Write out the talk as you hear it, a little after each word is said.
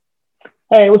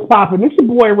Hey, what's poppin'? This your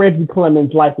boy Reggie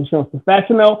Clemens, life insurance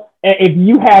professional. And if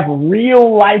you have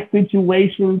real life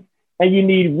situations and you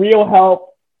need real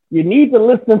help, you need to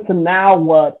listen to Now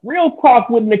What? Real Talk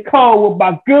with Nicole, with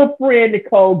my good friend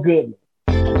Nicole Goodman.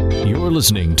 You're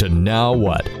listening to Now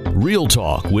What? Real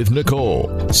Talk with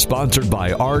Nicole, sponsored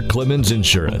by Art Clemens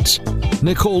Insurance.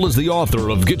 Nicole is the author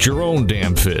of Get Your Own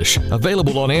Damn Fish,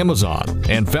 available on Amazon,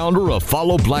 and founder of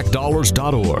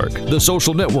FollowBlackDollars.org, the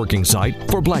social networking site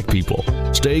for Black people.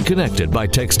 Stay connected by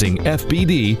texting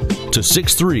FBD to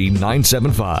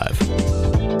 63975.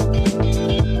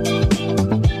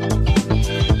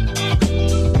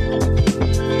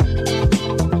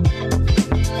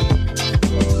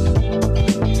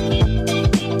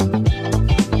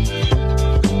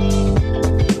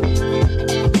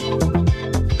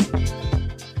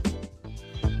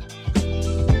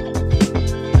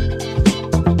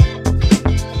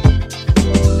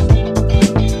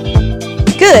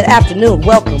 Good afternoon.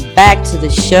 Welcome back to the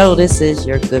show. This is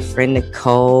your good friend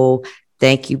Nicole.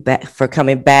 Thank you for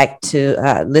coming back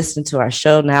to listen to our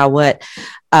show. Now what?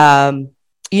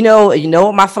 You know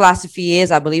what my philosophy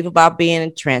is. I believe about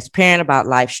being transparent about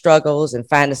life struggles and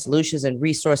finding solutions and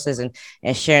resources and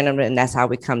sharing them. And that's how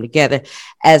we come together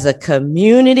as a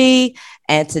community.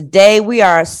 And today we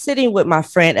are sitting with my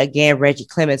friend again, Reggie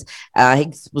Clemens.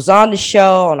 He was on the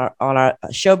show on our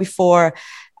show before.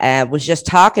 Was just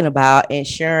talking about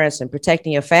insurance and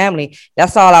protecting your family.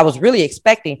 That's all I was really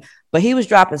expecting. But he was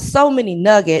dropping so many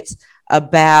nuggets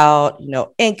about,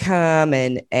 income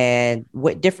and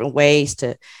what different ways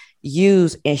to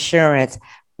use insurance.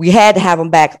 We had to have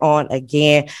him back on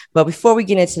again. But before we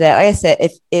get into that, like I said,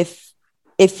 if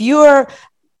you're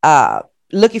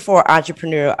looking for an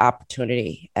entrepreneurial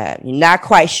opportunity, you're not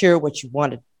quite sure what you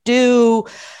want to do,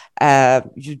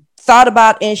 you thought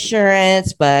about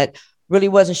insurance, but really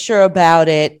wasn't sure about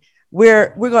it.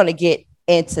 We're going to get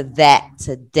into that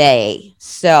today.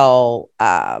 So,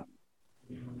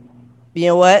 you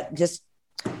know what? Just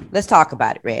let's talk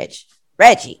about it,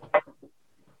 Reggie,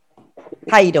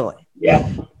 how you doing? Yeah,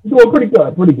 doing pretty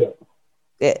good.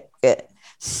 Good.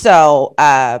 So,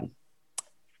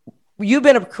 you've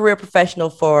been a career professional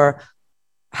for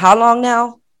how long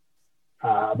now?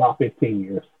 About 15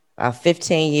 years.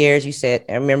 15 years. You said,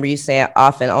 I remember you saying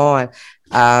off and on.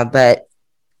 But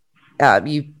I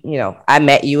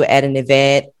met you at an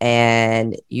event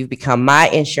and you've become my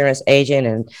insurance agent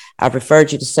and I've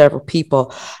referred you to several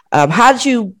people.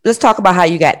 Let's talk about how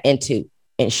you got into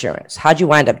insurance. How'd you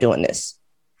wind up doing this?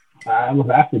 It was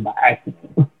actually by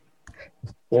accident.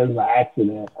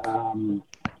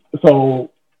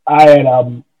 So I had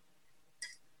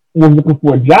was looking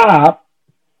for a job,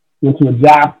 went to a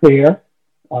job fair,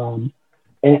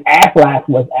 and Aflac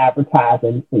was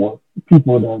advertising for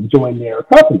people to join their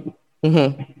company.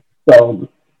 Mm-hmm. So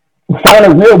it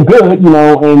sounded real good,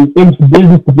 and it was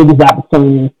business to business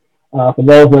opportunity. For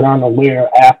those that aren't aware,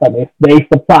 Aflac, they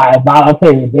supply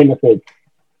voluntary benefits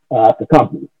to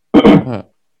companies. Mm-hmm.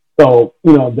 So,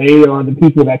 they are the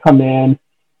people that come in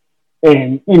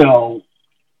and,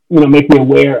 make you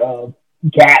aware of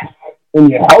gaps in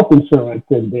your health insurance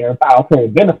and their voluntary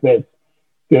benefits,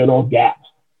 fill those gaps.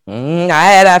 I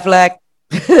had Aflac.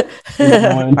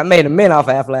 I made a mint off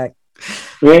Aflac.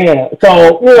 Yeah.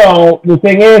 So, the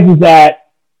thing is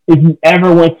that if you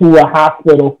ever went to a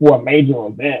hospital for a major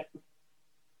event,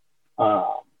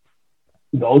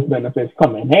 those benefits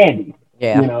come in handy.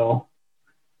 Yeah.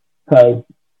 Because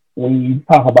when you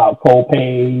talk about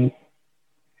co-pays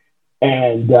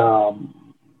and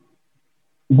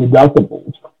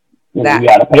deductibles, you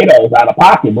got to pay those out of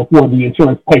pocket before the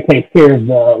insurance takes care of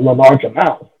the large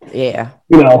amount. Yeah.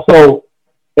 So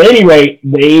at any rate,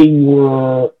 they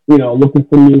were, looking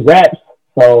for new reps.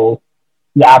 So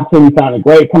the opportunity sounded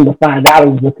great. Come to find out it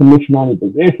was a commission-only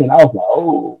position. I was like,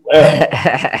 oh, well.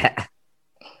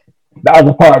 That was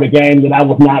a part of the game that I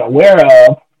was not aware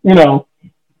of,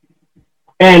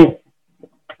 And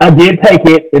I did take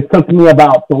it. It took me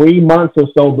about 3 months or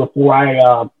so before I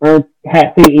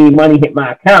had CE money hit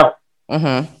my account.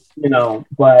 Mm-hmm.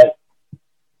 But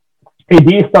it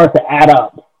did start to add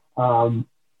up.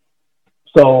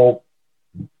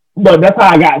 But that's how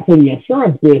I got into the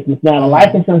insurance business. Now, the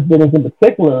life insurance business in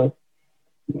particular,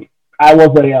 I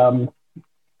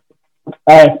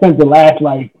had spent the last,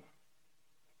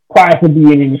 prior to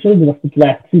being in insurance business, the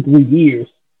last 2-3 years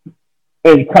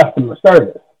in customer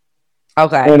service.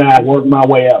 Okay. And I worked my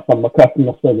way up from a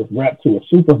customer service rep to a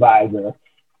supervisor.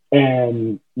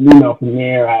 And, from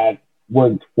there, I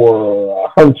worked for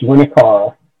Hertz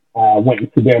Rent-A-Car. Went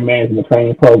into their management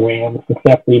training program,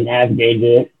 successfully navigated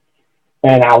it.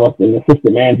 And I was an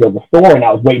assistant manager of the store, and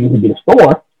I was waiting to get a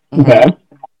store. Mm-hmm. Okay.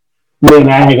 Then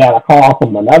I had got a call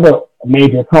from another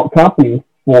major company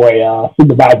for a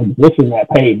supervisor position that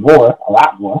paid more, a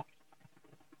lot more,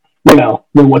 than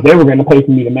what they were going to pay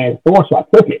for me to manage the store. So I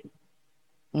took it.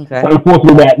 Okay. But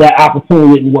unfortunately, that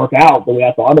opportunity didn't work out the way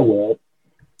I thought it would.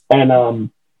 And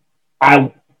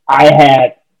I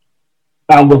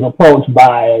was approached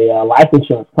by a life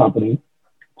insurance company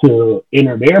to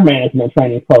enter their management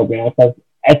training program because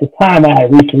at the time I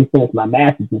had recently finished my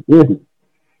master's in business,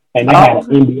 and they had an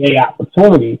MBA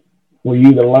opportunity for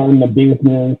you to learn the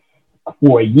business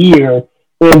for a year,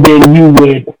 and then you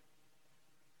would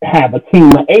have a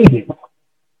team of agents.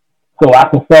 So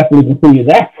I successfully completed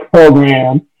that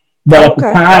program, but at the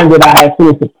time that I had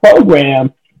finished the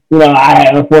program, I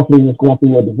had unfortunately was going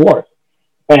through a divorce,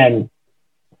 and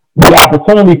the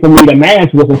opportunity for me to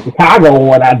manage was in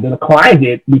Chicago, and I declined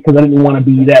it because I didn't want to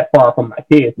be that far from my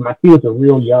kids. My kids were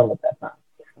real young at that time.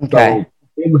 Okay. So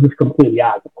it was just completely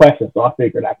out of the question. So I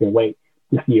figured I could wait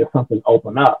to see if something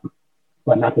opened up,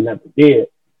 but nothing ever did.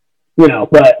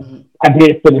 But I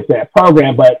did finish that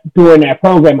program. But during that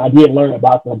program, I did learn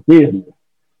about the business.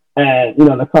 And,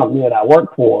 the company that I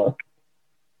work for,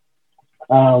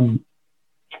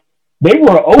 they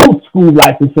were old school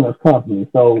life insurance companies.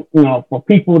 So, for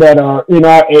people that are in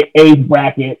our age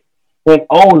bracket and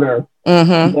older,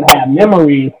 that have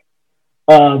memories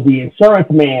of the insurance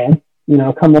man,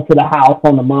 coming to the house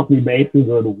on a monthly basis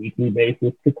or the weekly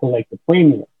basis to collect the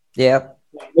premium. Yep.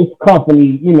 This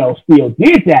company, still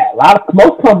did that.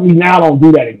 Most companies now don't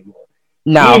do that anymore.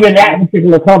 No. Even that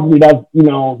particular company does,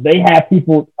 they have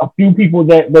a few people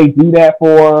that they do that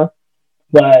for,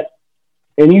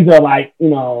 and these are like,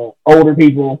 older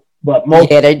people, but most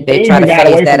they try to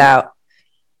phase that out.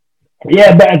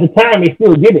 Yeah, but at the time they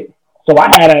still did it. So I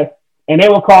had and they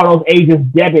would call those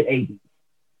agents debit agents,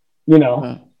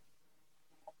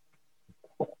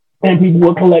 and people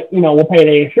would collect, will pay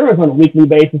their insurance on a weekly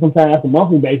basis, sometimes a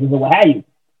monthly basis, or what have you.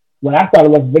 When I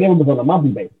started with video, it was on a monthly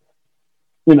basis,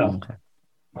 Okay.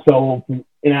 So,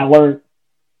 and I learned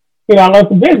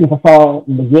the business. I saw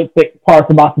the good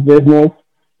parts about the business.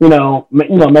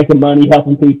 Making money,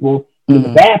 helping people. Mm-hmm. The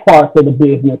bad parts of the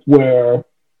business where,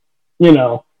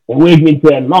 and we'll get into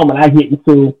that in a moment. I get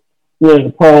into,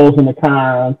 the pros and the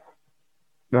cons.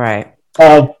 Right.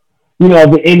 Of,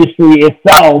 the industry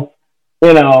itself,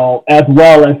 as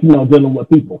well as, dealing with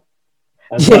people.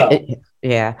 Well.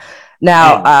 Yeah.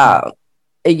 Now,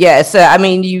 so, I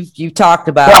mean, you talked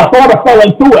about. So I sort of fell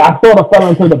into it. I sort of fell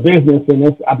into the business,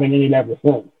 and I've been in it ever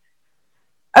since.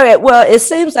 Okay, well, it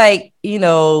seems like,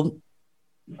 even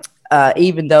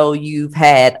though you've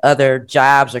had other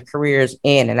jobs or careers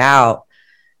in and out,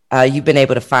 you've been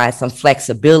able to find some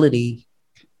flexibility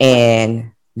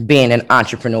in being an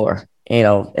entrepreneur,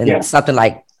 and something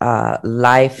like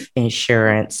life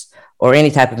insurance or any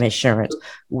type of insurance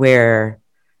where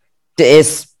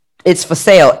it's for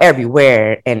sale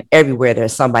everywhere, and everywhere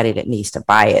there's somebody that needs to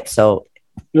buy it. So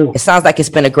it sounds like it's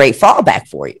been a great fallback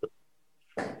for you.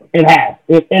 It has.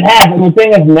 It has. And the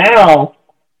thing is now,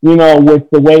 with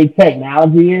the way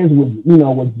technology is, with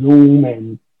Zoom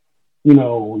and,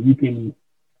 you can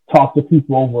talk to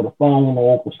people over the phone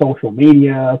or over social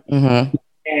media,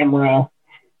 camera,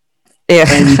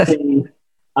 anything.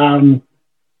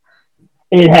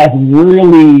 It has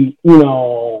really,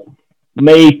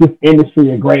 made this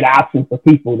industry a great option for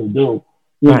people to do,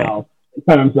 in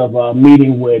terms of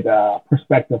meeting with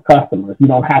prospective customers. You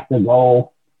don't have to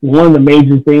go. One of the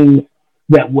major things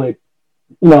that would,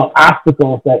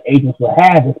 obstacles that agents would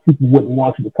have is people wouldn't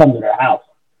want you to come to their house.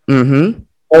 Mm-hmm.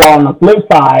 Or on the flip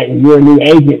side, if you're a new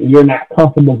agent and you're not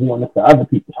comfortable going to other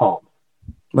people's homes.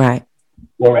 Right.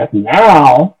 Whereas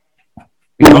now,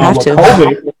 you don't have to.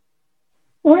 COVID, you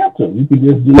don't have to. You can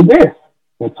just do this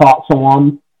and talk to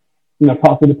them,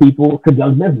 talk to the people,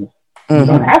 conduct business. Mm-hmm. You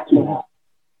don't have to now.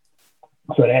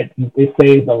 So that it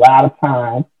saves a lot of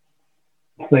time.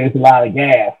 Saves a lot of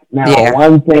gas. Now,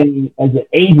 one thing as an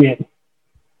agent,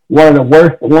 one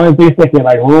thing that can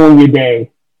like ruin your day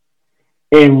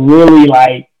and really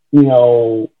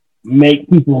make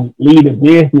people leave a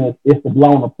business is the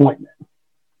blown appointment.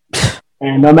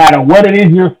 And no matter what it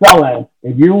is you're selling,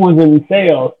 if you was in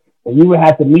sales and you would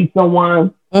have to meet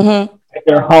someone at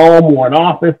their home or an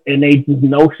office and they just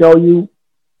no-show you,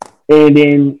 and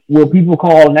then what people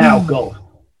call now ghost.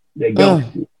 They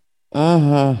ghost you.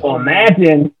 So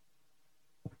imagine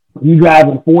you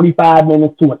driving 45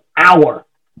 minutes to an hour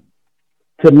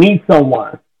to meet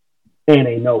someone and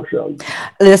they no-show you.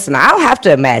 Listen, I'll have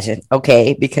to imagine,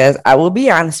 okay, because I will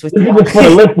be honest with you. This is just for the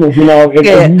listeners, if you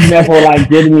never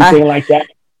did anything like that.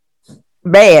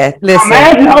 Man, listen.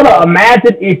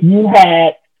 Imagine if you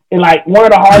had, one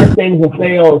of the hardest things in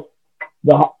sales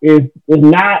there's a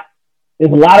lot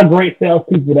of great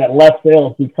salespeople that left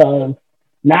sales because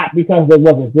not because they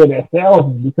wasn't good at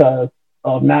sales, it's because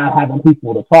of not having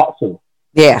people to talk to.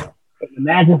 Yeah.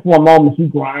 Imagine for a moment you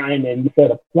grind and you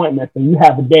set appointments and you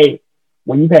have a day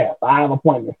when you've had 5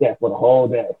 appointments set for the whole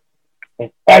day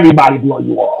and everybody blow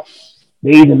you off.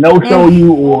 They either no-show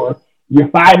you or you're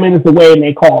 5 minutes away and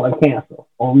they call and cancel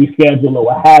or reschedule or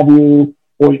what have you.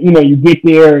 Or, you get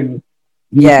there and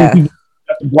you see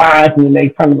blinds and they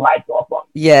turn the lights off on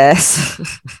you. Yes.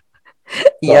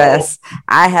 Yes.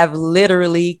 I have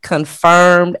literally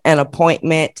confirmed an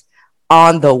appointment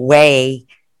on the way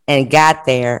and got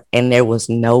there and there was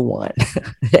no one.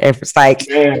 It was like,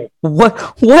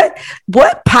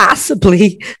 what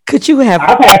possibly could you have?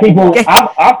 I've had people,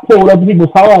 I've pulled up people's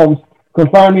homes,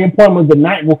 confirmed the appointment the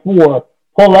night before,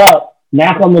 pull up,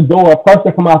 knock on the door,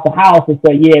 person come out the house and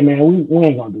say, yeah, man, we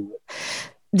ain't gonna do it.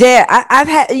 Yeah, I've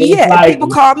had, people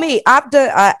call me.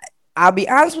 I'll be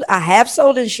honest with you, I have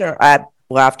sold insurance.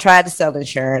 I've tried to sell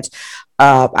insurance.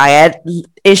 I had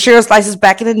insurance license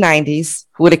back in the 90s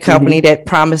with a company that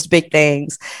promised big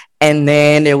things. And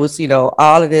then there was,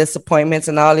 all of this appointments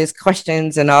and all these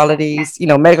questions and all of these,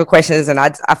 medical questions. And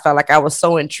I felt like I was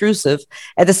so intrusive.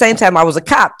 At the same time, I was a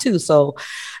cop too. So,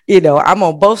 I'm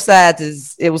on both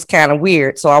sides. It was kind of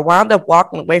weird. So I wound up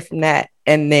walking away from that.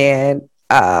 And then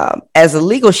as a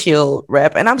Legal Shield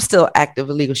rep, and I'm still active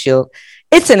with Legal Shield,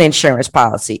 it's an insurance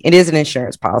policy. It is an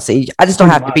insurance policy. I just don't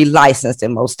have to be licensed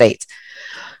in most states.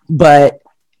 But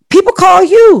people call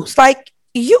you. It's like,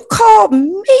 you called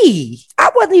me.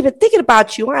 I wasn't even thinking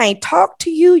about you. I ain't talked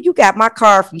to you. You got my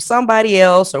card from somebody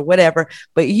else or whatever.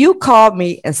 But you called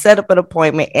me and set up an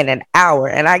appointment in an hour.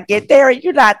 And I get there and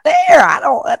you're not there. I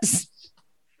don't understand.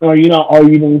 Or you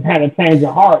didn't have a change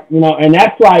of heart. And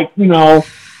that's like,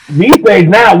 these days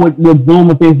now with Zoom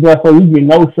and things like that, so you can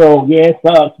no-show. Yeah, it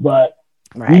sucks, but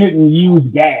you didn't use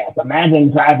gas.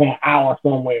 Imagine driving an hour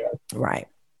somewhere. Right.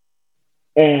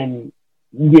 And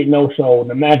you get no-shows.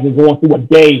 Imagine going through a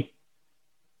day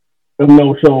of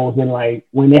no-shows. And like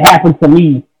when it happened to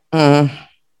me, my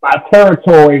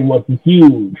territory was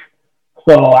huge.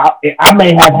 So I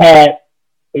may have had,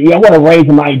 I would have raised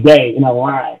my day in a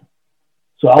line.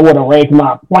 So I would have raised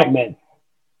my appointments,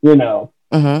 close.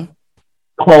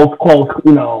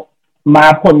 My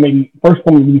appointment, first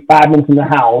appointment would be 5 minutes in the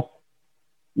house.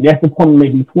 Next appointment may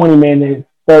be 20 minutes,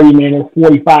 30 minutes,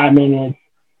 45 minutes.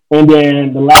 And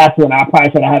then the last one, I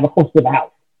probably should have it close to the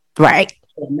house. Right.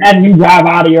 So imagine you drive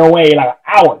out of your way like an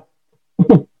hour.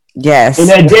 Yes. And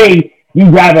that day,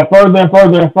 you drive it further and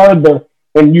further and further,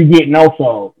 and you get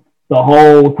no-show the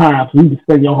whole time. So you can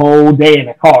spend your whole day in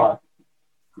the car.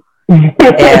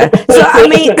 Yeah. So I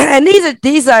mean, and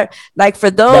these are like for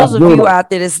those of you out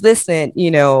there that's listening,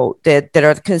 that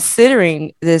are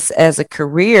considering this as a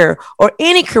career or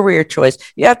any career choice,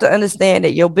 you have to understand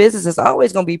that your business is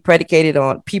always going to be predicated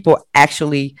on people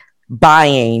actually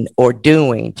buying or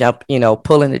doing,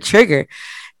 pulling the trigger.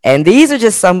 And these are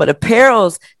just some of the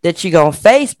perils that you're going to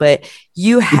face, but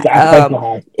you have,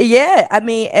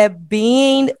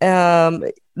 being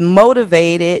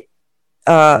motivated,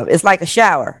 it's like a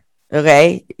shower.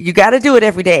 Okay, you got to do it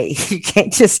every day. You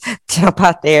can't just jump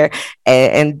out there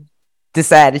and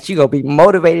decide that you're going to be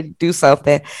motivated to do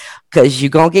something because you're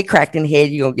going to get cracked in the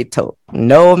head. You're going to get told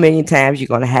no a million times. You're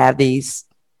going to have these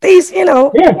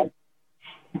learning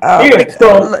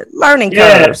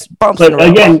curves, bumps in the road.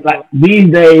 Again, like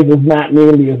these days, it's not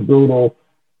nearly as brutal.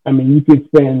 I mean,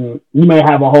 you may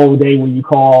have a whole day when you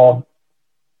call,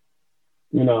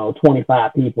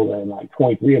 25 people and like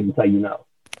 23 of them say no.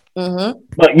 Mm-hmm.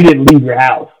 But you didn't leave your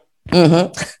house.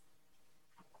 Mm-hmm.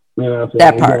 You know what I'm saying?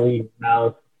 That part. You didn't leave your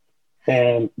house,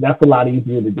 and that's a lot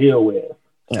easier to deal with.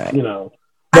 Right.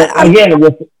 But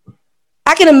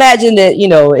I can imagine that,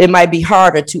 it might be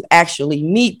harder to actually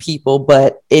meet people,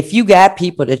 but if you got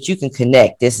people that you can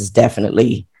connect, this is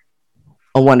definitely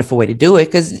a wonderful way to do it.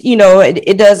 Cause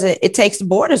it takes the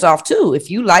borders off too.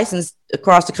 If you license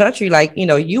across the country, like,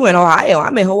 you in Ohio,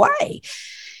 I'm in Hawaii.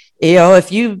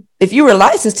 If you were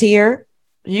licensed here,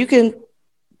 you can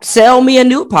sell me a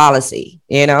new policy,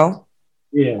 Yeah.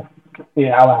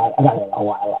 Yeah, I got a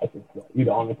Hawaii license.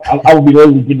 I would be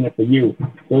literally getting it for you.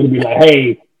 So it'd be like,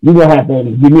 hey, you're going to have to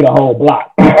give me the whole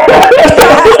block. Hey,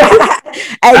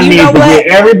 I need to get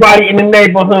everybody in the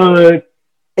neighborhood.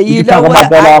 You know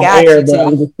what? I got you too.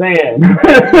 I'm just saying.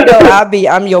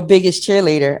 I'm your biggest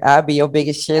cheerleader. I'll be your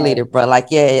biggest cheerleader, bro.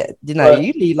 Like, you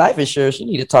need life insurance. You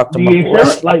need to talk to my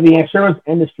boys. Like the insurance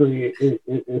industry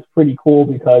is pretty cool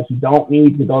because you don't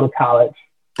need to go to college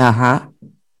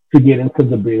to get into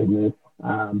the business.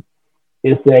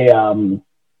 It's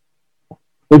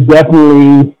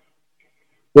definitely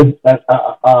it's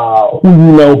who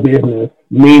you know business,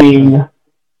 meaning,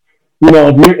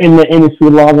 if you're in the industry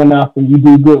long enough and you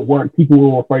do good work, people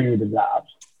will refer you to jobs.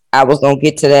 I was gonna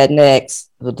get to that next.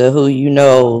 The who you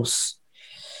knows.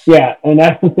 Yeah, and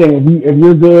that's the thing. If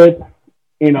you're good,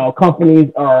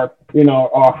 companies are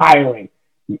hiring.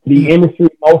 The industry,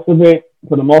 most of it,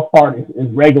 for the most part,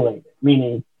 is regulated,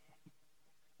 meaning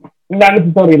not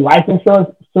necessarily life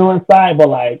insurance side, but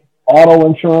like auto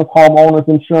insurance, homeowners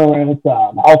insurance,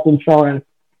 health insurance.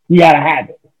 You gotta have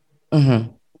it.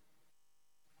 Mm-hmm.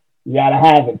 You gotta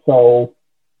have it. So,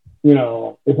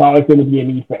 it's always going to be a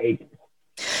need for agents.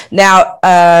 Now,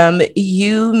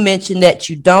 you mentioned that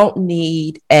you don't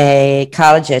need a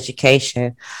college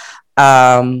education.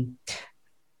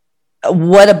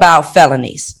 What about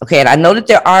felonies? Okay, and I know that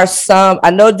there are some.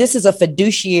 I know this is a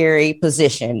fiduciary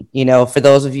position. For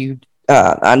those of you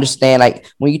understand, like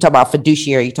when you talk about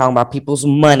fiduciary, you're talking about people's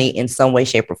money in some way,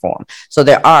 shape, or form. So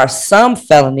there are some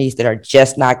felonies that are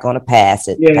just not going to pass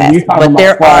it. Yeah, but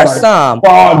there fraud, are some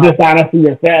fraud, dishonesty,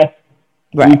 or theft.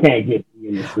 Right. You can't get the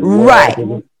industry. Right.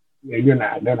 They're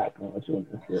not going to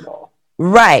industry at all.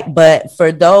 Right. But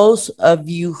for those of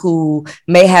you who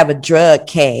may have a drug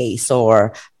case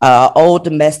or old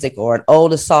domestic or an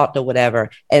old assault or whatever,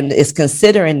 and is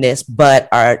considering this, but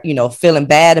are, feeling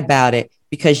bad about it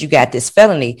because you got this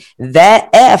felony, that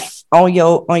F on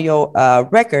your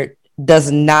record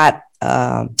does not,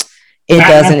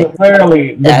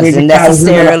 necessarily. Doesn't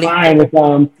necessarily.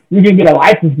 You can get a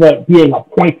license, but being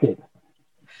appointed.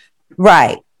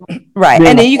 Right.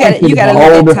 And then you got a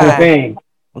whole different thing.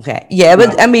 Okay. Yeah,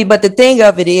 but but the thing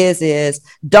of it is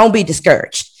don't be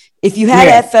discouraged. If you have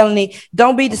that felony,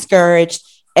 don't be discouraged.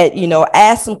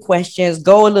 Ask some questions,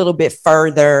 go a little bit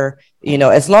further,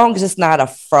 as long as it's not a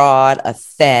fraud, a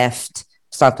theft,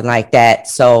 something like that.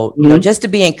 So, just to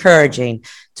be encouraging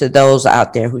to those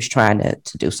out there who's trying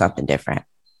to do something different.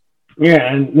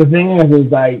 Yeah. And the thing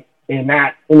is like, and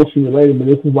not industry related, but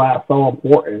this is why it's so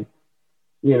important,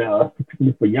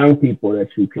 particularly for young people, that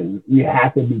you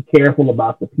have to be careful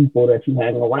about the people that you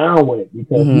hang around with,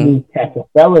 because you can catch a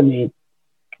felony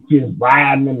just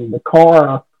riding in the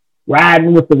car,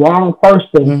 riding with the wrong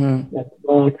person at the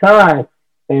wrong time,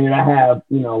 and it'll have,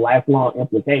 lifelong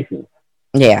implications.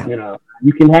 Yeah.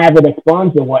 You can have it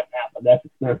expunged and whatnot, but that's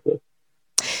expensive.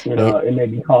 It may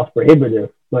be cost prohibitive,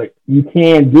 but you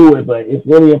can do it. But it's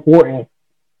really important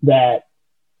that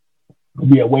you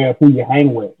be aware of who you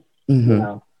hang with.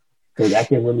 Because that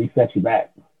can really set you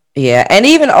back. Yeah, and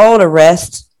even old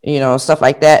arrests, stuff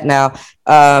like that. Now,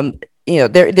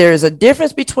 there's a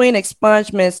difference between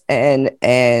expungements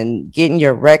and getting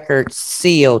your record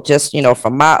sealed. Just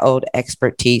from my old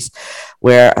expertise,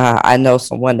 where I know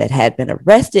someone that had been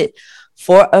arrested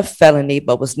for a felony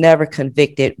but was never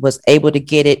convicted, was able to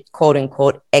get it, quote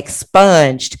unquote,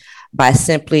 expunged by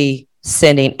simply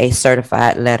sending a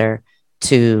certified letter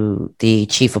to the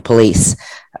chief of police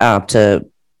to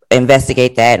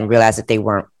investigate that and realize that they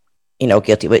weren't,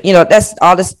 guilty. But, that's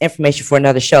all this information for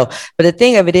another show. But the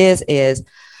thing of it is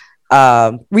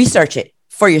research it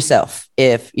for yourself.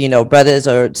 If, brothers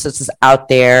or sisters out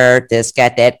there that's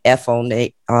got that F on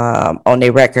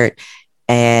their record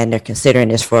and they're considering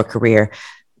this for a career,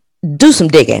 do some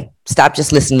digging. Stop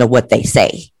just listening to what they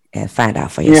say and find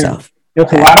out for yourself.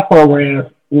 There's a lot of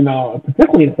programs,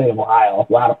 particularly in the state of Ohio,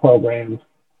 a lot of programs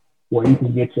where you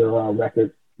can get your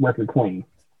record clean.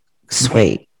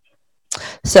 Sweet.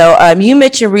 So you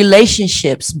mentioned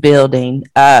relationships building.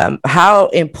 How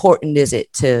important is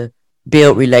it to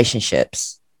build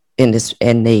relationships in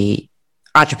the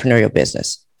entrepreneurial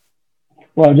business?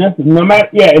 Well, just no matter,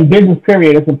 in business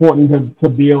period, it's important to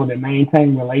build and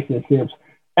maintain relationships.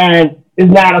 And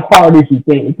it's not as hard as you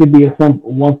think. It could be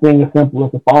one thing as simple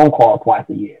as a phone call twice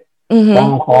a year.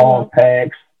 Phone call,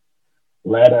 text,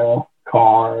 letter,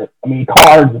 card. I mean,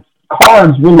 cards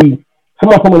really,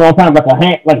 someone coming on time,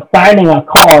 like signing a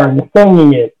card and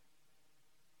sending it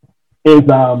is,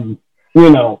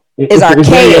 it's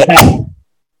archaic.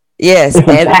 Yes. It's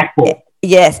impactful.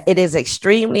 Yes, it is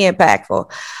extremely impactful.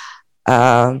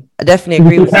 I definitely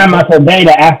agree with you. Time out your day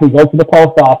to actually go to the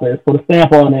post office, put a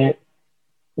stamp on it,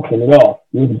 and send it off.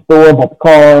 You to the store, bought the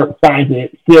card, signed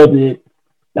it, sealed it.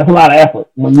 That's a lot of effort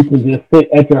when you can just sit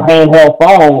at your handheld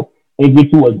phone and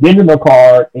get you a digital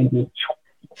card and just.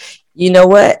 You know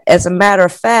what? As a matter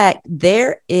of fact,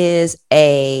 there is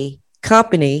a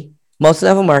company, most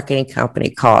of a marketing company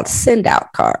called Send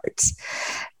Out Cards.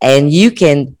 And you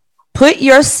can put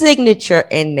your signature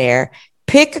in there,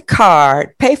 pick a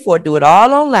card, pay for it, do it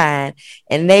all online,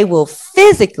 and they will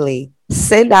physically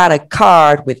send out a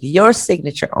card with your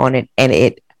signature on it, and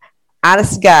it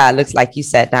honest to God, looks like you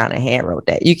sat down and hand wrote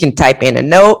that. You can type in a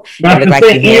note. That's the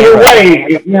thing. Either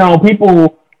way,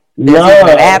 people love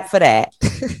an app for that.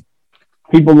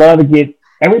 People love to get.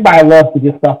 Everybody loves to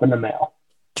get stuff in the mail.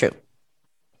 True.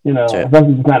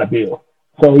 Especially it's not a bill.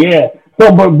 So yeah.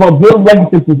 So but building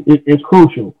relationships is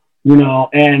crucial.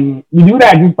 And you do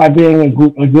that just by being a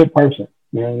good person.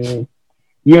 You know what I mean?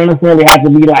 You don't necessarily have to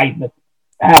be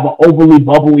have an overly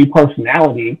bubbly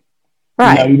personality.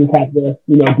 Right. You just have to,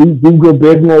 do good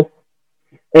business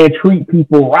and treat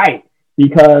people right.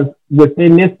 Because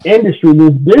within this industry,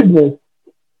 this business,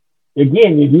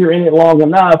 again, if you're in it long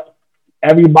enough,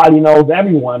 everybody knows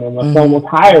everyone. And when someone's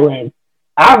hiring,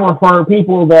 I've referred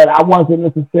people that I wasn't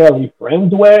necessarily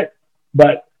friends with,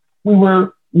 but we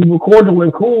were cordial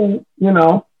and cool,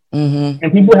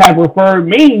 and people have referred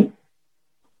me,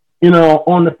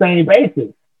 on the same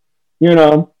basis,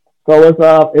 So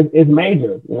it's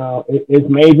major, it's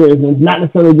major. It's not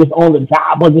necessarily just on the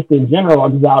job, but just in general, or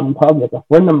just out in public. A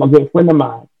good friend of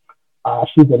mine,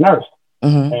 she's a nurse,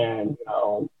 and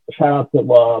shout out to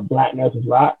Black Nurses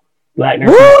Rock.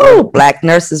 Black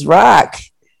Nurses Rock.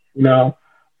 She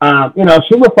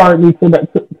referred me to them,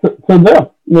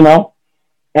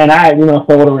 and I,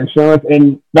 sold her insurance,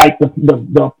 and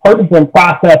the purchasing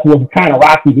process was kind of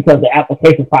rocky because the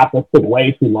application process took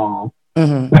way too long.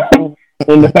 And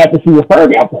the fact that she referred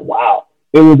me, I was like, wow,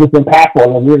 it was just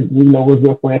impactful, and we're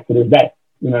good friends to this day.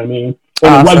 You know what I mean?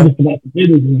 And It wasn't just about the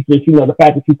business; it's just the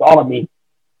fact that she thought of me.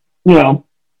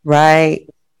 Right.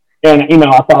 And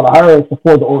I thought of her and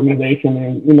support the organization,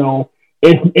 and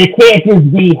it can't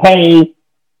just be, hey,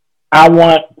 I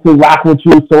want to rock with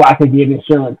you so I can get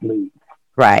insurance leads.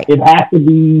 Right. It has to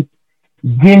be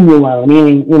genuine,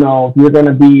 meaning, if you're going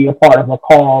to be a part of a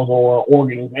cause or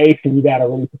organization, you got to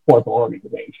really support the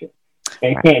organization.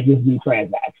 It can't just be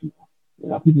transactional.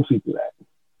 People see through that.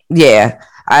 Yeah,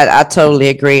 I totally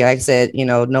agree. Like I said,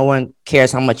 no one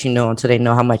cares how much you know until they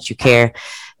know how much you care.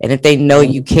 And if they know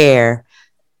you care,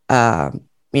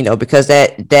 because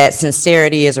that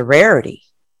sincerity is a rarity.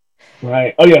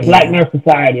 Right. Oh, yeah, Black Nurse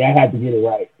Society. I had to get it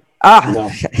right.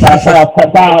 Shout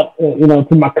out,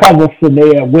 to my cousin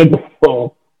Shania Witherspoon,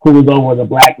 who was over the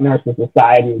Black Nurses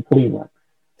Society in Cleveland.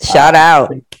 Shout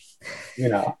out.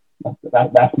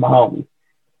 That's my homie.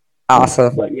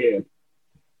 Awesome. But yeah.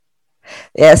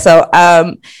 Yeah. So,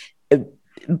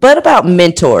 but about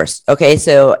mentors. Okay.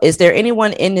 So is there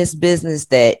anyone in this business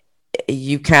that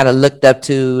you kind of looked up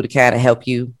to kind of help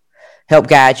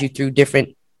guide you through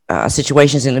different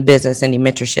situations in the business? Any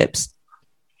mentorships?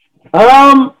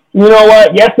 You know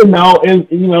what? Yes and no.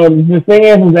 The thing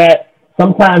is that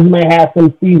sometimes you may have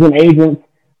some seasoned agents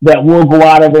that will go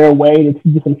out of their way to teach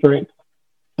you some tricks.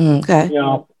 Okay.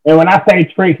 And when I say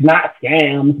tricks, not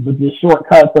scams, but just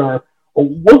shortcuts or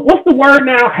what's the word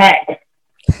now?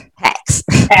 Hacks.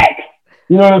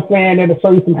 You know what I'm saying? They'll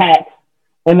show you some hacks.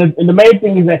 And the main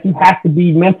thing is that you have to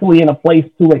be mentally in a place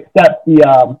to accept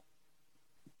the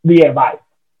advice.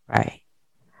 Right.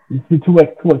 To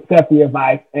accept the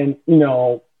advice. And,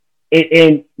 and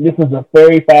this is a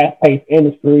very fast-paced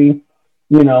industry.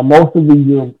 Most of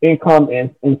your income is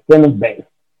incentive-based.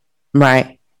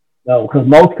 Right. Because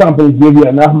most companies give you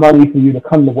enough money for you to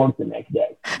come to work the next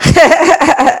day.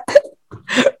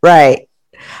 Right.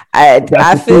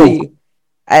 I feel you.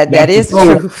 That is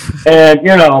true. And,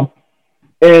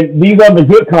 and these are the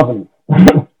good companies.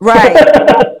 Right.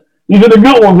 These are the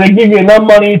good ones. They give you enough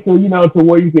money to, to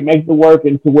where you can make the work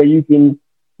and to where you can,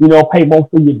 pay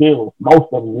most of your bills.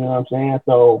 Most of them, you know what I'm saying?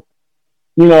 So,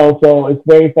 so it's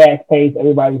very fast paced.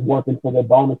 Everybody's working for their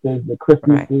bonuses, the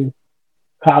Christmases, right.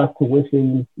 College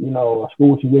tuitions,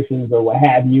 school tuitions or what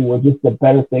have you, or just the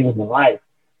better things in life.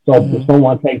 So if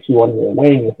someone takes you under their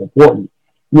wing, it's important,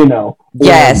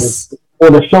 Yes.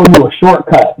 Or to show you a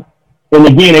shortcut. And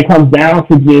again, it comes down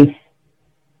to just,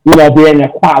 being a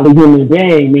quality human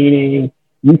being, meaning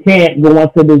you can't go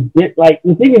into this bit. Like,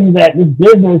 the thing is that this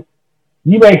business,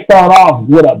 you may start off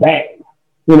with a bang,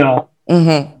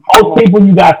 Most people,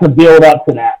 you got to build up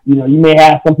to that. You may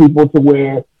have some people to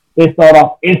where they start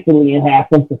off instantly and have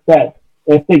some success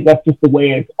and think that's just the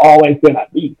way it's always going to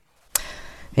be.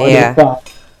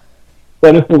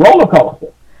 But it's a roller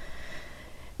coaster.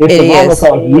 It's a roller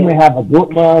coaster. You may have a good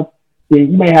month,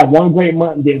 then you may have one great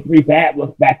month, and then 3 bad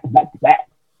months back to back to back.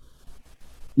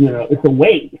 It's a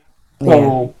wave.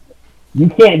 So you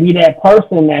can't be that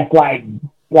person that's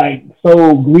like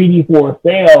so greedy for a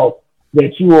sale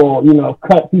that you will,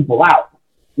 cut people out,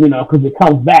 because it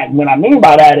comes back. What I mean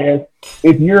by that is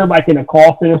if you're like in a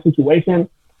call center situation,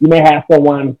 you may have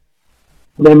someone,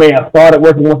 they may have started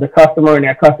working with a customer and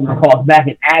that customer calls back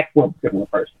and asks for a particular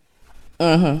person.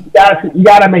 You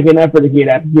gotta make an effort to get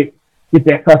get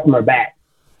that customer back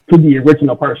to the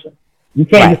original person. You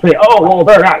can't just say, oh, well,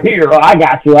 they're not here. Oh, I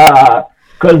got you.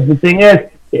 Because the thing is,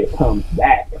 it comes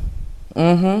back.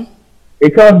 Mm-hmm.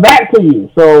 It comes back to you.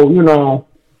 So, you know,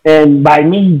 and by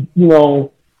me, you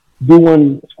know,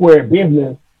 doing Square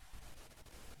business,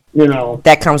 you know.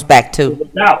 That comes back too.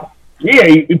 Now, yeah,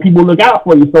 people look out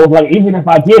for you. So it's like, even if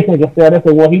I did take a sale, they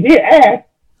say, well, he did ask.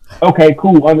 Okay,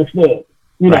 cool, understood.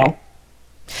 You know.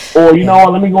 Or, you know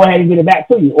what, let me go ahead and get it back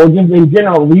to you. Or just in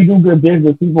general, when you do good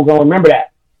business, people going to remember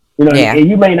that. You know, and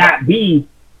you may not be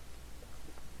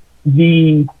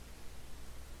the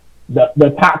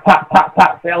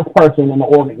top salesperson in the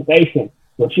organization,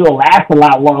 but you'll last a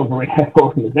lot longer in that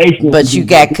organization. But you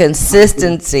got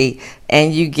consistency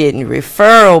and you getting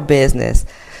referral business.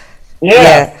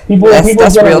 Yeah. People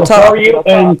that's real talk. You,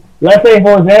 and let's say,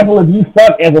 for example, if you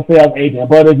suck as a sales agent,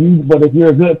 but if you're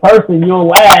a good person, you'll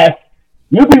last.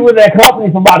 You'll be with that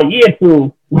company for about a year or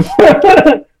two.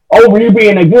 Over you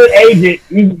being a good agent,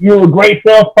 you're a great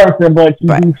salesperson, but you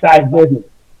do side business.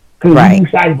 Because you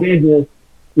do side business,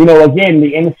 you know, again,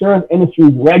 the insurance industry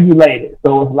is regulated.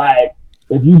 So it's like,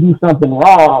 if you do something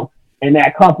wrong and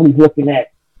that company's looking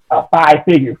at a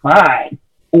 5-figure fine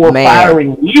or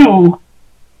firing you,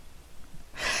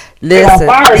 listen,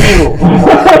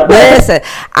 listen,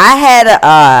 I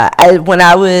had when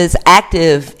I was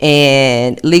active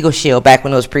in Legal Shield back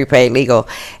when it was prepaid legal,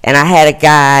 and I had a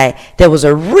guy that was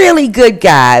a really good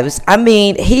guy.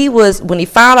 He was, when he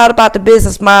found out about the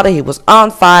business model, he was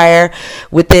on fire.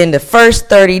 Within the first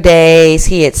 30 days,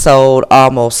 he had sold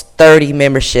almost 30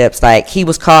 memberships. Like, he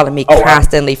was calling me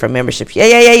constantly for memberships.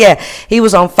 Yeah. He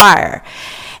was on fire.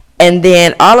 And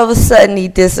then all of a sudden he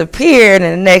disappeared,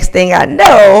 and the next thing I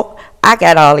know, I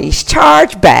got all these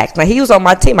chargebacks. Now, he was on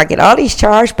my team. I get all these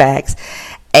chargebacks,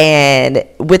 and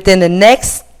within the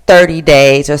next 30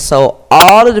 days or so,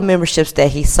 all of the memberships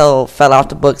that he sold fell off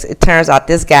the books. It turns out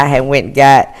this guy had went and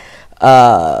got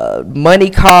money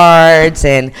cards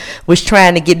and was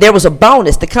trying to get, there was a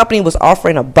bonus. The company was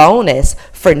offering a bonus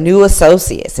for new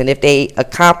associates, and if they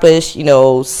accomplish, you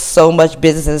know, so much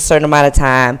business in a certain amount of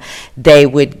time, they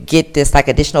would get this like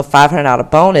additional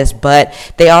 $500 bonus. But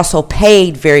they also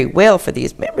paid very well for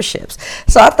these memberships.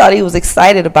 So I thought he was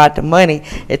excited about the money.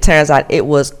 It turns out it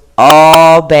was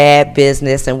all bad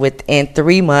business, and within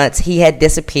 3 months he had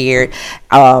disappeared.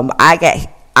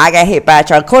 I got hit by a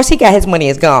charge. Of course, he got his money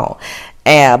is gone.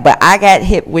 But I got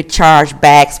hit with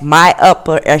chargebacks. My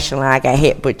upper echelon got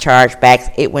hit with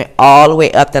chargebacks. It went all the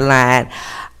way up the line.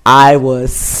 I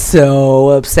was so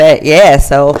upset. Yeah.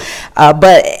 So,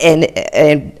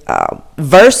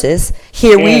 versus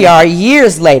here we are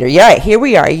years later. Yeah, here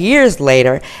we are years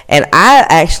later, and I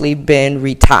actually been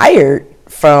retired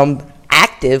from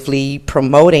actively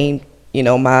promoting, you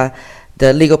know,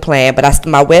 the legal plan, but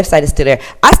my website is still there.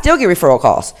 I still get referral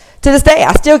calls to this day.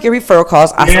 I still get referral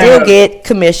calls. I still get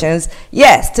commissions.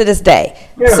 Yes, to this day.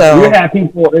 Yeah, so you have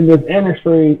people in this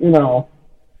industry, you know,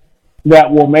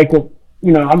 that will make it.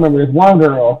 You know, I remember this one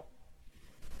girl.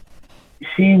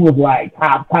 She was like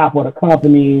top of the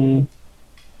company.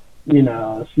 You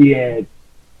know, she had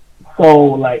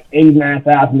sold like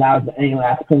 $89,000 in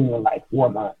annualized premium in like 4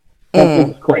 months. That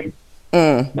was crazy.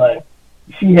 But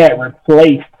she had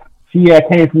replaced. She had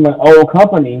came from an old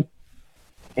company,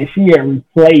 and she had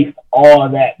replaced all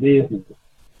of that business,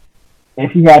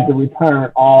 and she had to return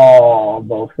all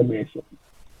those commissions.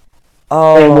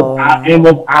 Oh, and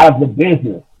was out of the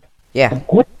business. Yeah.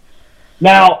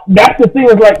 Now that's the thing,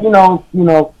 is like, you know,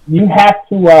 you have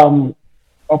to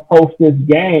approach this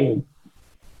game,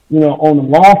 you know, on a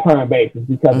long-term basis,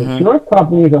 because insurance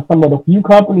companies are some of the few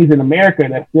companies in America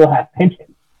that still have pensions.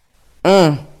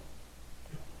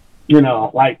 You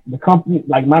know, like the company,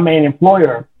 like my main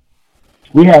employer,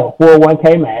 we have a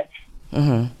 401k match,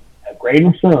 a great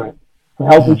insurance, for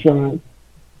health insurance,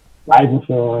 life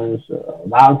insurance,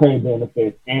 voluntary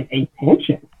benefits, and a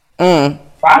pension,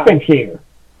 profit share.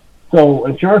 So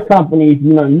insurance companies,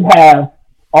 you know, you have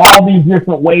all these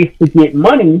different ways to get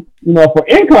money, you know, for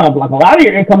income. Like, a lot of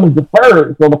your income is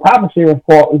deferred, so the profit share is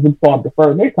called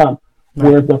deferred income,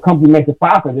 where if the company makes a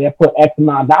profit, they put X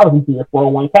amount of dollars into your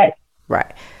 401k.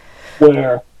 Right.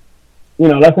 Where, you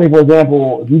know, let's say, for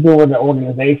example, if you've been with an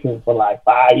organization for like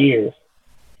 5 years,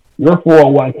 your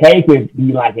 401k could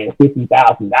be like at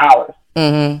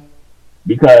 $50,000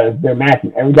 because they're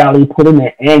matching every dollar you put in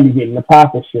there, and you're getting the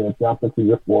profit share jump into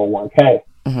your 401k.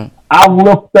 I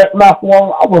looked at my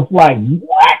phone. I was like,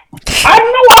 what? I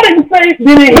know I didn't say,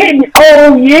 did it hit me?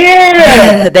 Oh,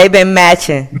 yeah. They've been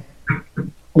matching.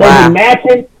 They've been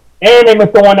matching, and they've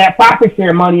been throwing that profit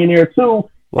share money in there too.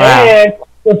 Wow. And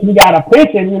since we got a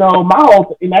pension, you know, my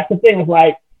whole, and that's the thing, is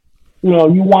like,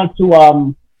 you want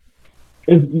to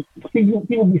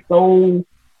people be so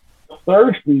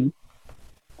thirsty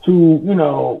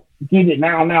to get it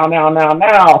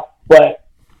now. But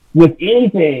with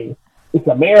anything, it's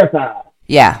a marathon.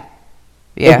 Yeah.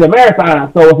 It's a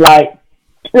marathon. So it's like,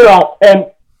 and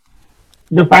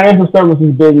the financial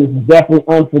services business is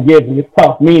definitely unforgiving. It's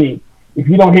tough. Meaning, if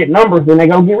you don't hit numbers, then they're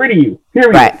gonna get rid of you.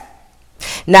 Period. Right.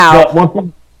 Now,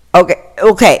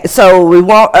 okay. So we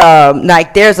want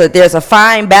like there's a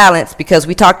fine balance, because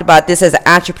we talked about this as an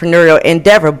entrepreneurial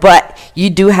endeavor, but you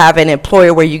do have an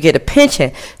employer where you get a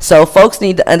pension. So folks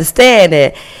need to understand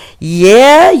that.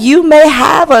 Yeah, you may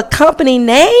have a company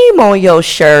name on your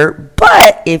shirt,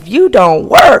 but if you don't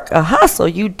work a hustle,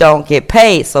 you don't get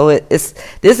paid. So this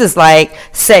is like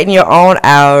setting your own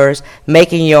hours,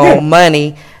 making your own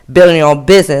money, building your own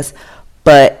business,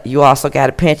 but you also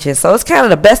got a pension. So it's kind of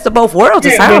the best of both worlds.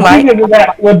 It sounds like.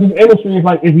 That with this industry is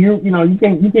like, if you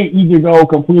can either go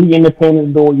completely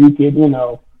independent, or you can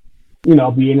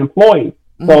be an employee.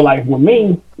 Mm-hmm. So like with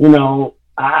me,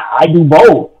 I do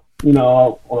both.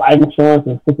 Life insurance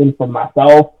is something for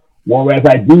myself, whereas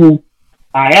I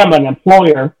am an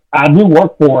employer. I do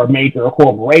work for a major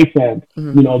corporation,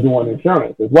 doing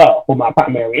insurance as well for my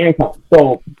primary income.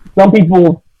 So some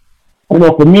people,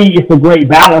 for me, it's a great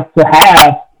balance to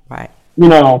have, right?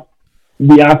 The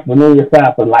entrepreneurial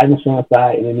side for the life insurance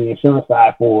side, and then the insurance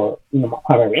side for, my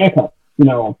primary income.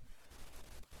 Do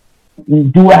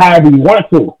it however you want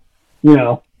to, you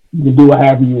can do it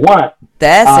however you want.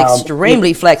 That's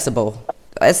extremely flexible.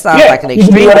 That sounds like an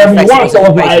extremely flexible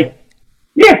situation.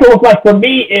 So it's like for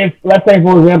me, if, let's say,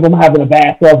 for example, I'm having a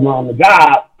bad salesman on the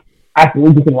job, I can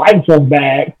leave some life insurance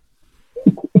bag,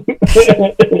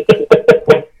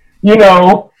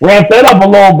 ramp that up a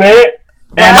little bit.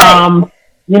 And,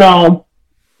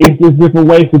 it's just different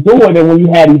ways to do it. And when you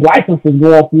have these licenses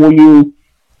going for you,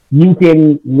 you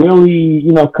can really,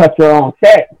 cut your own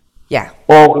check. Yeah.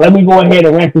 Or let me go ahead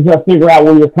and ramp this up, figure out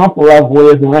where your comfort level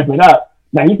is, and ramp it up.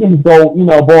 Now, you can just go,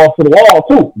 balls to the wall,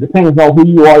 too. Depends on who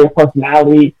you are, your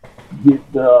personality,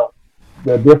 the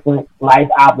different life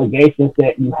obligations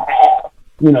that you have,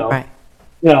 Right.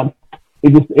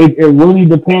 It really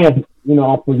depends.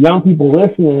 For young people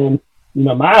listening,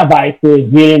 my advice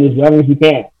is get in as young as you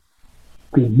can.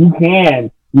 Because you can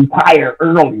retire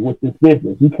early with this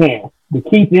business. You can. The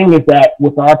key thing is that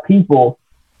with our people,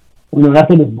 I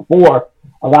said this before,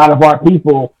 a lot of our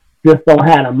people just don't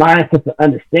have a mindset to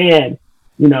understand,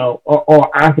 or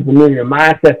entrepreneurial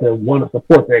mindset to want to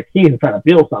support their kids and try to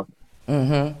build something.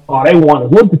 Mm-hmm. All they want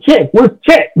is, where's the check? Where's the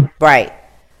check? Right.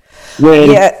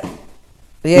 Yeah.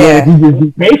 If you just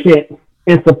be patient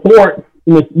and support,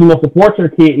 support your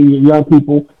kid and your young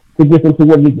people to get them to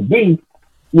where they need to be,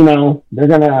 they're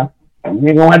gonna have to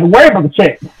worry about the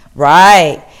check.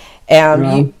 Right.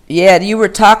 You were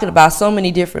talking about so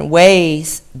many different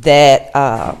ways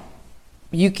that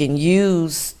you can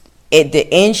use the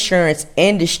insurance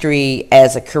industry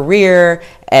as a career,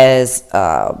 as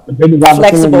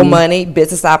flexible money,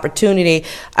 business opportunity.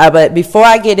 But before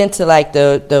I get into like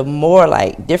the more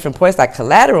like different points like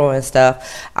collateral and stuff,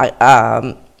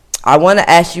 I want to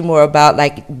ask you more about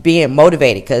like being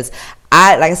motivated, because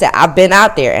like I said, I've been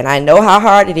out there and I know how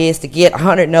hard it is to get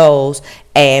 100 no's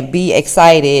and be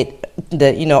excited on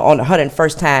the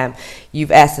 101st time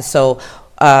you've asked it. So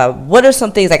what are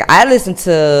some things, like I listen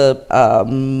to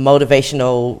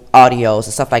motivational audios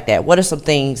and stuff like that. What are some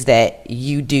things that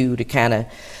you do to kind of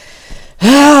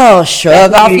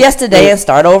shrug off yesterday and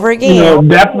start over again?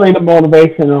 Definitely the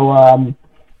motivational,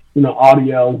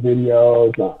 audios,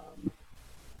 videos.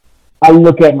 I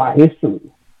look at my history.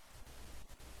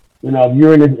 If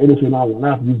you're in this industry long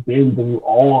enough, you've been through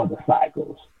all the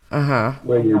cycles.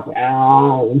 Where you're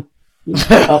down,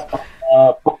 up.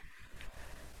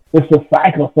 It's a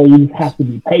cycle, so you just have to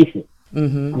be patient.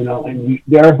 Mm-hmm. And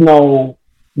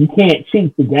you can't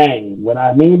cheat the game. What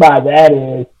I mean by that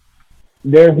is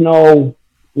there's no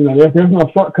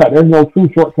shortcut. There's no true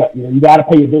shortcut. You got to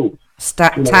pay your dues.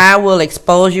 Time will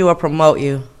expose you or promote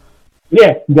you.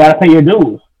 Yeah, you got to pay your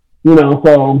dues.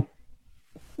 So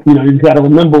you just got to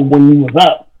remember when you was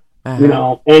up.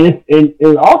 And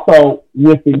it's also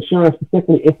with insurance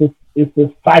particularly, it's a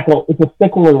cycle. It's a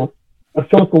cyclical. I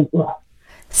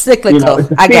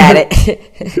got it.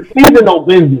 It's seasonal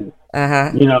business.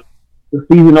 It's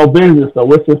seasonal business.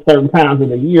 So it's just certain times of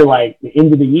the year, like the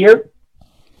end of the year,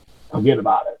 forget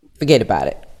about it.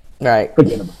 Right.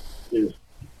 Forget about it.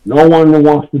 No one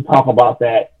wants to talk about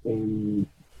that, and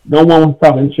no one wants to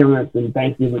talk insurance and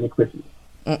Thanksgiving and Christmas.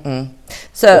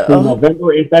 So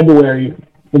November and February,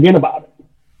 forget about it.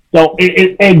 So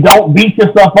and don't beat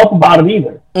yourself up about it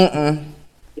either.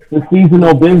 the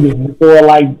seasonal business, or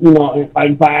like, you know,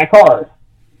 like buying cars.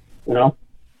 You know,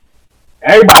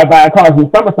 everybody buying cars in the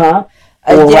summertime.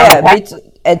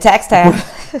 At tax time.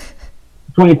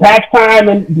 between tax time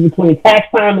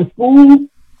and school,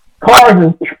 cars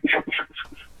is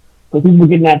because people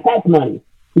getting that tax money.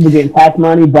 People getting tax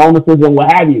money, bonuses, and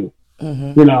what have you.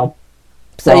 Mm-hmm. You know.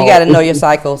 So you got to know your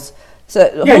cycles.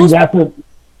 So yeah,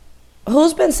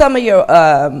 who's been some of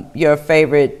your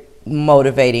favorite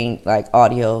motivating like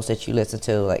audios that you listen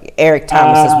to? Like Eric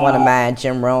Thomas is one of mine.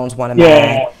 Jim Rohn's one of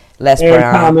mine. Les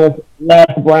Brown. Les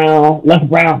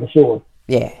Brown for sure.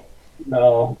 Yeah.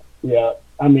 No. Yeah.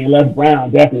 I mean, Les Brown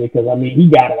definitely, because I mean he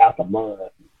got it out the mud.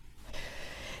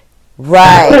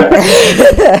 Right.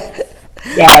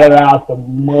 Got it out the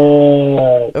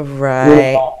mud.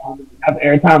 Right. You know,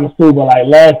 every time it's too, but like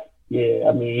Les, yeah,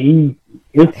 I mean,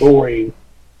 his story is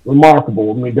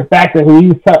remarkable. I mean, the fact that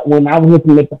when I was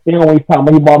listening at the film, he's talking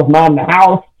about he bought his mom the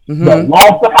house, but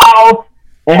lost the house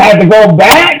and had to go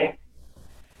back.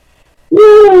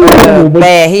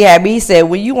 Man, he said,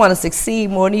 when you want to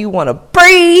succeed more than you want to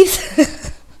breathe.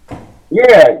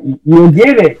 Yeah, you'll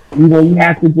get it. You know, you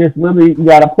have to just really, you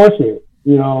got to push it.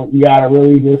 You know, you got to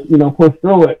really just, you know, push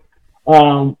through it. You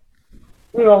know,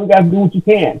 you got to do what you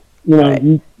can. You know,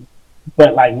 right.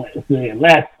 But like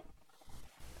Les,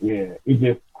 yeah, it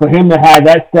just, for him to have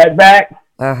that setback,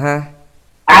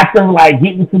 after like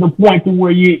getting to the point to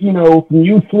where you know, from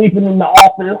you sleeping in the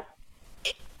office,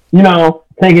 you know,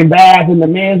 taking baths in the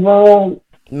men's room,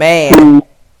 man, to,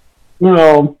 you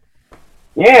know,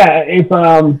 yeah, it's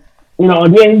you know,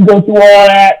 and then you go through all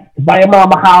that, buy your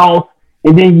mama a house,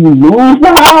 and then you lose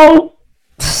the house.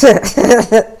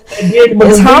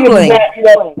 It's humbling. That, you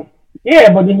know,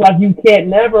 yeah, but it's like you can't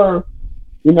never,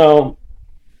 you know,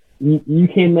 you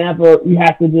can never, you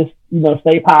have to just, you know,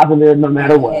 stay positive no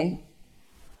matter what.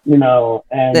 You know,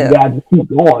 and you gotta just keep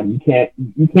going. You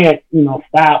can't, you know,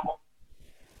 stop,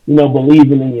 you know,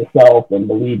 believing in yourself and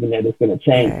believing that it's gonna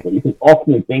change. Right. But you can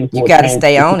ultimately things will change. You gotta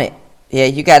stay on it. Yeah,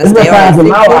 you got to stay on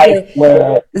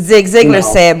it. Zig Ziglar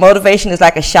said, motivation is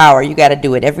like a shower. You got to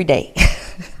do it every day.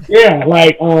 Yeah,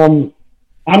 like, I mean,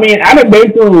 I've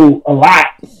been through a lot,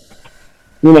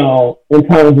 you know, in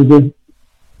terms of just,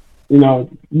 you know,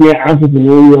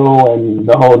 entrepreneurial and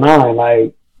the whole nine.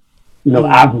 Like, you know,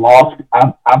 I've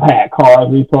had cars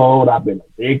repoed. I've been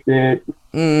addicted.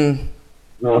 You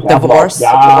know, I've lost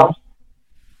jobs.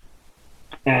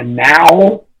 And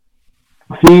now,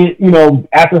 see, you know,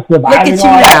 after surviving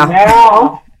all that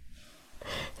now.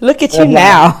 Look at you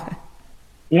now.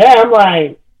 Yeah, I'm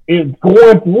like,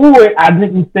 going through it, I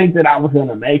didn't think that I was going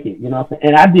to make it, you know what I'm saying?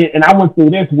 And I did, and I went through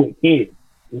this with kids.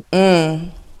 You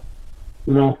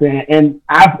know what I'm saying? And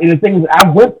the thing is, I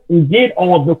went and did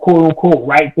all of the quote-unquote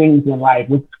right things in life,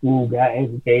 with school, got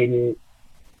educated,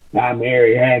 got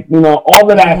married, had, you know,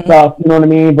 all of that stuff, you know what I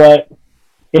mean? But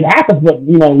it happens, but,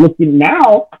 you know, looking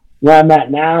now, where I'm at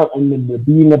now, and the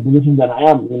being in the position that I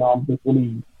am, you know, I'm just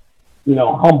really, you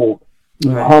know, humbled.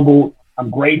 You know, humbled. I'm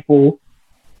grateful.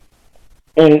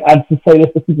 And I just say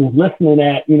this to people listening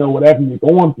that, you know, whatever you're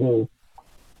going through,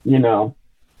 you know,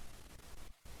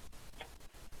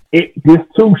 this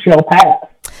too shall pass.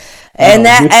 And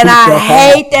I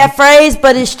hate that phrase,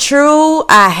 but it's true.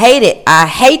 I hate it. I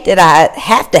hate that I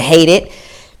have to hate it.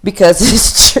 Because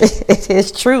it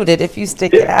is true that if you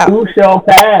stick it out, too shall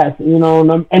pass, you know.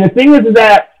 And the thing is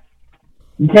that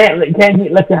you can't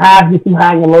let your highs get too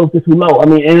high and your lows get too low. I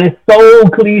mean, and it's so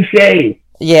cliche.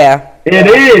 Yeah, it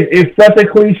is. It's such a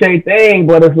cliche thing,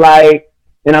 but it's like,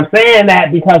 and I'm saying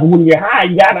that because when you're high,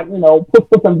 you gotta, you know,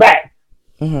 put some back,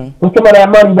 put some of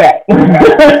that money back.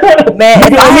 Man,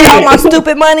 if I had all my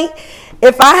stupid money.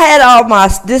 If I had all my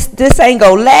this ain't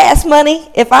go last money,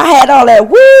 if I had all that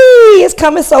it's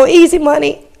coming so easy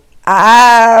money,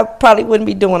 I probably wouldn't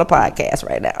be doing a podcast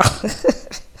right now.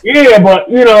 Yeah, but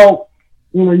you know,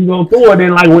 you go through it,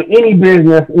 and like with any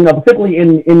business, you know, particularly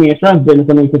in the insurance business,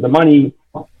 I mean, because the money,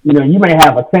 you know, you may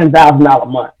have a $10,000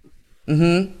 month.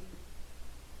 You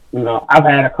know, I've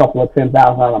had a couple of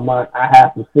 $10,000 month. I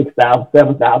have some $6,000,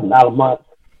 $7,000 months.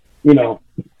 You know.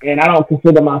 And I don't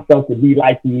consider myself to be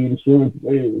like the insurance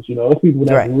players, you know. There's people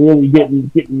that are really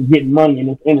getting money in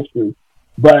this industry.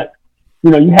 But, you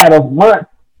know, you had a month,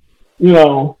 you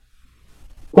know,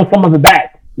 put some of it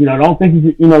back. You know, don't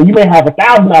think you know, you may have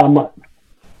 $1,000 month.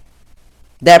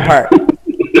 That part.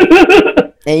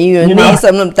 And you need know?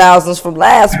 Some of them thousands from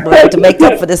last month to make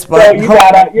up for this month. So you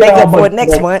gotta, make up for it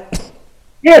next month.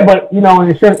 Yeah, but you know, in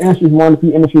the insurance industry is one of the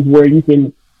few industries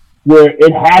where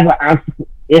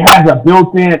it has a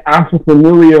built-in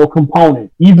entrepreneurial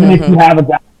component. Even if you have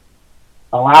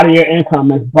a lot of your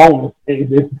income is bonus,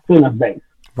 it's incentive based.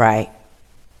 Right.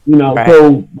 You You know, Right.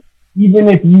 so even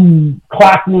if you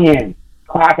clock in,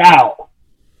 clock out,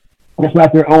 it's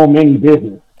like your own mini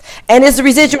business. And it's the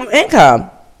residual income.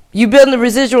 You building the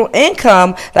residual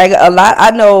income. Like a lot,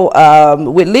 I know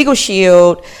with Legal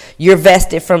Shield, you're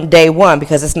vested from day one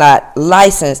because it's not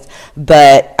licensed.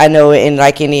 But I know in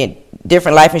like any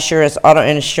different life insurance, auto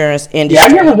insurance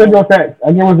industry. Yeah, I get residual tax.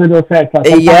 Like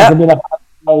sometimes Yep. a bit of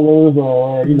dollars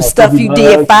or Stuff you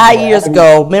did 5 years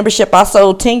ago, membership I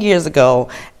sold 10 years ago,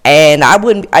 and I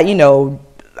wouldn't,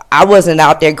 I wasn't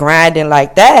out there grinding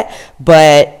like that,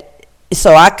 but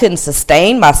so I couldn't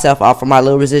sustain myself off of my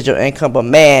little residual income. But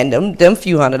man, them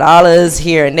few $100s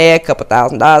here and there, a couple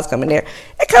 $1,000s coming there,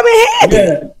 it come in handy.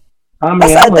 Yeah. I mean,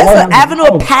 That's an avenue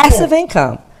of passive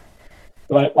income.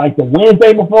 Like the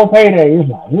Wednesday before payday, it's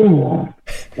like,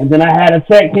 and then I had a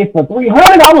check hit for $300.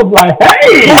 I was like,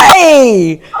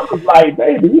 Hey, I was like,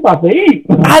 baby, you about to eat?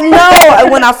 I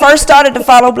know. When I first started the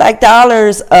Follow Black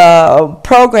Dollars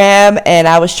program, and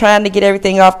I was trying to get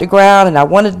everything off the ground, and I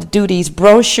wanted to do these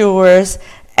brochures,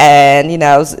 and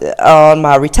I was on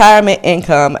my retirement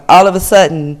income. All of a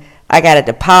sudden, I got a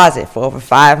deposit for over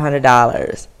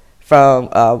 $500 from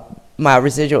my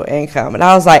residual income, and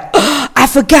I was like, I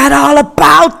forgot all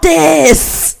about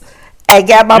this. I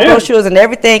got my brochures and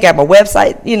everything, got my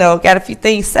website, got a few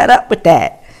things set up with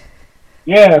that.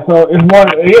 Yeah, so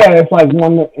it's like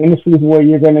one of the industries where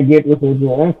you're going to get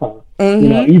residual income.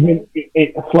 Mm-hmm. Even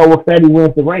it slow or steady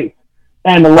wins the race.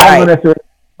 And the longer that you're,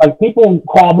 like, people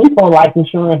call me for life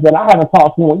insurance that I haven't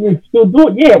talked to. You still do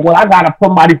it? Yeah, well, I got to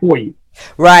put money for you.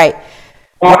 Right.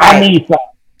 Or I need something.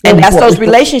 And that's those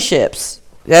relationships.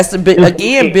 That's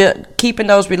keeping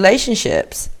those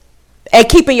relationships and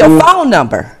keeping your phone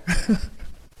number.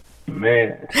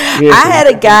 Man, I had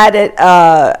a guy that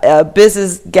a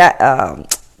business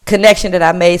connection that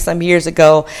I made some years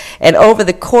ago, and over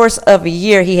the course of a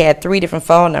year, he had 3 different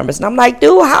phone numbers. And I'm like,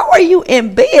 dude, how are you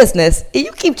in business?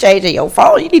 You keep changing your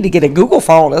phone. You need to get a Google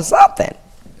phone or something.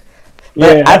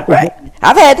 Yeah,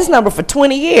 I've had this number for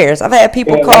 20 years. I've had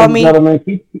people call me.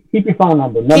 Keep your phone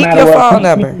number. No keep matter your what, phone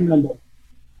number. Keep your number.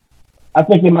 I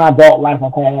think in my adult life,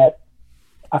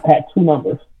 I've had 2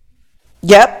 numbers.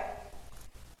 Yep.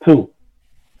 2.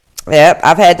 Yep.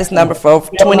 I've had this number for over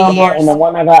 20 years. And the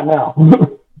one I got now.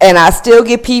 And I still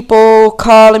get people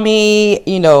calling me,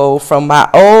 from my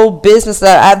old business.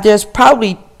 There's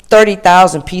probably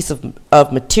 30,000 pieces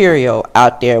of material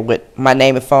out there with my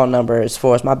name and phone number as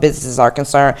far as my businesses are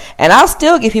concerned. And I'll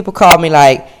still get people call me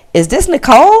like, is this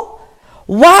Nicole?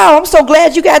 Wow, I'm so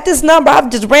glad you got this number. I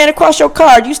just ran across your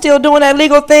card. You still doing that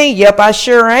legal thing? Yep, I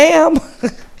sure am.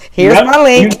 Here's my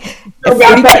link. You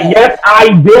got that? Yes, I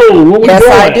do. Yes,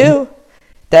 I do.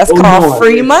 That's called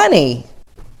free money.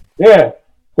 Yeah.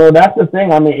 So that's the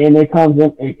thing. I mean, and it comes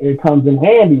in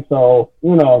handy. So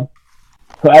so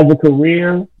as a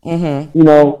career, and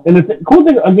the cool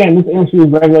thing again, this industry is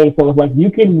regulated, so it's like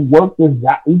you can work this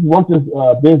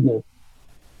business,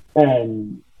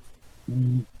 and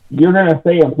you're gonna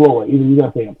stay employed. Either you're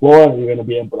gonna stay employed, or you're gonna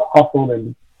be able to hustle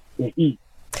and eat.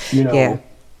 Yeah.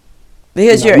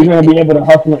 Because you're gonna be able to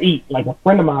hustle and eat. Like a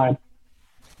friend of mine,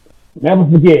 never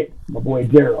forget my boy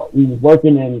Gerald. He was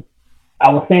working in.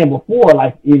 I was saying before,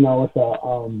 like it's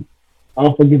a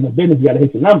unforgiving business. You got to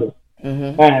hit your numbers,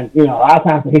 and a lot of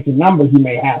times to hit your numbers, you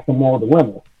may have some more of the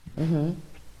women. And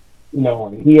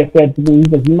he had said to me, he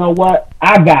said, "You know what?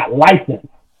 I got license.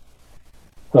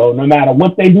 So no matter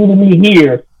what they do to me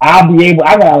here, I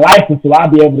got a license, so I'll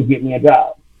be able to get me a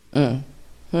job. I'm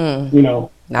gonna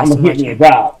get me a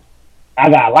job. I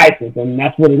got a license, and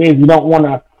that's what it is. You don't want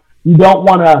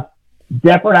to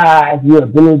jeopardize your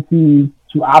ability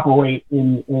to operate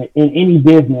in any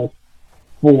business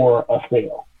for a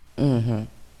sale. Because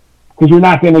you're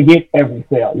not going to get every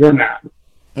sale. You're not.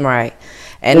 Right.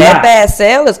 And that bad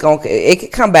sale it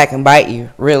could come back and bite you.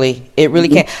 Really, it really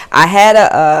can. I had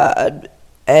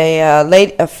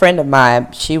a friend of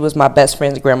mine. She was my best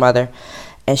friend's grandmother,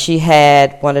 and she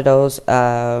had one of those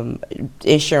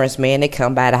insurance men. They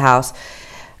come by the house.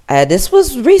 This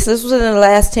was recent. This was in the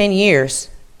last 10 years,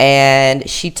 and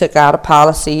she took out a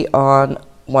policy on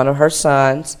one of her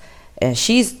sons, and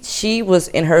she was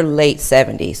in her late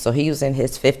 70s, so he was in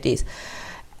his 50s.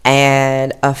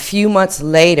 And a few months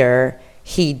later,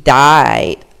 he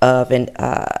died of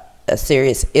a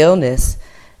serious illness,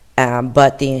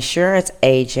 but the insurance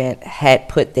agent had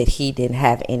put that he didn't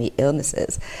have any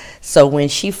illnesses. So when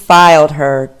she filed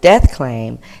her death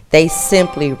claim, they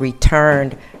simply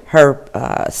returned her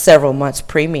several months'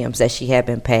 premiums that she had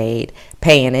been paying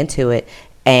into it,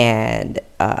 and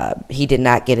he did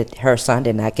not get it. Her son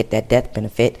did not get that death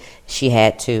benefit. She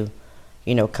had to,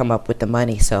 come up with the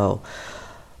money. So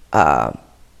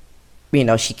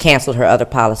she canceled her other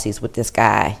policies with this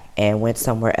guy and went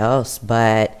somewhere else.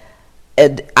 But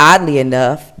oddly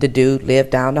enough, the dude lived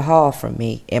down the hall from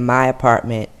me in my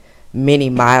apartment many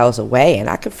miles away. And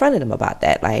I confronted him about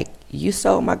that. Like, you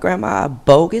sold my grandma a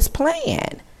bogus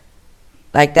plan.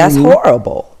 Like, that's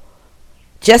horrible.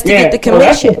 Just to get the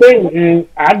commission. That's the thing. And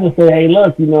I just say, hey,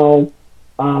 look,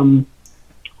 on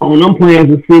them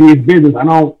plans of serious business, I'm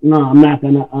not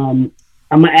going to, I'm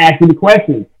going to ask you the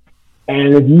questions.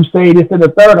 And if you say this and the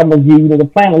third, I'm going to give you the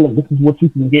plan. Look, this is what you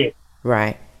can get.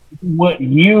 Right. What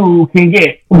you can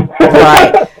get.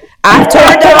 Right. I've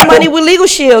turned down money with Legal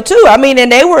Shield too. I mean,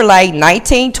 and they were like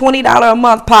 $19, $20 a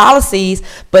month policies,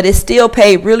 but it still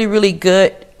paid really, really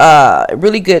good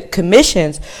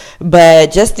commissions.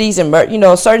 But just these,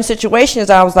 certain situations,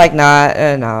 I was like,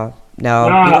 no. You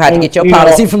have to get your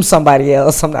policy from somebody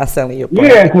else. I'm not selling your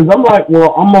policy. Yeah, because I'm like,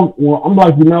 I'm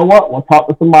like, you know what? We'll talk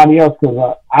to somebody else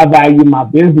because I value my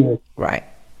business right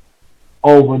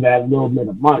over that little bit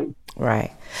of money.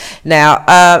 Right.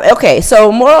 Now, okay,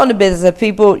 so more on the business of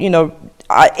people, in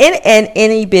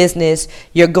any business,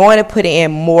 you're going to put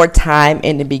in more time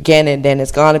in the beginning than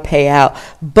it's going to pay out.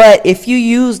 But if you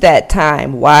use that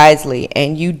time wisely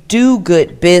and you do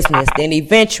good business, then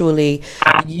eventually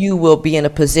you will be in a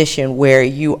position where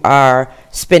you are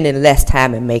spending less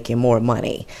time and making more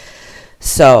money.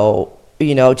 So,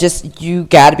 you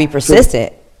got to be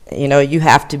persistent. You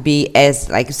have to be, as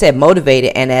like you said,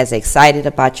 motivated and as excited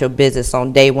about your business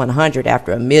on day 100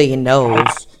 after a million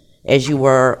no's as you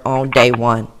were on day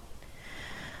one.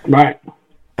 Right.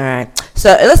 All right. So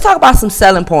let's talk about some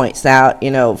selling points now.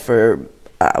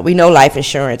 We know life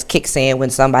insurance kicks in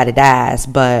when somebody dies,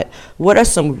 but what are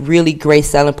some really great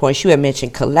selling points? You had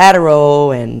mentioned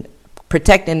collateral and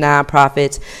protecting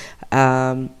nonprofits.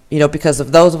 Because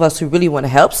of those of us who really want to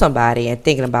help somebody and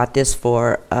thinking about this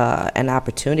for an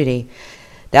opportunity,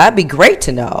 that'd be great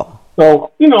to know.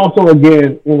 So,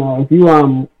 again,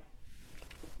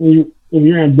 if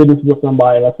you're in business with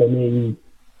somebody, let's say me,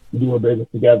 we do a business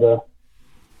together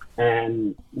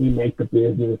and we make the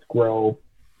business grow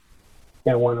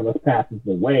and one of us passes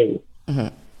away,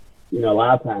 a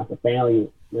lot of times the family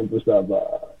members of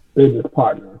a business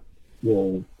partner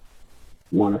will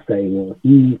want to say, well,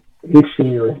 his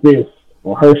share is this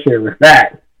or her share is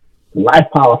that. The life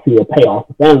policy will pay off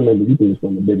the family member. You can just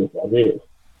run the business as is.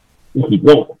 You keep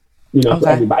going. So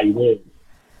everybody wins.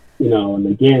 And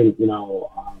again,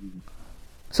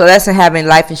 so that's having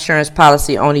life insurance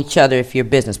policy on each other if you're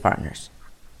business partners.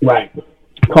 Right.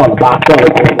 It's called a buy-sell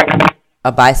agreement.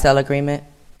 A buy-sell agreement?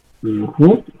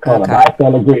 Mm-hmm. It's called a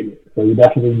buy-sell agreement. So you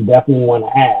definitely want to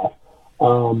have.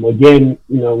 Again,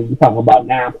 when you talk about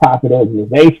nonprofit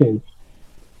organizations,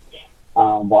 a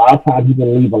lot of times you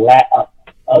can leave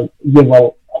give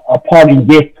a parting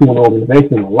gift to an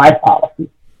organization, a life policy.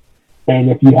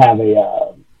 And if you have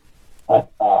a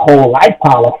whole life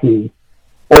policy,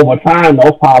 over time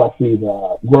those policies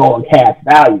grow in cash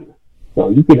value. So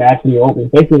you can actually,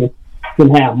 organizations can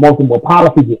have multiple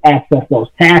policies to access those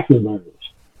cash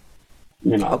reserves.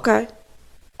 Okay.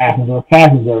 Access those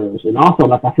cash reserves. And also,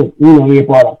 like I said, you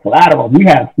brought up collateral. We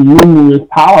have numerous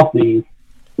policies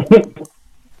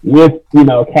with,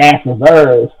 cash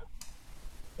reserves,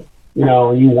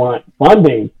 you want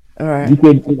funding, all right. You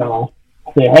could,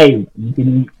 say, hey,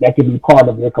 that could be part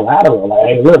of your collateral. Like,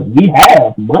 hey, look, we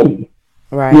have money.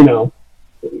 Right.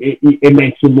 It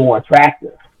makes you more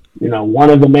attractive. One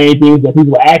of the main things that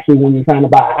people ask you when you're trying to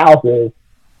buy a house is,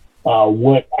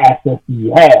 what assets do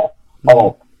you have?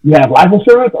 Oh, you have life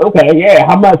insurance? Okay, yeah.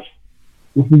 How much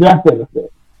is the death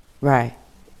benefit? Right.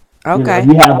 Okay. If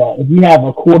you have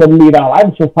a $250,000 life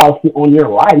insurance policy on your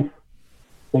life,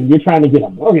 and you're trying to get a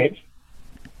mortgage.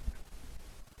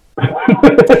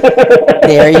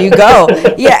 There you go.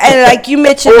 Yeah, and like you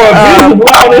mentioned, you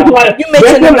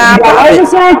mentioned the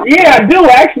nonprofits. Yeah, I do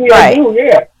actually. Right. I do.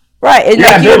 Yeah. Right, and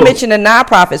like you mentioned the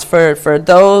nonprofits for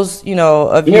those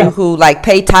of you who like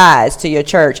pay tithes to your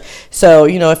church. So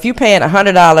if you're paying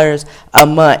 $100 a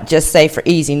month, just say for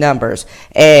easy numbers,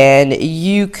 and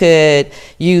you could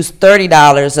use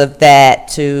 $30 of that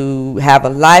to have a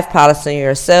life policy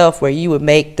yourself, where you would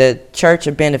make the church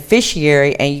a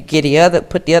beneficiary, and you get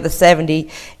put the other 70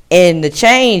 in the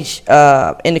change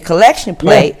in the collection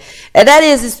plate. And that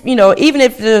is, even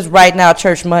if there's right now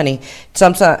church money,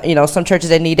 some churches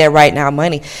that need that right now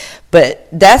money, but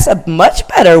that's a much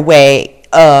better way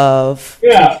of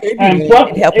and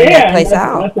plus, helping that place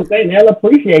out. That's the thing, they'll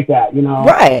appreciate that,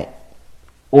 Right.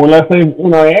 Or let's say,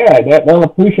 they'll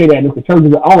appreciate that. And if the church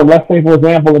is the owner, let's say, for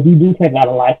example, if you do take out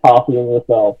a life policy on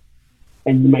yourself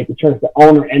and you make the church the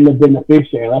owner and the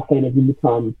beneficiary, let's say that you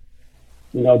become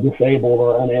disabled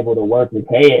or unable to work and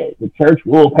pay it, the church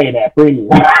will pay that premium.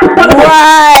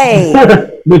 Right.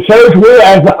 The church will,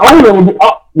 as the owner,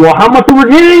 well, how much we're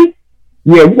getting?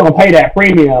 Yeah, we're gonna pay that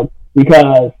premium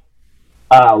because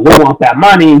we want that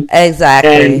money.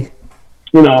 Exactly.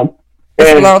 And,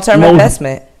 it's a long-term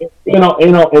investment.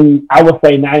 And I would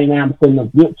say 99%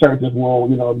 of good churches will,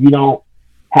 you don't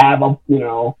have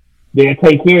they'll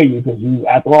take care of you because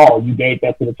after all, you gave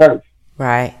that to the church.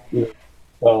 Right.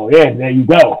 So yeah, there you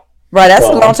go. Right, that's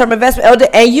a long-term investment.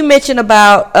 And you mentioned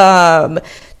about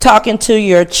talking to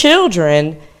your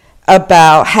children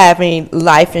about having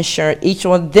life insurance, each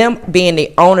one of them being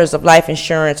the owners of life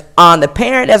insurance on the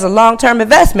parent as a long-term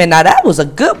investment. Now that was a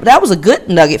good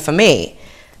nugget for me.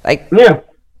 Like, yeah,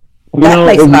 that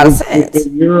makes a lot of sense.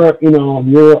 If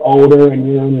you're older and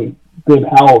you're in good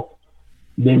health,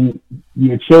 then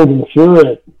your children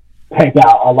should take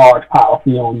out a large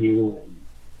policy on you and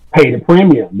pay the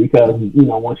premium because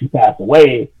once you pass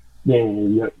away,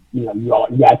 then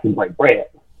you guys can break bread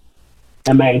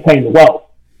and maintain the wealth.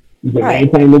 You can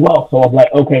maintain the wealth. So it's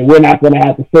like, okay, we're not going to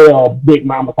have to sell Big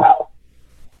Mama's house.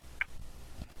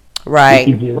 Right.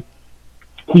 We can just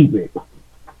keep it.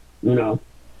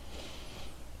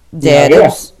 Yeah,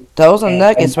 those are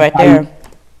nuggets right there.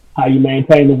 How you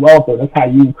maintain the wealth, or that's how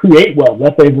you create wealth.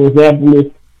 Let's say, for example,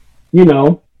 if your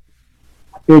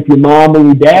mom or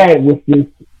your dad was just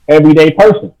everyday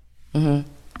person,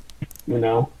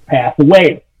 pass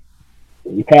away.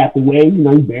 When you pass away,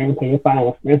 you barely pay your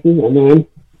final expenses, and then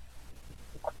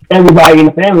everybody in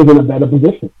the family is in a better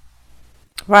position.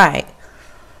 Right.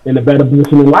 In a better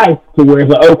position in life to where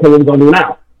it's like, okay, what are we going to do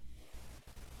now?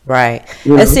 Right.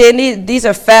 And see, these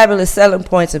are fabulous selling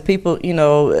points, and people,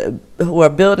 who are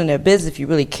building their business, if you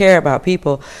really care about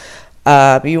people,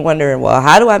 you're wondering, well,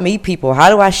 how do I meet people? How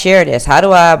do I share this? How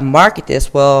do I market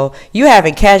this? Well, you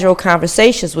having casual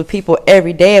conversations with people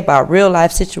every day about real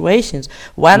life situations.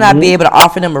 Why not be able to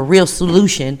offer them a real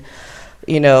solution,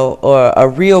 or a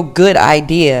real good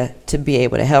idea to be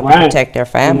able to help and protect their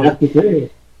family? And that's the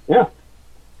thing. Yeah.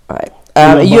 All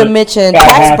right. You mentioned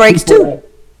tax breaks too.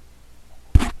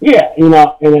 Yeah,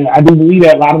 and I do believe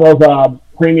that a lot of those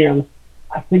premiums,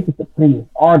 I think that the premiums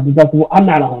are deductible. I'm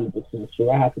not 100%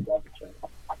 sure. I have to double check.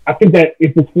 I think that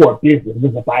if it's for a business, if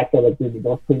it's a buy-sell agreement,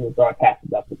 those premiums are tax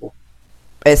deductible.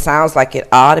 It sounds like it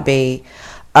ought to be.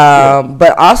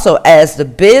 But also, as the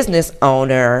business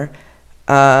owner,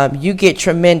 you get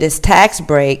tremendous tax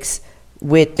breaks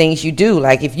with things you do.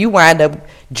 Like if you wind up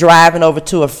driving over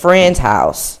to a friend's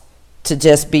house to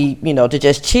just be, to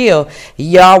just chill,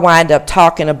 y'all wind up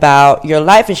talking about your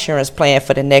life insurance plan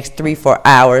for the next 3-4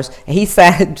 hours. And he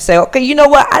say, okay, you know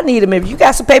what? I need him. If you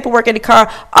got some paperwork in the car,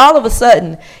 all of a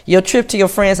sudden, your trip to your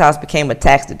friend's house became a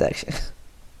tax deduction.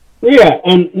 Yeah,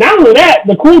 and not only that,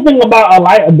 the cool thing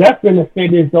about a death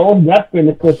benefit is those death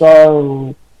benefits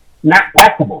are not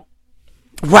taxable.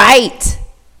 Right.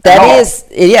 That is,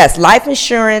 yes, life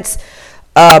insurance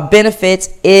benefits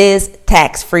is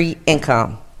tax-free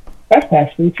income. That's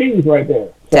tax-free cheese right there.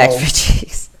 Tax-free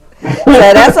cheese. So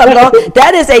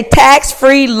that is a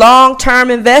tax-free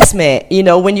long-term investment,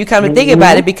 when you come to think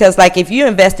about it, because like if you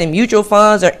invest in mutual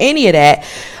funds or any of that,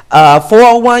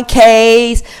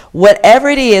 401ks, whatever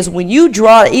it is, when you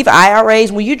draw, even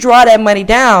IRAs, when you draw that money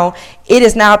down, it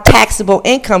is now taxable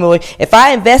income. If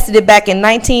I invested it back in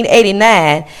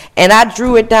 1989 and I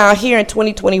drew it down here in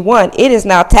 2021, it is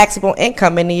now taxable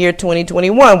income in the year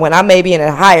 2021 when I may be in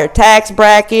a higher tax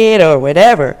bracket or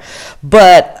whatever.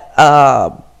 But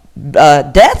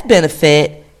death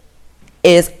benefit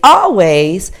is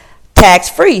always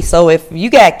tax-free. So if you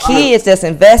got kids that's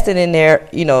invested in their,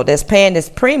 that's paying this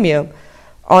premium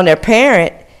on their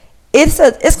parent, it's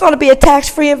going to be a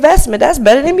tax-free investment. That's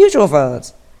better than mutual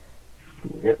funds.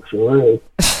 It sure is.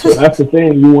 So that's the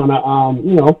thing. You want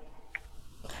to,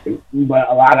 but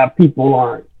a lot of people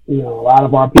aren't. A lot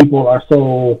of our people are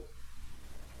so,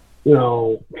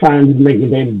 trying to make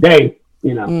it day to day.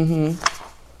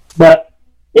 But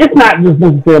it's not just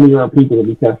necessarily your people,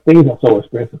 because things are so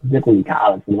expensive, particularly in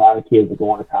college. And a lot of kids are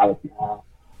going to college now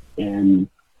and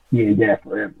being there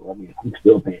forever. I mean, I'm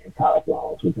still paying college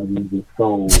loans because it's just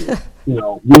so,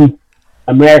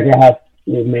 America has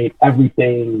made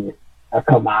everything a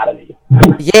commodity.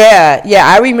 Yeah.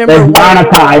 I remember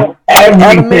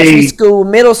elementary school,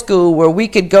 middle school, where we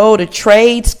could go to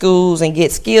trade schools and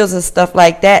get skills and stuff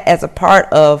like that as a part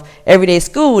of everyday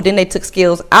school. Then they took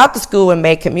skills out the school and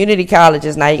made community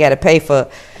colleges. Now you got to pay for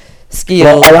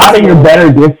skills. Well, a lot of your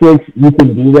better districts, you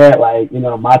can do that. Like,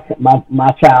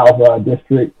 my child's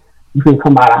district, you can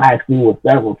come out of high school with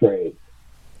several trades.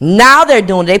 Now they're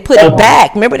doing, they put it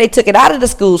back. Remember, they took it out of the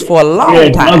schools for a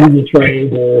long time.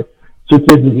 Trades or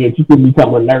certificate, you can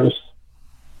become a nurse,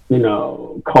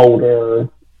 coder,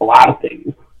 a lot of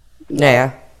things.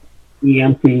 Yeah.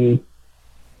 EMT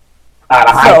out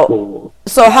of high school.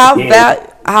 So how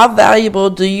valuable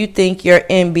do you think your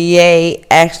MBA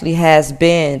actually has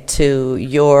been to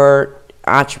your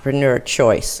entrepreneur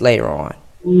choice later on?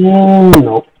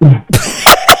 No.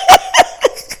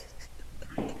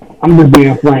 I'm just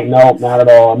being frank. No, not at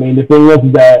all. I mean, the thing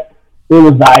is that it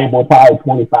was valuable probably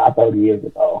 25, 30 years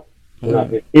ago.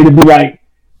 It'd be like,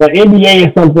 the MBA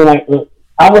is something like,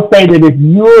 I would say that if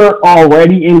you're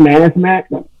already in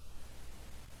management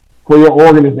for your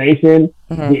organization,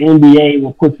 the MBA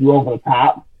will put you over the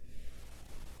top.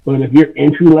 But if you're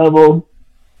entry level,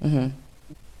 because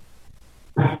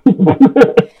at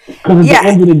the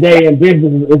end of the day in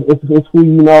business, it's who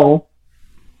you know.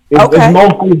 It's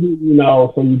mostly who you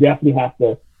know, so you definitely have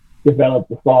to develop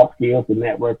the soft skills, the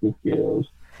networking skills.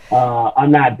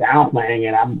 I'm not downplaying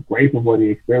it. I'm grateful for the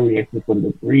experience and for the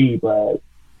degree, but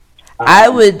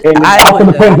it also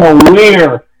depends on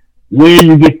where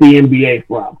you get the MBA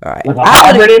from. Right. Like a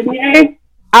Harvard MBA?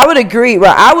 I would agree.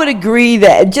 Well, I would agree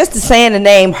that just saying the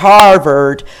name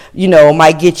Harvard,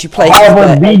 might get you places.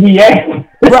 Harvard BBA.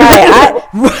 Right.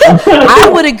 I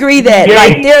would agree that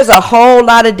like there's a whole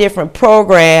lot of different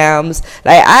programs.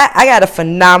 Like I got a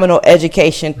phenomenal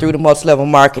education through the multi-level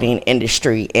marketing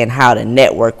industry and how to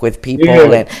network with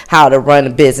people and how to run a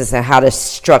business and how to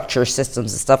structure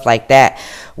systems and stuff like that,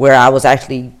 where I was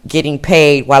actually getting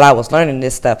paid while I was learning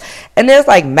this stuff. And there's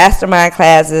like mastermind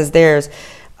classes. There's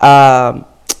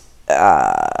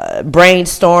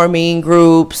brainstorming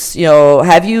groups.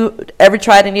 Have you ever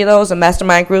tried any of those,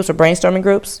 mastermind groups or brainstorming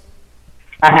groups?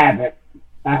 I haven't.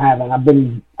 I've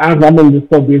been just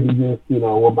so busy just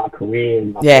with my career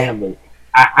and my family.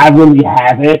 I really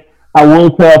haven't. I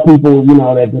will tell people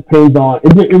that depends on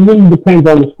it really depends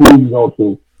on the school you go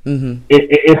to. Mm-hmm.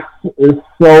 It's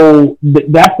so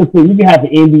that's the thing. You can have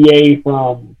an MBA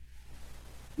from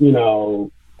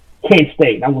Kent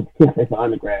State. I went to Kent State for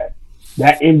undergrad.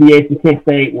 That MBA from Kent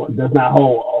State does not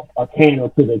hold a candle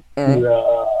to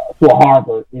a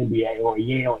Harvard MBA or a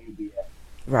Yale MBA.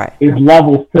 Right. It's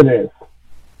levels to this.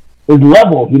 It's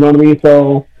levels, you know what I mean?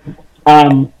 So,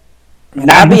 and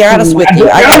I'll be honest with you,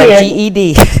 I got a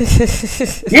GED.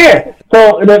 Yeah.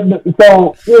 So and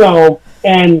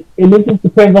this just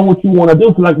depends on what you want to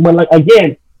do. So but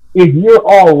again, if you're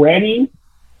already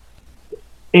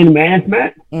in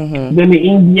management, then the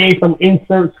MBA from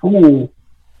insert school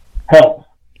helps.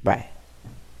 Right.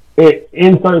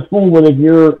 Insert school, but if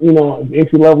you're,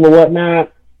 entry level or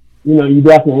whatnot, you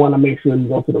definitely want to make sure you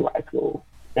go to the right school.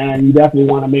 And you definitely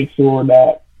want to make sure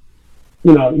that,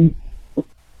 you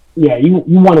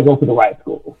want to go to the right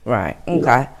school. Right.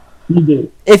 Okay. You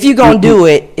do. If you're going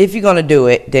to do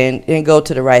it, then go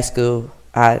to the right school.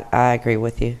 I agree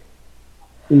with you.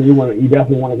 You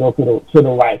definitely want to go to the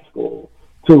right school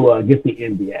to get the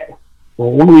MBA.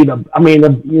 Well, really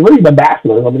the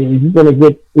bachelor's. I mean, if you're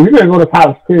gonna go to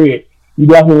college, period, you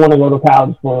definitely want to go to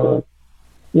college for,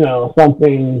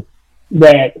 something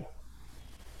that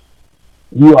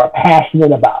you are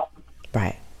passionate about,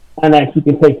 right? And that you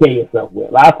can take care of yourself with.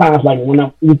 A lot of times,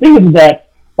 the thing is that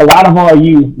a lot of our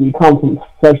youth, we come from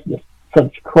such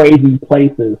crazy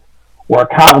places where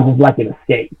college is like an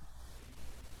escape.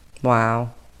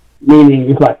 Wow. Meaning,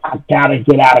 it's like, I gotta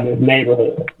get out of this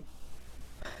neighborhood,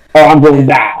 or I'm going to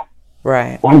die.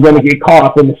 Right. Or I'm going to get caught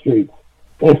up in the streets.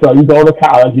 And so you go to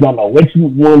college, you don't know what you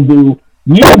want to do.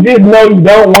 You just know you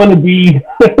don't want to be.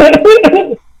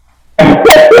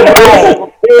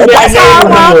 That's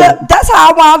how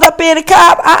I wound up being a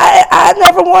cop. I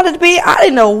never wanted to be. I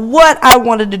didn't know what I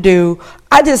wanted to do.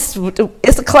 It's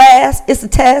a class, it's a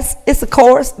test, it's a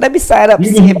course. Let me sign up and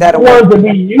see if that'll work. To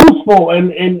be useful,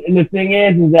 and the thing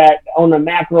is that on a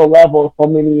macro level, so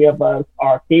many of us,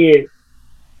 our kids,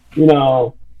 don't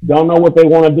know what they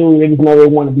want to do. They just know they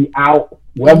want to be out.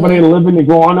 Wherever they're living and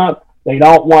growing up, they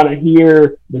don't want to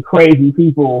hear the crazy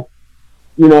people,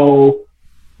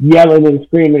 yelling and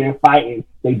screaming and fighting.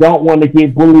 They don't want to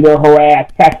get bullied or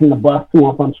harassed, catching the bus to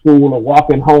and from school or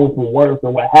walking home from work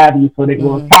or what have you, so they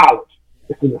go to college.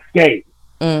 It's an escape.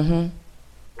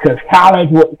 Because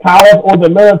college or the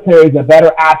military is a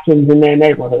better option in their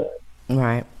neighborhood.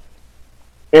 Right.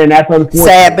 And that's unfortunate.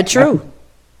 Sad but true.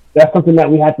 That's something that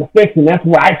we have to fix, and that's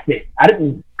where I fit. I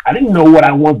didn't know what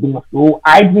I wanted to do in school.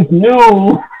 I just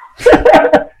knew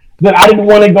that I didn't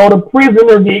want to go to prison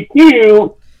or get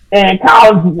killed. And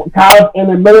college and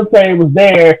the military was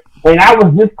there, and I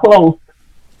was this close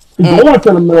to going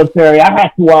to the military. I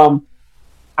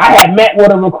had met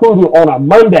with a recruiter on a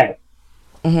Monday.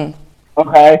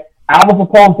 Okay, I was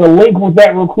supposed to link with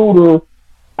that recruiter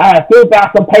I had filled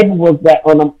out some paperwork that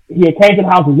he had came to the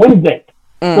house Wednesday.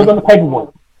 Filled out the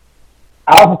paperwork.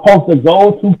 I was supposed to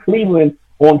go to Cleveland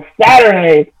on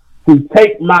Saturday to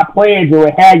take my pledge or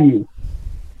what have you.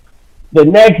 The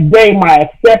next day, my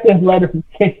acceptance letter from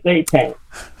Kent State came.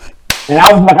 And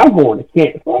I was like, I'm going to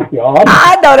Kent. Fuck y'all.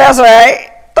 I know that's right.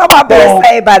 Talk about being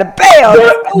saved by the bell.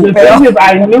 The thing is,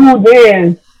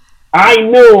 I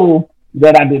knew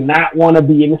that I did not want to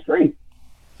be in the street.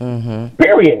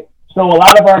 Period. So a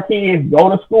lot of our kids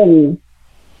go to school,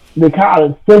 to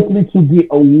college, simply to get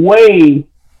away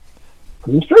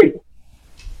from the street.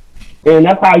 And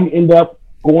that's how you end up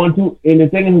going to, and the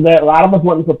thing is that a lot of us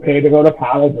wasn't prepared to go to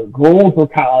college or groomed for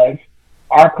college.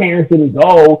 Our parents didn't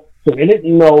go, so they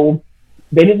didn't know,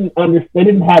 they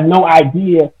didn't have no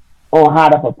idea on how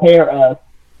to prepare us,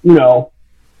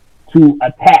 to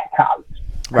attack college.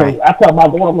 Right. So I tell my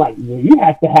daughter, I'm like, you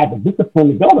have to have the discipline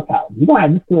to go to college. You don't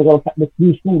have discipline to go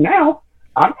to school now.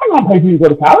 I'm not going to pay for you to go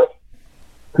to college.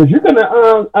 Because you're going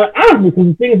to, honestly, because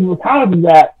the thing is with college is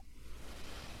that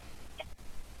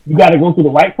you got to go through the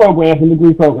right programs and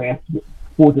degree programs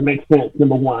for it to make sense,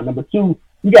 number one. Number two,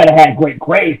 you got to have great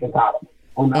grades in college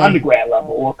on the undergrad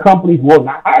level, or companies will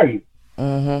not hire you.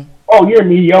 Oh, you're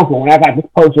mediocre. When I got this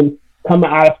person coming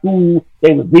out of school,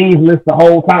 they were dean's list the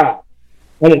whole time.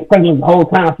 And it's president the whole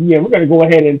time. So, yeah, we're going to go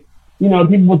ahead and,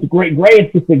 people with the great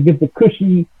grades get the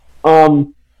cushy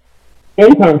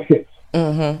internships.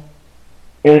 And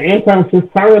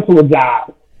internships turn into a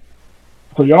job.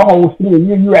 So your whole senior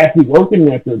year, you're actually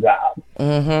working at your job,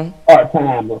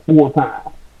 part-time or full-time.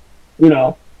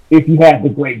 If you have the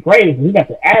great grades, and you got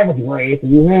the average grades,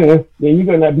 then you're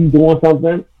going to be doing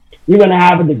something. You're going to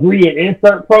have a degree in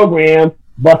insert program,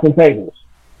 busting tables.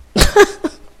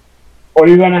 Or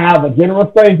you're going to have a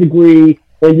general studies degree,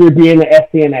 and you're being an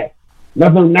SCNA.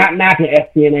 Nothing, not knocking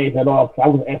SCNAs at all, because I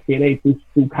was an SCNA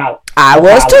through college. I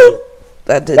was too.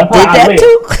 Did that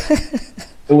too.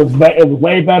 It was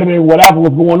way better than whatever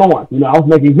was going on. I was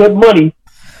making good money,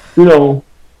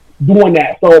 doing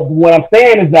that. So what I'm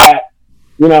saying is that,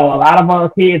 a lot of our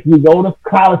kids, we go to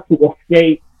college to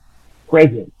escape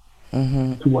prison,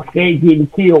 to escape getting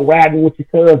killed, riding with your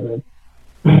cousin.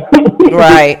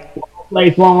 Right.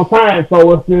 Place long time.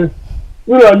 So it's just,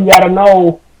 you got to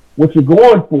know what you're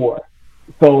going for.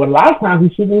 So a lot of times you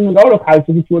shouldn't even go to college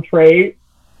to get you a trade,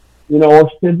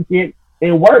 or certificate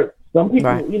and work. Some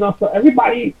people, right. So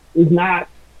everybody is not,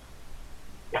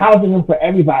 college isn't for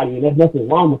everybody, and there's nothing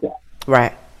wrong with that.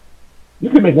 Right. You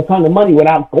can make a ton of money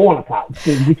without going to college.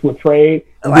 You can get you a trade.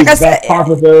 Like I said,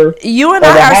 you and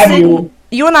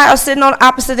I are sitting on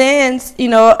opposite ends, of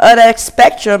that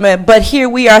spectrum. But here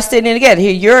we are sitting together.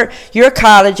 Here you're a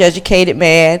college educated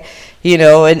man,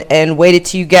 and waited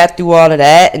till you got through all of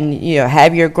that, and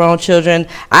have your grown children.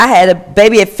 I had a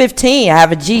baby at 15. I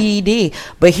have a GED,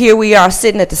 but here we are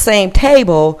sitting at the same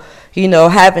table,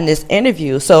 having this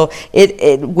interview. So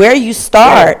it where you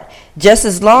start, just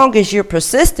as long as you're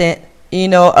persistent,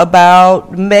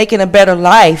 about making a better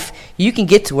life, you can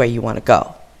get to where you want to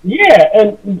go.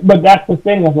 Yeah, but that's the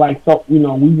thing of like, so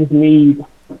we just need,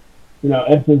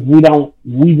 it's just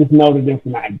we just know that there's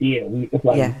an idea. It's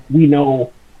like we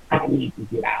know I need to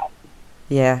get out.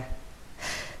 Yeah.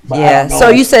 But so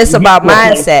you said it's about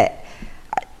mindset.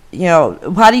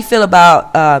 How do you feel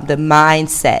about the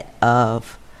mindset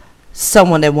of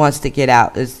someone that wants to get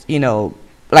out? Is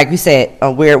like we said,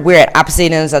 we're at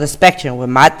opposite ends of the spectrum. With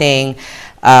my thing,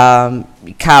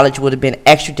 college would have been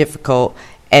extra difficult,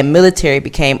 and military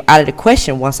became out of the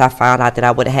question once I found out that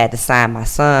I would have had to sign my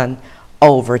son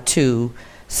over to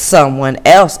someone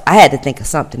else. I had to think of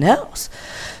something else.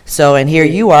 So, and here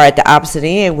you are at the opposite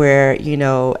end where,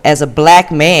 as a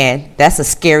black man, that's a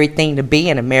scary thing to be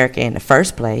in America in the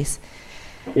first place.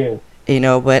 Yeah.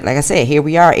 But like I said, here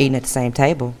we are eating at the same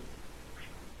table.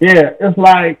 Yeah, it's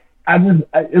like I knew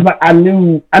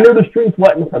the streets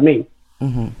wasn't for me.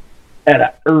 And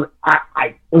it was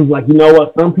like,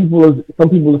 what? Some people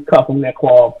is cut from that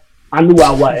cloth. I knew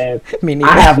I wasn't. Me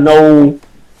neither. The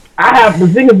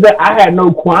thing is that I had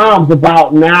no qualms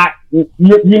about not. You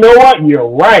know what? You're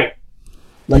right.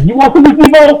 Like, you want some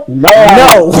people?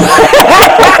 No.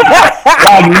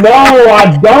 Like, no,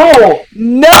 I don't.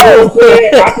 No.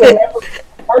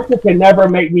 A person can never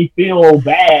make me feel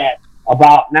bad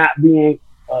about not being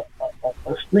a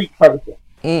street person.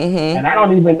 And I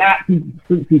don't even not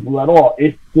street people at all.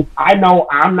 It's just, I know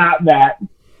I'm not that.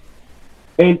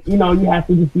 And, you have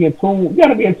to just be in tune. You got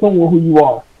to be in tune with who you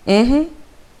are. You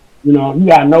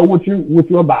got to know what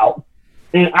you're about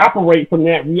and operate from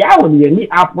that reality. And me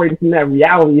operating from that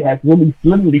reality has really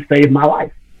literally saved my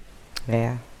life.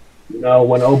 Yeah.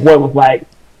 When the old boy was like,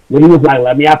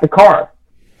 let me out the car.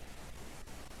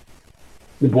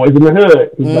 The boys in the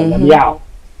hood. He's like, let me out.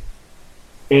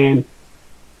 And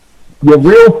your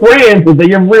real friends, if they're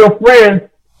your real friends,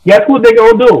 guess what they're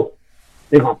going to do?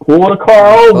 They're going to pull the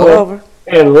car over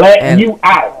and let you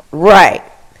out. Right.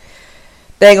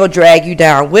 They ain't going to drag you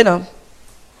down with them.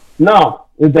 No.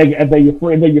 If they're your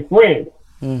friends, they're your friends.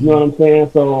 You know what I'm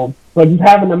saying? So just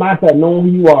having the mindset, knowing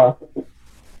who you are,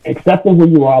 accepting who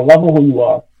you are, loving who you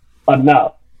are,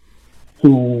 enough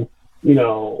to,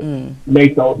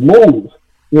 make those moves.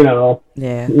 To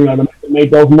make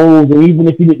those moves, and even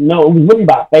if you didn't know, it was really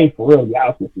about faith for real. To be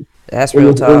honest with you, that's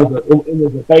real talk. It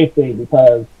was a faith thing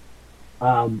because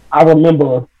I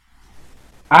remember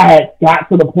I had got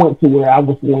to the point to where I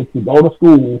was going to go to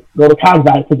school, go to college,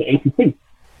 I took the ACT,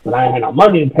 but I had no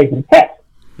money to pay for the test.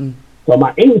 So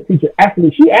my English teacher asked me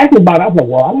about it. I was like,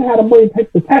 well, I don't have the money to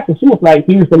take the test. And she was like,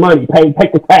 here's the money,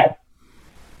 take the test.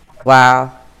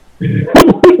 Wow. So she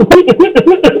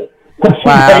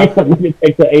paid for me to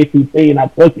take the ACT, and I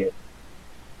took it.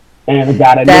 And I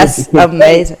got it. That's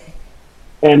amazing.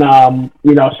 And,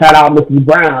 shout out Mrs.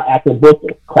 Brown after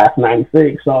Booker, class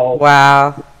 96. So,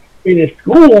 wow. In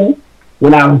school,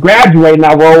 when I was graduating,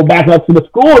 I rolled back up to the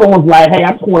school and was like, hey,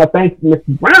 I just want to thank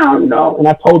Mrs. Brown, And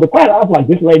I told the class, I was like,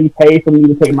 this lady paid for me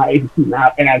to take my ACT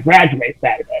now, and I graduate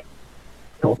Saturday.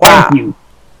 So thank you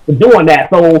for doing that.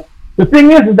 So the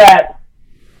thing is that,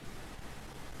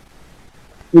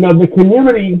 the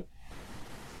community,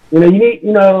 you need,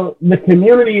 the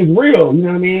community is real, you know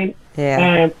what I mean? Yeah.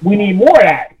 And we need more of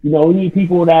that. We need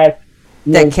people that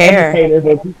care. Educators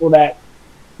and people that,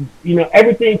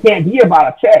 everything can't be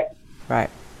about a check. Right.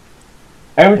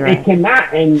 It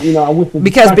cannot, and I wish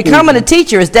because becoming a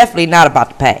teacher is definitely not about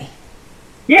the pay.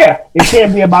 Yeah, it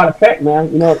can't be about a check,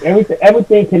 man.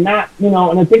 Everything cannot,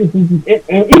 and the thing is,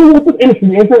 and even with the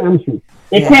industry,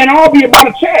 it can't all be about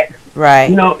a check.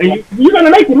 Right. And you're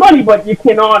gonna make your money, but you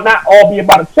cannot not all be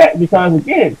about a check because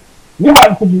again, you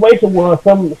have a situation where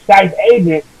some Skype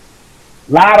agent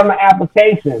lied on the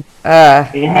application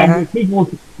and had these people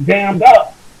jammed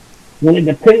up when it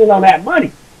depended on that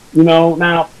money.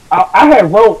 Now I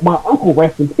had wrote my uncle,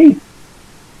 rest in peace,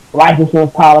 life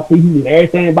insurance policy. He did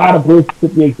everything by the book,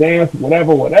 took the exams,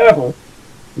 whatever. You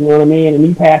know what I mean? And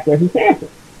he passed every sample.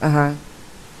 And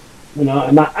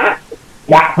my aunt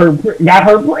got her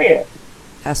bread.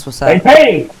 That's what's up. They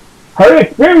paid. Her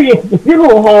experience at the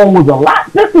funeral home was a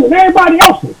lot different than everybody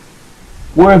else's.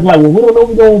 Whereas, like, we don't know what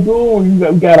we're going to do,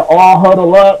 we got to all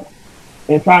huddle up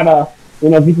and try to,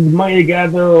 get this money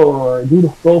together or do the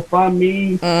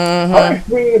GoFundMe. Her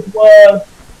experience was,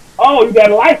 you got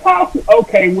a life policy?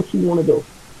 Okay, what you want to do?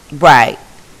 Right.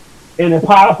 And the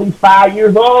policy's 5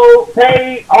 years old,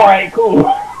 paid? All right, cool.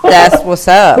 That's what's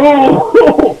up.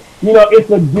 Cool.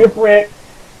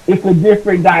 It's a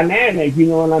different dynamic, you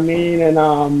know what I mean?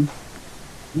 And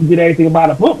you did everything about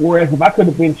a book, whereas if I could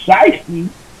have been shiesty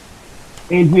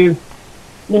and just,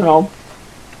 it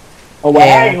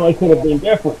could have been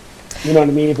different. You know what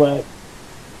I mean? But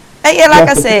yeah, like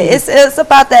I said, it's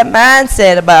about that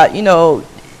mindset about,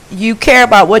 you care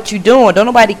about what you're doing. Don't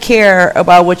nobody care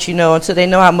about what you know until they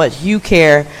know how much you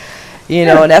care.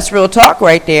 And that's real talk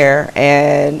right there.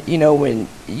 And, when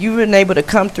you've been able to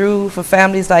come through for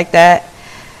families like that,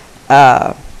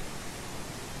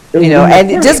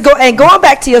 and just going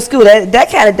back to your school,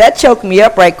 that choked me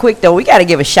up right quick though. We got to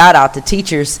give a shout out to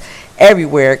teachers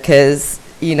everywhere because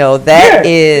that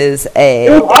is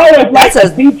that's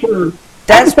a teacher.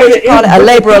 That's what you call it, a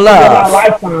labor of love.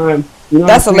 Lifetime,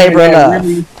 that's a labor of love.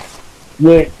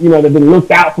 Really, they've been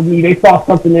looked out for me. They saw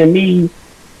something in me. It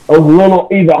was a little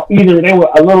either they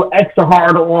were a little extra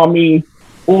harder on me,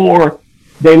 or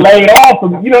they laid off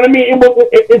of me. You know what I mean?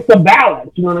 It's a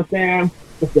balance. You know what I'm saying?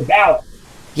 It's a balance.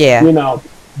 Yeah.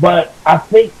 But I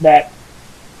think that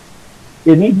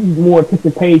it needs to be more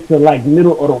anticipation, like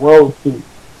middle of the road students.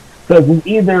 Because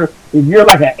if you're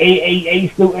like an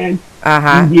AAA student,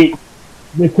 you get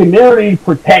the community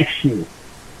protects you.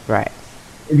 Right.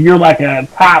 If you're like a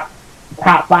top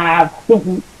 5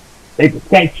 student, they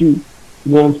protect you.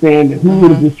 You know what I'm saying? The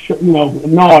hood is just, no,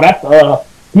 that's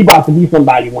he about to be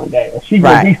somebody one day, or she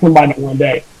gonna be somebody one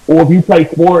day. Or if you play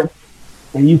sports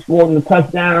and you scoring the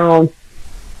touchdowns,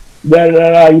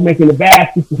 you making the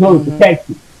baskets, the hood protects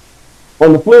you.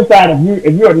 On the flip side,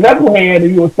 if you're a knucklehead or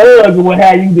you're a thug or what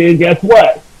have you, then guess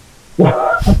what?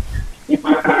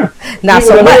 Not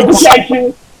so much.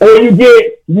 Protection, or you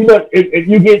get you get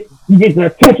the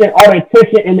attention, all the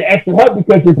attention and the extra help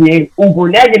because you're being uber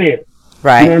negative.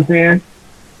 Right. You know what I'm saying?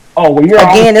 Oh, well, you're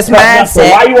again, it's mindset. So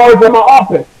why you always in my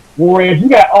office? Whereas you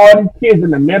got all these kids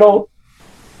in the middle.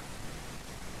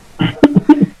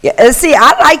 Yeah, see,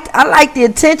 I liked the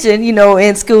attention,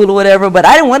 in school or whatever, but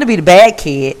I didn't want to be the bad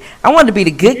kid. I wanted to be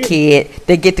the good kid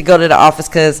that get to go to the office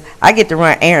because I get to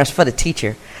run errands for the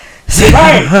teacher.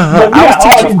 Right. I was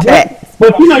teaching that.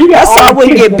 But you got that's why I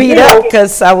wouldn't get beat up because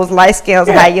because I was light skinned,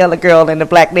 high yellow girl in the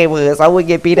black neighborhoods. I wouldn't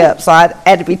get beat up, so I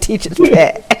had to be teaching for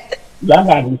that. I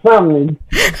got to do something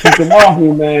to keep them off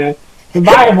me, man.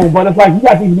 Survival, but it's like you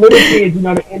got these little kids,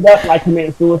 that end up like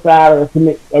committing suicide or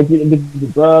get addicted to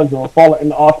drugs or fall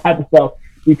into all type of stuff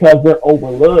because they're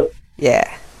overlooked.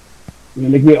 Yeah.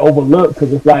 They get overlooked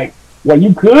because it's like, well,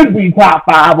 you could be top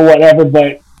 5 or whatever,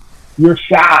 but you're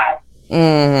shy.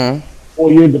 Mm-hmm.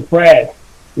 Or you're depressed.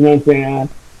 You know what I'm saying?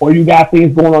 Or you got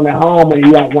things going on at home and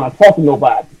you don't want to talk to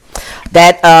nobody.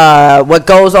 That what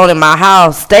goes on in my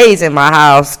house stays in my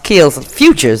house, kills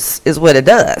futures is what it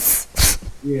does.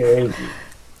 Yeah.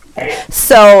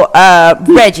 So,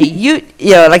 Reggie, you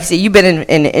like I said, you've been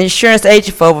in the insurance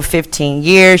agent for over 15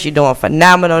 years. You're doing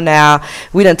phenomenal now.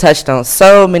 We done touched on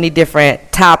so many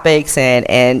different topics,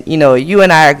 and you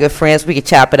and I are good friends. We could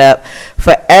chop it up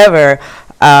forever.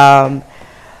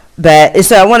 But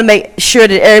so I want to make sure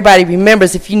that everybody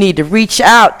remembers, if you need to reach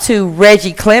out to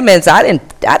Reggie Clemens. I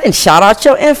didn't shout out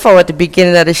your info at the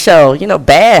beginning of the show.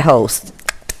 Bad host.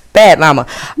 Bad llama.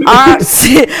 R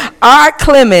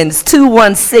Clemens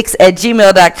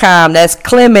 216@gmail.com. That's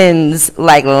Clemens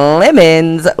like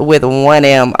lemons with 1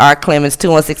 M. R Clemens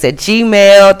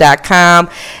 216@gmail.com.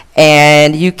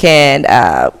 And you can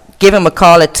give him a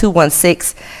call at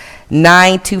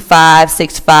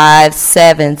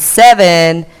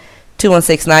 216-925-6577.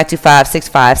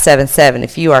 216-925-6577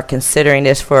 if you are considering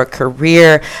this for a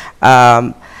career.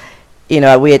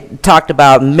 We had talked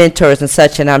about mentors and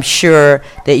such, and I'm sure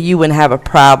that you wouldn't have a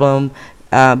problem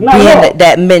being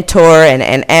that mentor and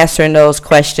answering those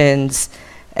questions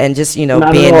and just, being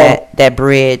that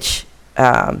bridge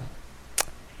from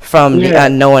the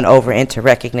unknown over into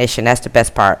recognition. That's the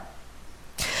best part.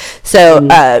 So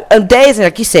days,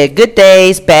 like you said, good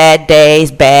days,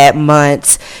 bad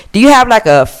months. Do you have like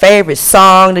a favorite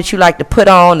song that you like to put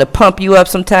on to pump you up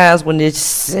sometimes when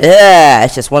it's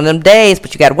just one of them days,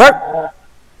 but you got to work?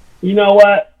 You know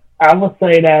what? I would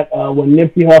say that when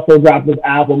Nipsey Hussle dropped his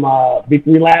album,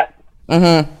 Victory Lap,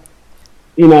 that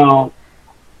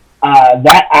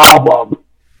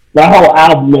whole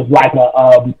album is like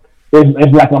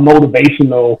it's like a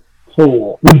motivational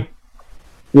tool,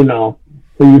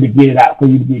 for you to get it out, for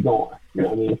you to be going. You know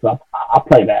what I mean? So I'll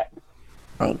play that.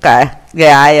 Okay.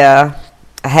 Yeah,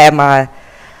 I had my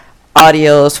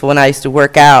audios for when I used to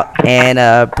work out, and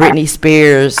Britney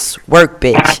Spears' Work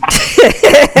Bitch.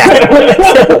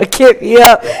 So keep me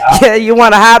up. Yeah, you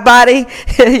want a hot body?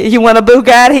 You want a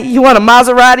Bugatti? You want a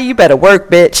Maserati? You better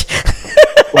work, bitch.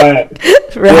 Right.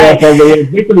 Right. Yeah, so the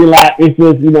Victory Lap, it's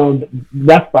just,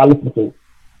 that's what I listen to.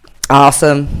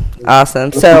 Awesome.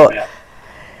 So,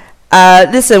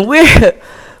 listen, we're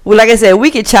like I said,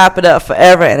 we could chop it up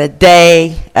forever and a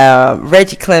day.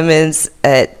 Reggie Clemens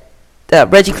at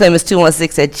Reggie Clemens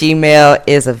 216@gmail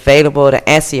is available to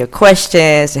answer your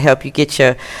questions, to help you get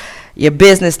your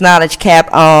business knowledge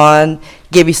cap on,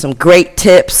 give you some great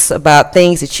tips about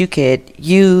things that you could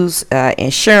use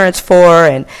insurance for,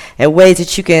 and ways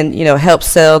that you can help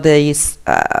sell these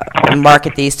and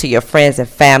market these to your friends and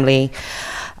family.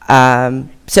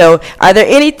 So are there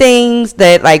any things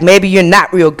that like maybe you're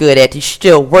not real good at that you're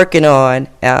still working on,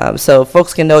 so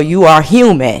folks can know you are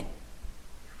human?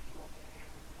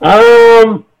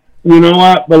 You know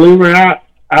what? Believe it or not,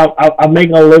 I make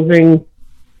a living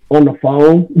on the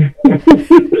phone.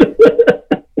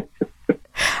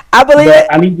 I believe it.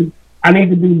 I need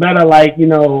to do better, like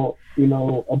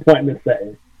appointment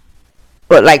setting.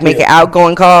 But like making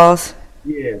outgoing calls.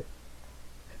 Yeah.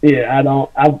 I don't.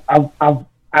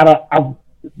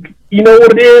 You know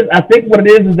what it is? I think what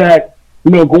it is that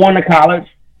going to college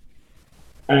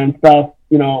and stuff.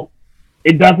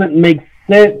 It doesn't make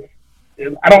sense.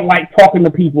 I don't like talking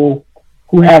to people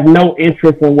who have no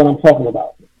interest in what I'm talking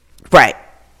about. Right.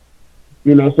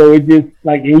 So it just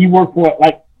like, and you work for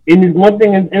like in this one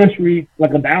thing in the industry,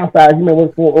 like a downside, you may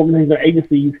work for organizations or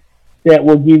agencies that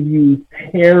will give you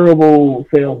terrible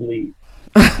sales leads,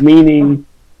 meaning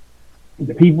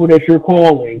the people that you're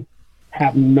calling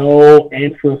have no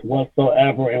interest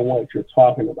whatsoever in what you're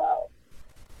talking about.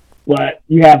 But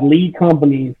you have lead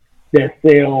companies that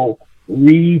sell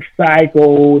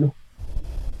recycled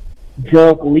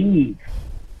junk leads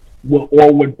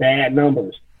with bad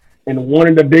numbers. And one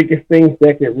of the biggest things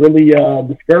that could really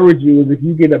discourage you is if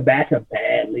you get a batch of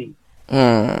bad leads.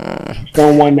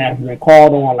 Someone that's been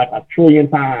called on like a trillion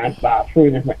times by a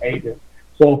trillion different agents.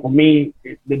 So for me,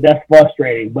 that's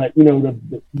frustrating. But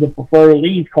the preferred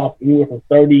leads cost anywhere from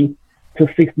 $30 to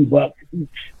 $60 each.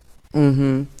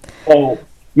 Mm-hmm. So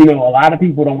a lot of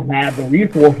people don't have the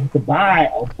resources to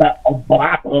buy a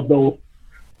block of those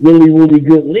really, really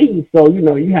good leads. So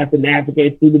you have to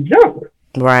navigate through the junk.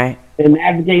 Right. And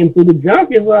navigating through the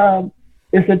junk is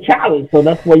it's a challenge. So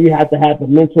that's where you have to have the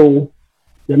mental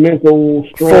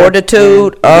strength,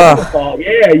 fortitude.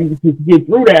 Yeah, you can get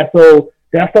through that. So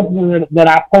that's something that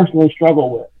I personally struggle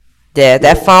with. Yeah,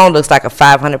 that phone looks like a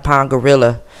 500-pound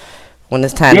gorilla when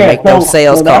it's time to make those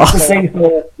sales calls. That's the thing.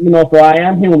 So I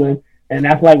am human, and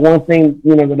that's like one thing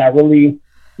that I really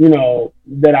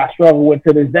that I struggle with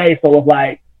to this day. So it's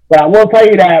like, but I will tell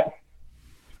you that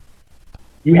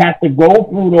you have to go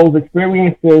through those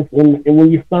experiences, and when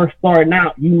you start starting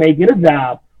out, you may get a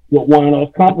job with one of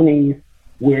those companies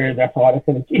where that's all they're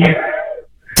going to give you.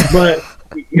 But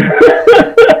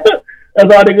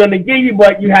that's all they're going to give you,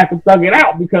 but you have to thug it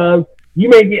out because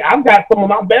I've got some of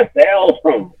my best sales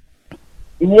from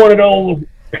one of those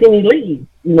penny leads,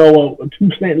 a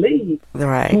 2-cent lead.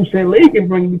 Right. 2-cent lead can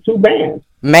bring you 2 bands.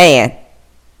 Man.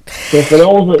 So for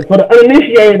the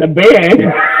uninitiated, a band,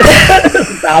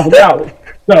 $1,000.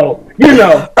 So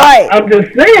right. I'm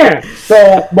just saying.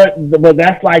 So, but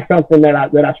that's like something that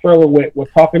I struggle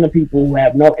with talking to people who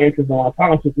have no interest in what I'm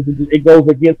talking to. Because it goes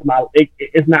against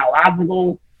it's not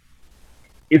logical.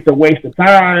 It's a waste of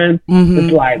time. Mm-hmm.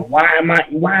 It's like why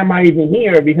am I even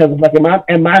here? Because it's like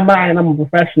in my mind I'm a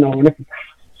professional, and this is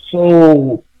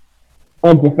so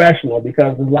unprofessional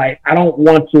because it's like I don't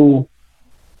want to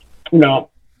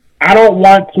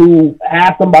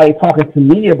have somebody talking to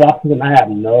me about something I have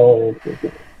no interest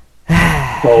in.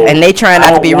 So and they trying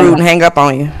not to be rude and hang up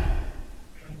on you.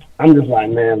 I'm just like,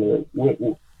 man,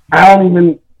 I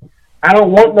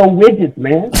don't want no widgets,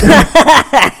 man.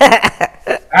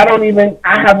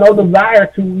 I have no desire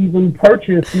to even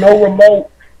purchase no remote,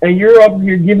 and you're up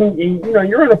here giving,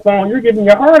 you're on the phone, you're giving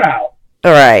your heart out.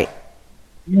 All right.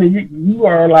 You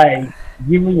are like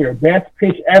giving your best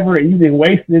pitch ever, and you've been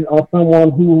wasting it on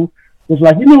someone who was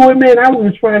like, you know what, man, I was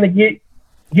just trying to get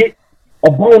a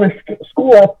bonus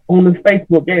score on this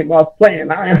Facebook game I was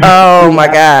playing. Oh my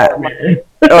God.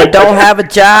 Or don't have a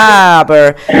job,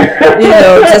 or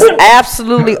just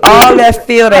absolutely all that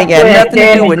field ain't got nothing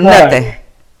to do with nothing.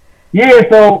 Yeah,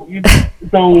 so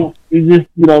it's just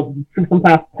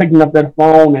sometimes picking up that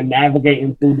phone and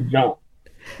navigating through the junk.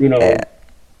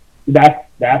 That's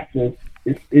just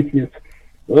it's just.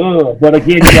 But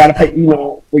again, you gotta pay.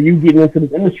 For you getting into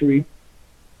this industry,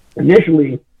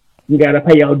 initially you gotta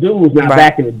pay your dues. Now,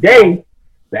 back in the day,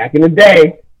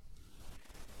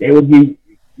 they would give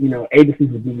agencies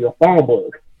would give you a phone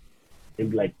book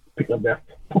and be like, pick up that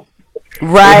phone.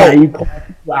 Right. You call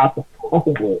people out the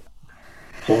phone book.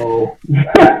 So.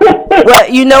 Well,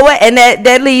 you know what, and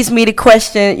that leads me to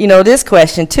question. This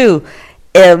question too.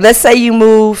 Let's say you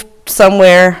move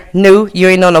somewhere new, you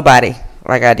ain't know nobody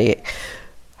like I did.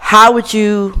 How would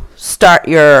you start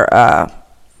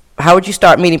how would you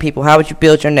start meeting people? How would you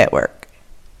build your network?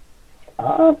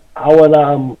 I would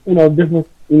different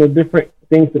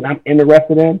things that I'm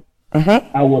interested in.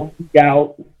 Mm-hmm. I will seek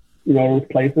out those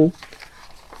places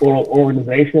or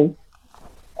organizations.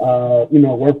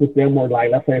 Work with them, or like,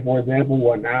 let's say for example,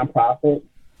 we're a nonprofit.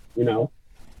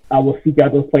 I will seek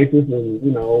out those places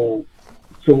and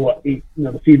to see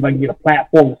if I can get a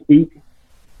platform to speak.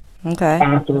 Okay.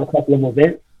 Sponsor a couple of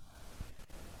events.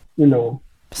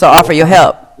 So offer your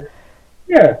help.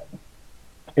 Yeah.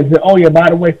 And say, oh yeah, by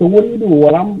the way, so what do you do?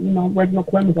 Well, I'm Reginald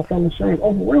Clemens. I sell insurance.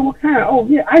 Oh, well, what kind? Oh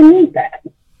yeah, I need that.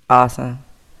 Awesome.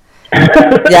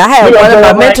 Yeah, I had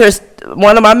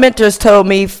one of my mentors told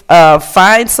me,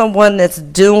 find someone that's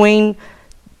doing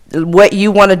what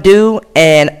you want to do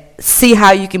and see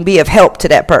how you can be of help to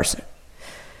that person.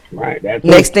 Right.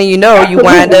 Next thing you know, you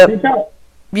wind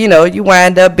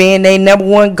up being their number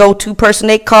one go-to person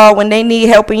they call when they need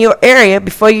help in your area.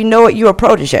 Before you know it, you're a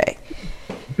protege.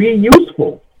 Be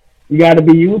useful. You got to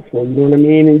be useful. You know what I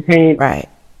mean? And you can't. Right.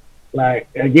 Like,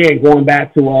 again, going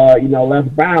back to Les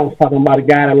Brown was talking about a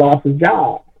guy that lost his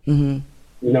job. Mm-hmm.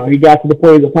 He got to the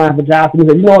point of applying for jobs, and he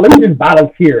said, let me just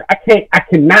volunteer. I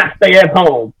cannot stay at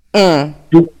home.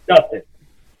 Do nothing.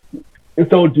 And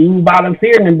so dude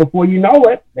volunteered, and before you know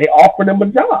it, they offered him a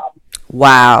job.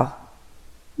 Wow.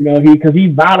 Because he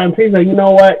volunteered, you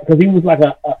know what? Because he was like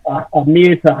a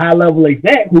mid to high level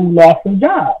exec who lost his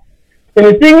job. And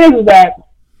the thing is that,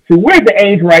 see, we're at the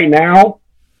age right now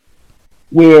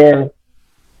where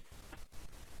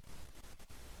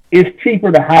it's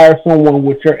cheaper to hire someone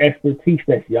with your expertise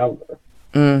that's younger.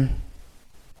 Because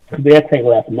they'll take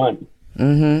less money.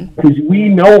 Mm-hmm. Because we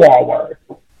know our worth.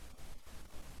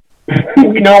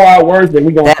 We know our worth and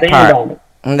we're going to stand on it.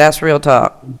 And that's real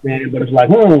talk. But it's like,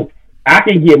 I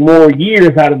can get more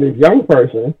years out of this young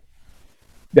person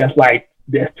that's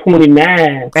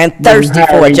 29 and thirsty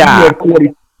for a job.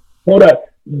 40,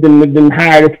 than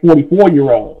hire this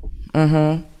 44-year-old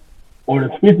or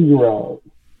this 50-year-old.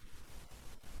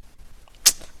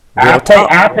 I'll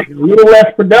take a little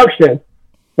less production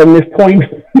from this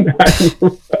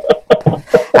 29-year-old.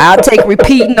 I'll take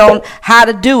repeating on how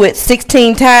to do it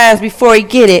 16 times before you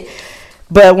get it.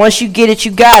 But once you get it,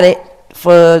 you got it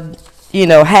for,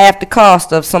 half the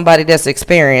cost of somebody that's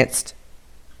experienced.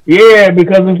 Yeah,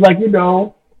 because it's like, it's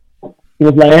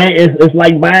like, hey, it's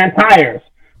like buying tires.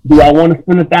 Do I want to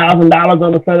spend $1,000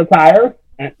 on a set of tires?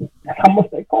 And that's how much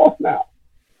they cost now.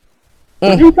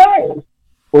 For new tires.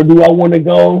 Or do I want to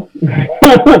go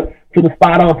to the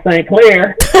spot on St.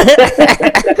 Clair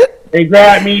and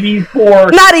grab me these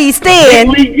 4 not East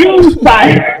End used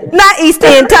tires? Not East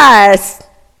End tires.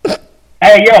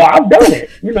 Hey, I've done it.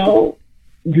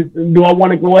 Do I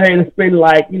want to go ahead and spend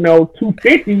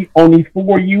 $250 on these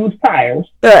 4 used tires?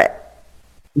 Right.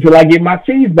 Until I get my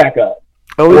cheese back up.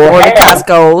 Or we go to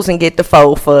Costco's and get the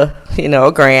 4 for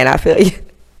 $1,000. I feel you.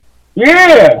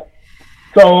 Yeah.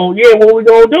 So what we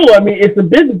gonna do? I mean, it's a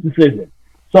business decision.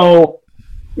 So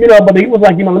but he was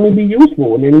like, let me be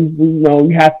useful, and then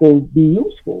you have to be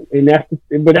useful, and that's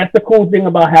the cool thing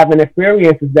about having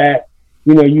experience is that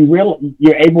you're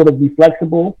able to be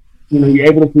flexible. You're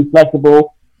able to be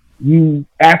flexible. You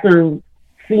after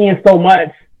seeing so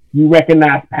much, you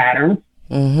recognize patterns.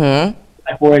 Mm-hmm.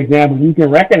 Like for example, you can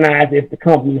recognize if the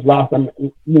company's lost a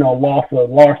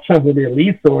large chunk of their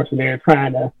lead source, and they're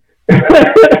trying to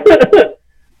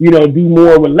do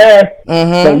more with less.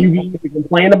 Mm-hmm. So you can either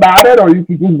complain about it, or you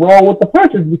can just roll with the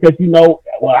punches because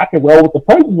I can roll with the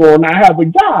punches or not have a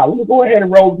job. Let me go ahead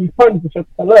and roll with these punches and shut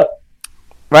the hell up.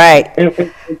 Right. And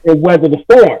weather the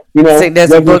storm. See,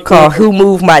 there's a book called Who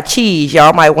Moved My Cheese.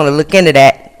 Y'all might want to look into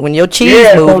that. When your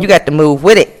cheese moves, you got to move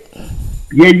with it.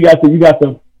 Yeah, you got to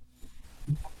move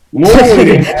with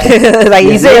it. Like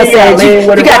Isaiah said,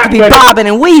 you got to be bobbing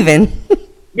and weaving.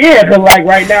 Yeah, because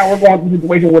right now we're going through a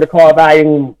situation where the call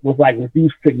volume was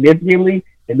reduced significantly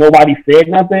and nobody said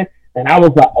nothing. And I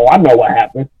was like, I know what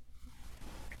happened.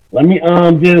 Let me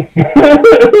just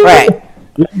right.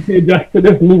 Let me adjust to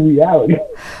this new reality.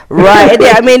 Right.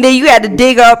 Yeah, I mean, then you had to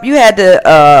dig up. You had to,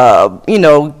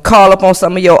 call up on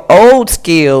some of your old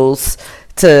skills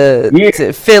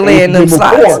to fill in them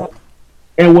slots.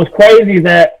 And what's crazy is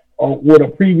that with a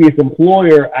previous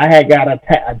employer, I had got a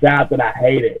job that I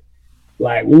hated.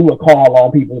 Like we would call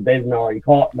on people that they didn't already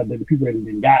call, but the people that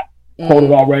didn't got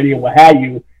quoted already and what have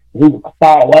you. We would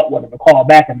follow up with them and call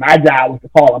back, and my job was to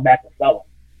call them back and sell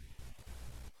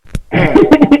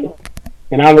them.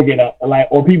 And I would get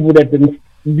or people that didn't.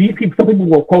 These people, some people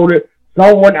were quoted.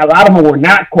 Some weren't. A lot of them were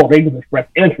not quoted. They just expressed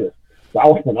interest. So I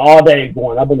was spending all day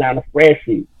going up and down the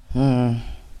spreadsheet.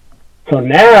 So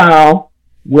now,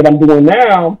 what I'm doing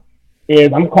now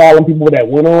is I'm calling people that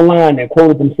went online and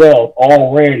quoted themselves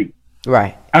already.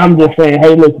 Right. I'm just saying,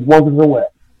 hey, listen, once is a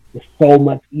what? It's so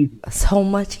much easier. So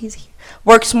much easier.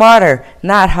 Work smarter,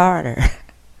 not harder.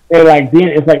 And then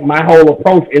it's my whole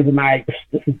approach is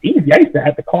this is easy. I used to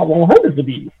have to call on hundreds of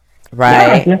these. Right.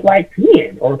 Now it's just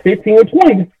 10 or 15 or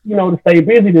 20, to stay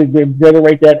busy to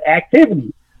generate that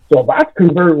activity. So if I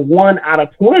convert 1 out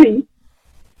of 20,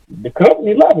 the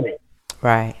company loving it.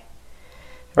 Right.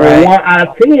 Or 1 out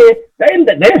of 10,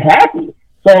 they're happy.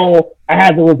 So I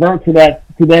had to revert to that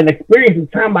experience.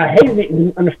 At the time I hated it and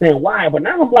didn't understand why, but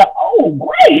now I'm like, oh,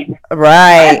 great.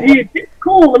 Right. It's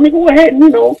cool. Let me go ahead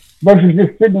and, versus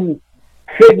just sitting,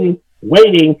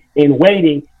 waiting and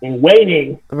waiting and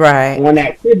waiting. Right. On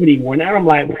activity. Where now I'm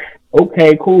like,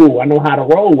 okay, cool. I know how to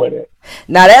roll with it.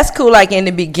 Now that's cool. Like in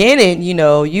the beginning,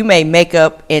 you may make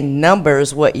up in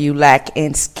numbers what you lack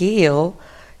in skill,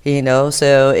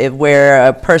 so if where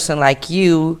a person like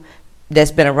you that's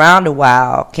been around a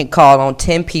while can call on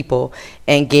 10 people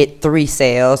and get 3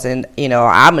 sales, and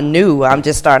I'm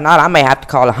just starting out, I may have to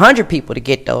call 100 people to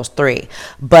get those 3.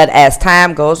 But as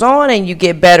time goes on and you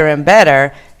get better and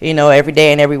better, every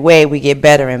day and every way we get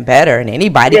better and better, and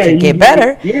anybody can get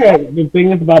better. Yeah, the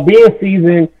thing is about being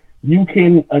seasoned, you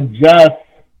can adjust,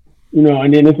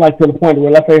 and then it's to the point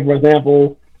where, let's say for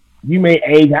example, you may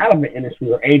age out of the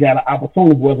industry or age out of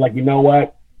opportunities where it's you know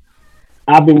what,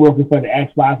 I've been working for the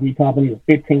XYZ company for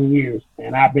 15 years,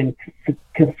 and I've been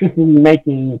consistently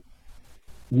making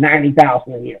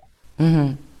 $90,000 a year.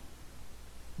 Mm-hmm.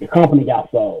 The company got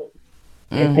sold.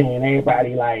 They're paying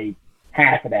everybody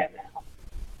half of that now.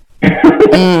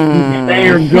 Stay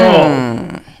or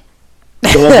go.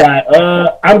 So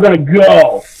it's I'm gonna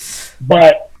go,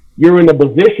 but you're in a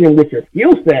position with your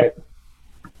skill set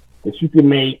that you can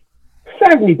make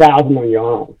 $70,000 on your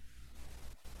own.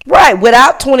 Right,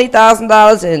 without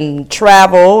 $20,000 in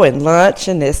travel and lunch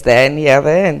and this, that, and the other,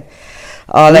 and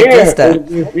all that good stuff.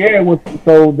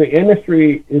 So the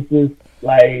industry is just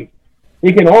like,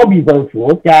 it can all be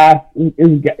virtual. It's guys,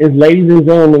 it's ladies and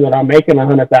gentlemen that are making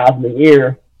 $100,000 a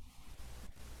year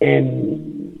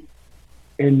in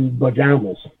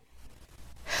pajamas.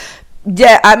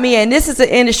 Yeah, I mean, and this is an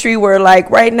industry where,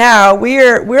 like, right now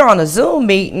we're on a Zoom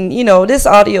meeting. You know, this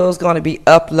audio is going to be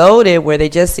uploaded where they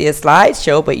just see a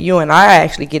slideshow, but you and I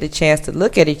actually get a chance to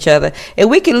look at each other, and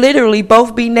we can literally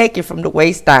both be naked from the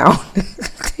waist down.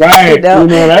 Right. You know,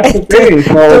 that's the thing.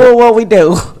 So, doing what we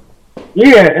do.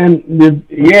 Yeah, and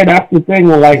that's the thing.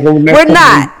 Like, we're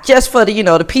not just for the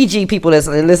the PG people that's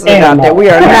listening out there. We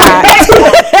are not.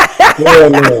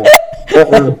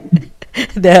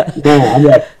 I'm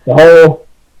like the whole.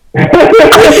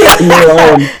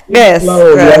 Yes,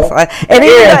 and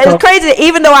it's crazy.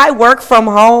 Even though I work from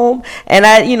home and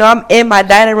I'm in my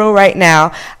dining room right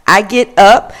now, I get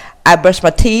up, I brush my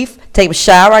teeth, take a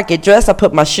shower, I get dressed, I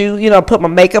put my shoes, put my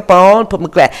makeup on, put my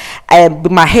glass, and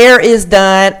my hair is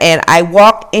done, and I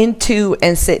walk into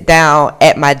and sit down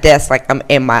at my desk like I'm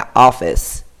in my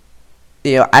office.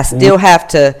 I still have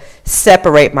to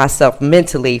separate myself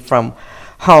mentally from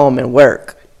home and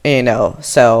work.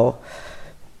 So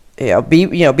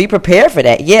be prepared for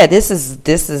that. Yeah, this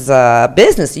is a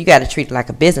business. You got to treat it like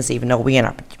a business, even though we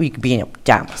could be in our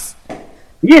pajamas.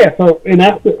 Yeah, so and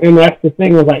that's the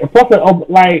thing is like, plus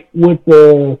like with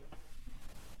the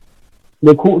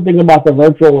cool thing about the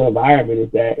virtual environment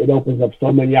is that it opens up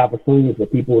so many opportunities for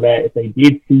people that if they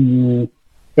did see you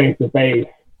face to face,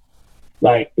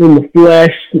 like in the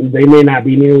flesh, they may not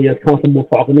be nearly as comfortable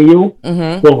talking to you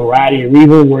for a variety of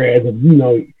reasons. Whereas if,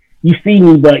 you see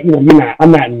me, but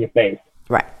I'm not in your face.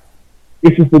 Right.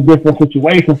 It's just a different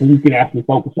situation, so you can actually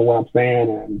focus on what I'm saying,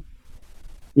 and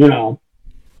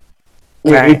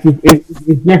right. It's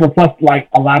different. Plus, like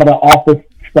a lot of the office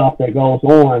stuff that goes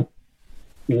on,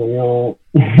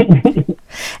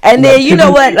 And then you know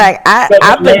what? Like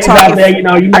I've been talking.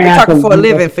 I've been talking for a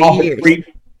living for years.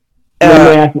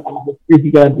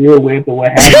 You got to deal with or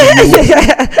what have you.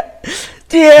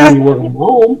 Yeah. When you work from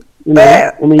home.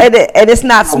 And it's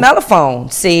not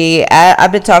smellophone. See,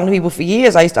 I've been talking to people for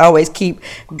years. I used to always keep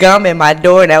gum in my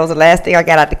door, and that was the last thing I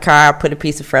got out the car. I put a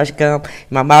piece of fresh gum in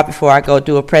my mouth before I go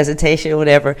do a presentation or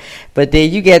whatever. But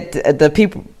then you get the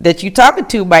people that you talking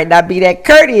to might not be that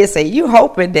courteous, and you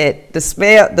hoping that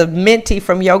the minty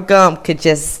from your gum could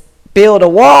just build a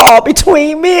wall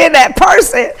between me and that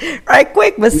person right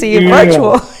quick. But see,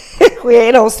 virtual, we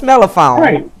ain't on smellophone.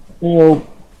 Right. Well,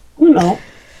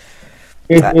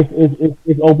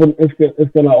 It's open. It's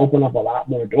going to open up a lot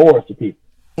more doors to people.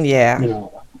 Yeah.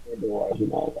 Doors. A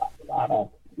lot of.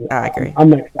 I agree.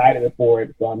 I'm excited for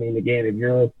it. So I mean, again, if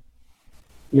you're a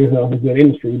good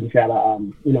industry, you just gotta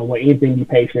with anything, be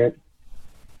patient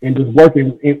and just work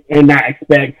and not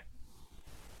expect.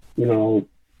 You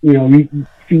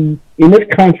see, in this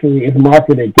country, it's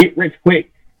marketed get rich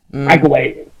quick,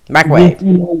 microwave.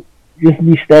 Just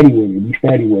be steady with it. Be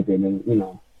steady with it,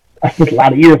 and that's just a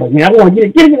lot of years. Like, man, I want to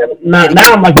get it. Now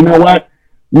I'm like, you know what?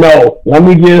 No, let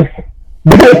me just.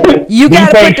 You got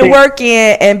to put the work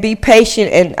in and be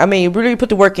patient, and I mean, really put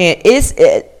the work in.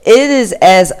 It is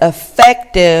as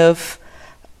effective.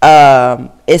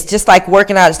 It's just like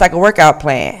working out. It's like a workout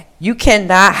plan. You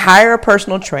cannot hire a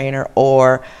personal trainer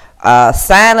or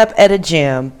sign up at a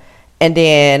gym and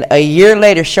then a year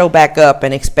later show back up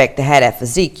and expect to have that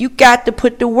physique. You got to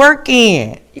put the work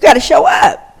in. You got to show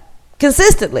up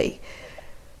consistently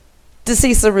to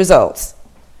see some results.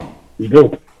 You do.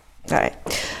 All right.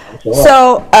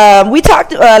 So we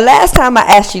talked last time I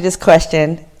asked you this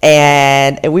question,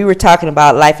 and we were talking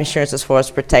about life insurance as far as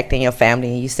protecting your family,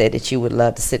 and you said that you would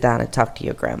love to sit down and talk to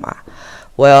your grandma.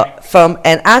 Well, from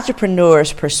an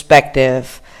entrepreneur's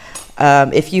perspective,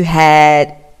 if you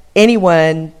had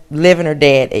anyone living or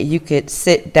dead that you could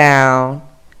sit down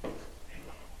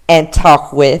and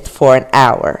talk with for an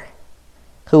hour,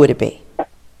 who would it be?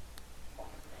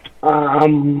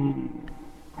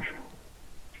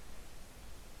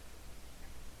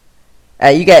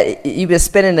 You've been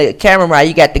spinning the camera around.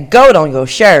 You got the goat on your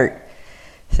shirt.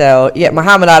 So you got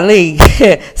Muhammad Ali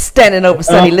standing over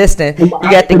Sonny Liston. You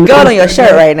got the goat on your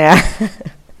shirt right now.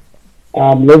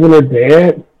 Living or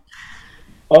dead?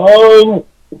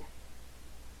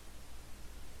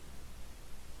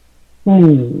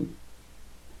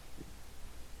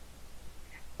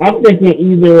 I'm thinking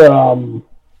either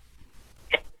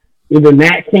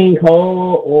Nat King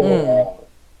Cole or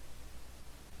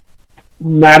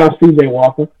Madam C.J.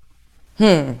 Walker.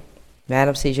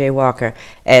 Madam C.J. Walker.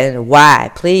 And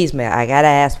why? Please, man, I gotta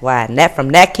ask why. From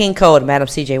Nat King Cole to Madam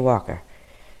C.J. Walker.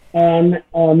 Madam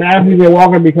C.J.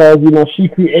 Walker because, she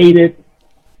created,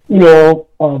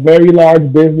 a very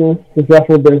large business,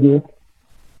 successful business.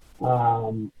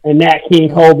 And Nat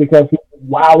King Cole because he was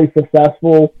wildly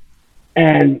successful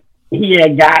and he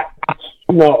had got,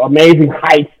 amazing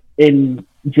heights in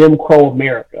Jim Crow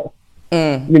America.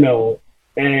 And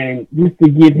just to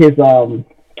get his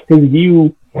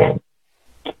view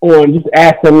on, just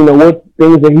ask him, what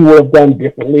things that he would have done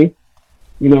differently,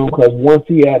 because once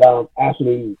he had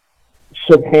actually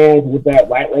shook hands with that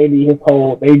white lady, they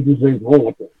just didn't go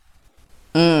with it.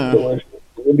 So it's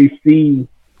really see,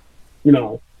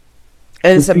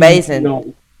 it's amazing.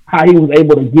 How he was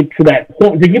able to get to that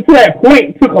point. To get to that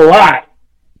point took a lot.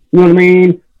 You know what I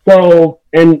mean? So,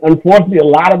 and unfortunately, a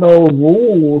lot of those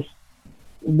rules,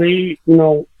 it's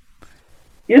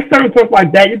certain stuff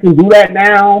like that. You can do that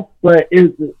now, but a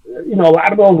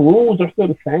lot of those rules are still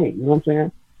the same. You know what I'm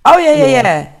saying? Oh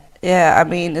yeah. I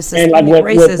mean, the systemic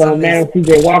racism. With Madam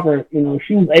C.J. Walker,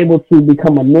 she was able to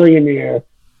become a millionaire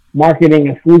marketing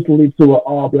exclusively to an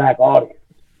all-black audience.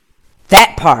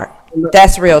 That part,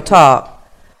 that's real talk.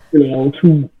 She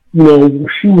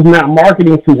was not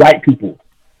marketing to white people.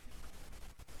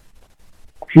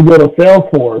 She built a sales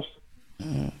force.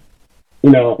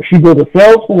 She built a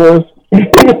sales force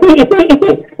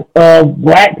of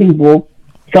black people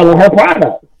selling her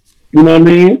product. You know what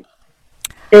I mean?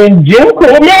 In Jim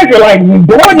Crow America, like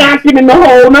door knocking in the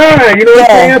whole nine. You know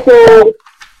what I'm saying?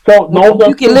 So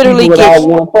you can literally get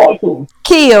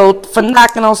killed for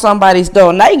knocking on somebody's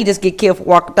door. Now you can just get killed for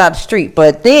walking down the street.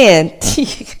 But then,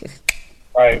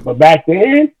 right? But back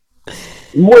then,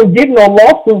 you wasn't getting no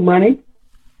lawsuit money.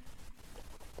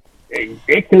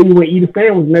 They tell you what eat a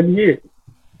sandwich never did.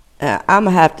 I'm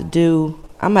gonna have to do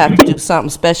something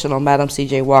special on Madam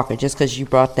C.J. Walker just because you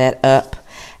brought that up.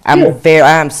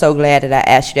 I'm so glad that I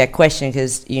asked you that question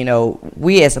because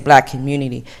we as a black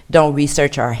community don't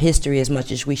research our history as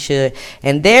much as we should,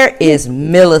 and there is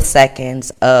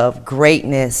milliseconds of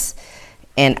greatness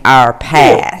in our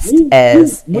past we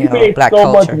made black so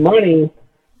culture. Much money.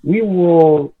 We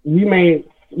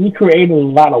created a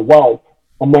lot of wealth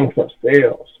amongst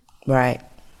ourselves. Right.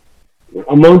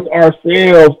 Amongst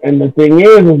ourselves, and the thing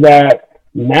is that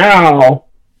now,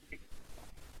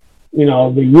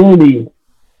 the unity.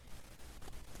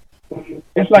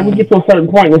 It's like we get to a certain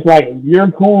point. It's like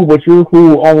you're cool, but you're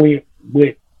cool only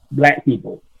with black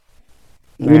people.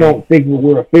 Right. We don't think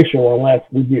we're official unless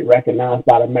we get recognized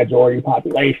by the majority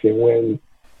population. When,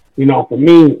 for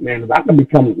me, man, if I could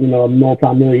become, a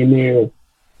multimillionaire,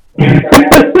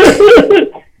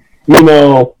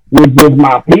 with just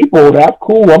my people, that's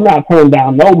cool. I'm not turning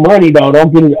down no money though.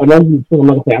 Don't get another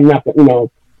thing. I'm not,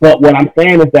 But what I'm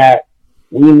saying is that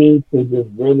we need to just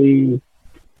really,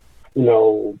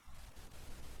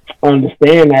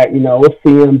 understand that, it's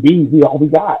CMB. We all we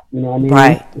got. You know what I mean?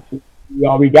 Right. We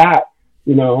all we got.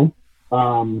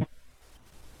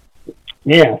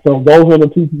 Yeah. So those are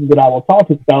the two people that I will talk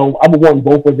to. So I would want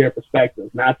both of their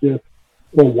perspectives, not just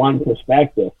from one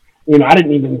perspective. I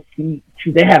didn't even see.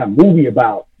 They had a movie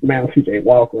about Madam C.J.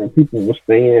 Walker, and people were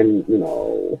saying,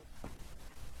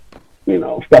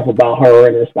 stuff about her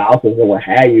and her spouses and what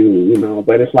have you.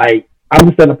 But it's like I'm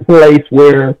just in a place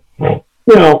where,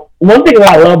 one thing that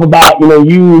I love about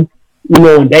you,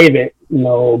 and David,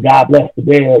 God bless the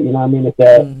dead. You know what I mean? Is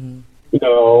that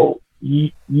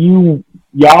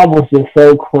y'all was just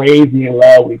so crazy in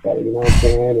love with each other. You know what I'm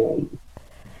saying?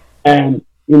 And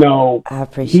I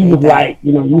appreciate he was that. like,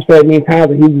 you said many times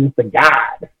that he was just a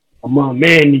god among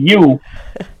men to you.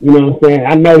 You know what I'm saying?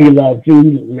 I know he loved you. He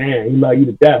loved you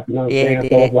to death. You know what I'm saying?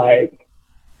 So it's like,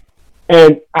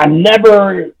 and I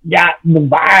never got the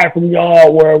vibe from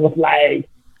y'all where it was like,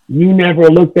 you never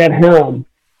looked at him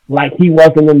like he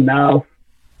wasn't enough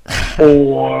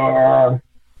or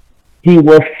he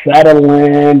was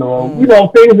settling or,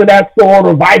 things of that sort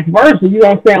or vice versa. You know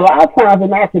what I'm saying? A lot of times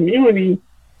in our community,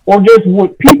 or just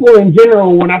with people in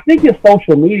general, when I think it's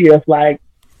social media, it's like,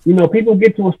 people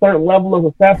get to a certain level of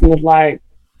success and it's like,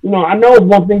 I know it's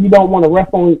one thing you don't want to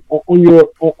rest on your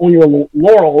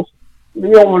laurels.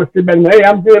 You don't want to sit back and say, hey,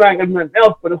 I'm good, I ain't got nothing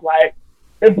else, but it's like,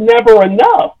 it's never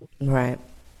enough. Right.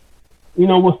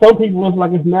 With some people, it's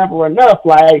like, it's never enough.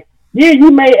 Like, yeah,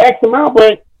 you made X amount,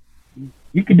 but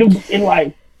you could do in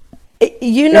life.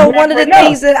 One of the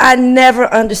things that I never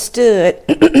understood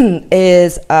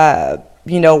is,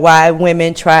 why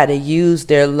women try to use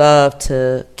their love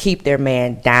to keep their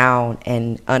man down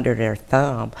and under their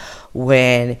thumb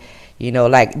when,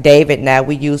 like David, now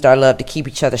we used our love to keep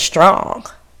each other strong.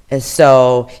 And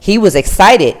so he was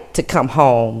excited to come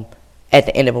home at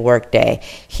the end of a work day.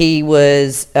 He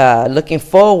was looking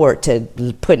forward to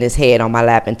putting his head on my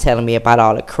lap and telling me about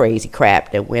all the crazy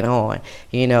crap that went on,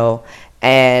 you know.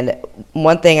 And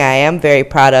one thing I am very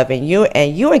proud of, and you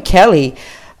and Kelly,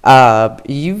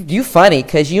 you funny,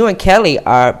 because you and Kelly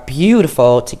are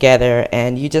beautiful together.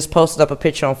 And you just posted up a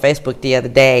picture on Facebook the other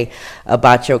day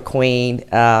about your queen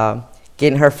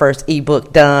getting her first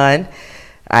ebook done.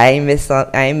 I ain't miss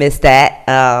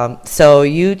that. So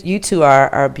you two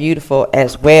are beautiful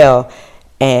as well.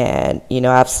 And, you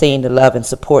know, I've seen the love and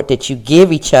support that you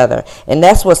give each other. And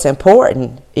that's what's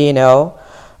important, you know.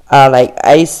 Like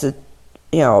I used to,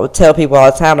 you know, tell people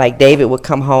all the time, like David would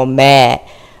come home mad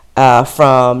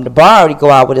from the bar to go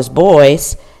out with his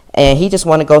boys. And he just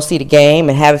want to go see the game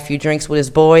and have a few drinks with his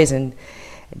boys. And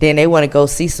then they want to go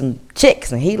see some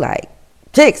chicks. And he like,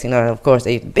 chicks, you know, of course,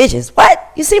 they bitches. What?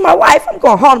 You see my wife? I'm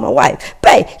going home to my wife.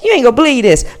 Babe, you ain't gonna believe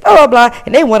this. Blah, blah, blah.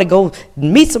 And they want to go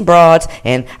meet some broads,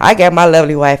 and I got my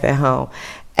lovely wife at home.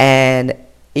 And,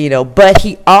 you know, but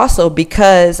he also,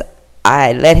 because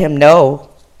I let him know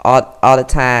all the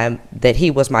time that he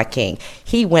was my king,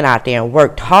 he went out there and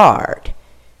worked hard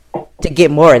to get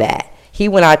more of that. He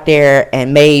went out there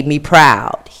and made me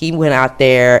proud. He went out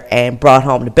there and brought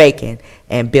home the bacon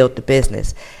and built the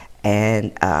business.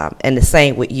 And the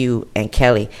same with you and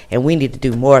Kelly. And we need to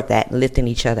do more of that, lifting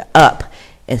each other up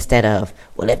instead of,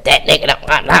 well, if that nigga don't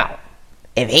come out,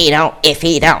 if he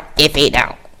don't.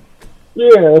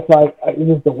 Yeah, it's like it's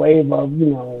just a wave of, you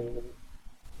know,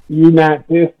 you not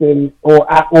this and or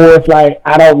it's like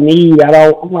I'm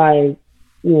like,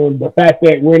 you know, the fact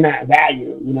that we're not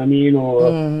valued, you know what I mean, or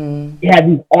you have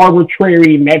these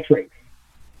arbitrary metrics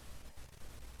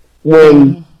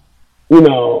when you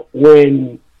know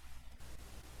when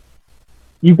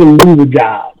you can lose a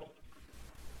job.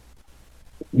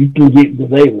 You can get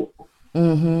disabled.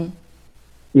 You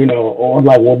know, or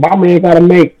like, well, my man got to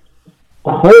make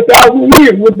 100,000 a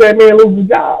year with that man lose a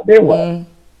job. Then what?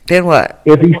 Then what?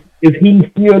 Is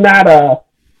he still not a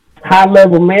high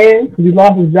level man because he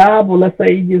lost his job, or let's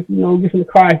say he gets in the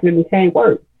car accident and can't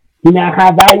work? He not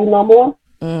high value no more.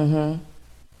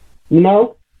 You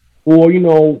know, or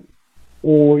your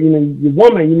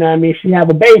woman, you know what I mean? She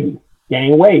have a baby,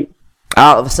 gain weight.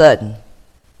 All of a sudden,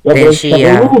 then then she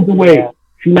lose the weight.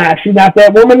 She not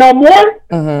that woman no more.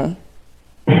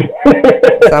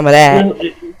 Some of that.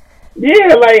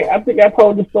 Yeah, like I think I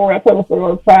told the story. I tell the story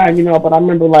all the time, you know. But I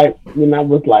remember, like, when I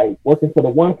was like working for the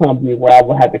one company where I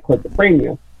would have to collect the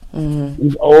premium.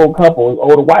 These older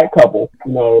white couple,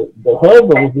 you know, the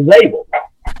husband was disabled.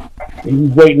 And he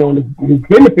was waiting on his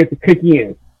benefit to kick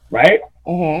in, right?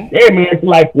 Yeah, man, it's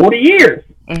like 40 years.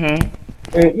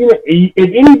 And you know, if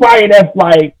anybody that's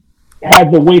like has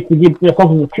to wait to get their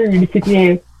Social Security to kick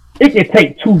in, it can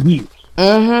take 2 years.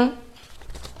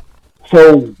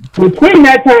 So between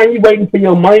that time, you're waiting for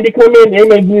your money to come in. They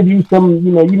may give you some,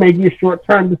 you know, you may get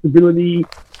short-term disability,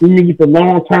 then you get the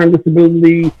long-term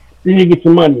disability, then you get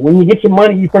your money. When you get your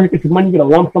money, you first get your money, you get a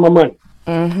lump sum of money.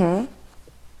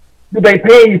 They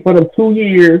pay you for them 2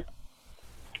 years,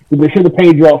 so they should have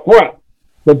paid you up front.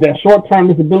 But that short-term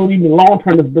disability, the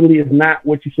long-term disability is not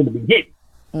what you should have been getting.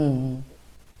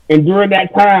 And during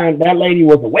that time, that lady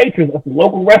was a waitress at a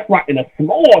local restaurant in a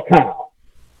small town.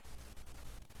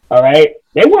 All right?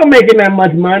 They weren't making that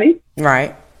much money.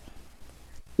 Right.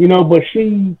 You know, but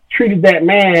she treated that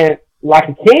man like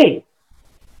a king.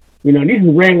 You know, these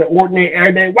are regular, ordinary,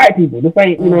 everyday white people. This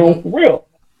ain't, you know, for real.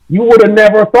 You would have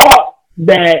never thought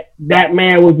that that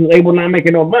man was able not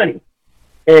making no money.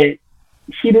 And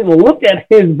she didn't look at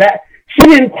his back. She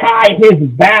didn't tie his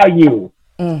value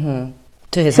to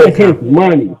his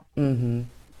money.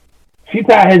 She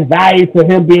tied his value to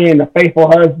him being a faithful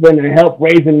husband and help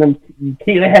raising them kids.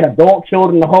 They had adult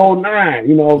children, the whole nine.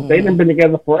 You know, they've been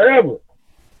together forever.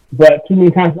 But too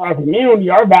many times in our community,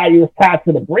 our value is tied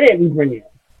to the bread we bring in.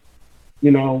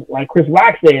 You know, like Chris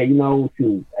Rock said, you know,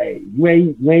 hey, you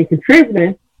ain't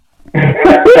contributing.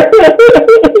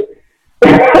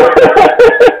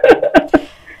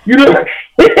 You know,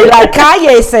 like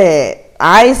Kanye said,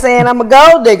 I ain't saying I'm a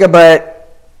gold digger, but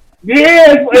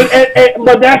yes,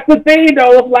 but that's the thing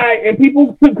though. It's like, and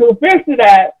people took offense to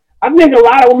that. I think a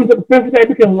lot of women took offense to that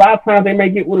because a lot of times they may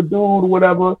get with a dude or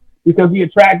whatever because he's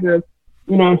attractive,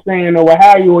 you know what I'm saying, or what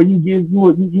have you, or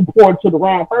you pour it to the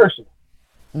wrong person.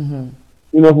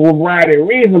 You know, for a variety of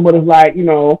reasons. But it's like, you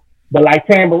know, but like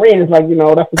Tambourine, it's like, you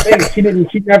know, that's the thing.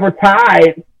 She never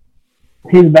tied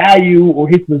his value or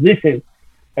his position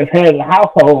as head of the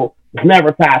household was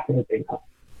never tied to his income.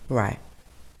 Right.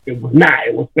 It was not.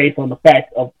 It was based on the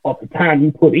fact of the time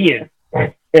you put in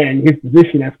and his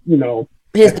position as, you know,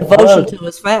 His devotion to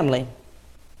his family.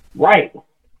 Right.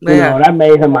 Yeah. You know, that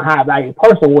made him a high value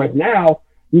person. Whereas now,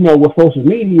 you know, with social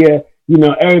media, you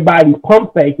know, everybody's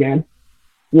pump faking,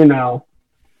 you know,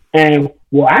 and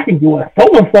well, I can do it. So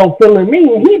and so feeling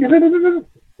me, and he, man.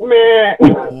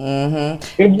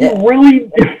 If you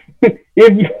really,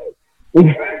 if you.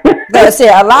 That's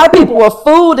it. A lot of people were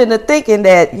fooled into thinking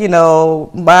that, you know,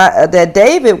 that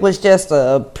David was just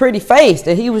a pretty face,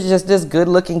 that he was just this good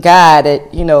looking guy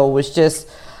that, you know, was just,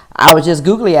 I was just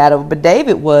googly at him. But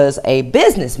David was a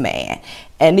businessman.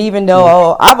 And even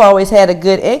though I've always had a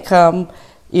good income,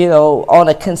 you know, on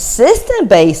a consistent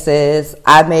basis,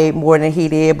 I made more than he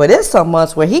did. But there's some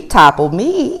months where he toppled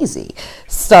me easy.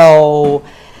 So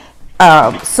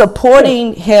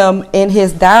supporting him in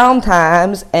his down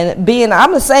times and being,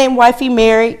 I'm the same wife he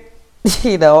married,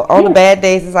 you know, on the bad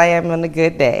days as I am on the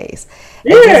good days.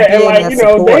 Yeah, and like, you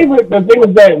know, David, the thing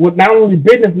was that with not only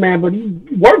businessman, but he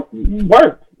worked.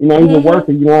 You know, he's a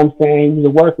worker, you know what I'm saying? He's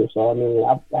a worker. So, I mean,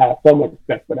 I have so much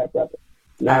respect for that brother.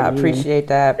 You know I appreciate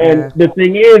that, man. And the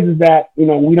thing is that, you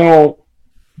know, we don't,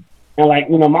 and like,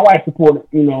 you know, my wife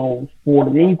supported me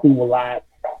through a lot.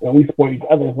 And we support each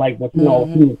other. It's like, but you know, a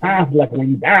few times, like when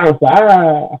you down, it's like,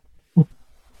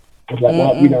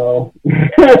 well, you know.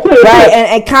 Right,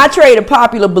 and contrary to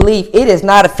popular belief, it is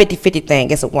not a 50-50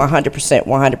 thing. It's a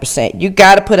 100%. You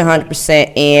got to put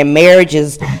 100% in. Marriage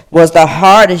was the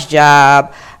hardest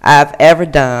job I've ever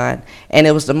done, and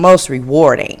it was the most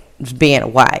rewarding, being a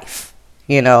wife,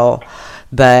 you know.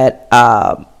 But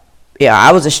yeah,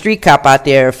 I was a street cop out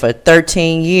there for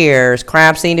 13 years,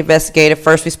 crime scene investigator,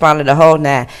 first responder, the whole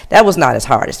nine. That was not as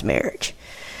hard as marriage.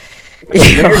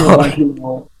 Like, you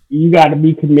know, you got to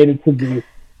be committed to the.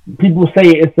 People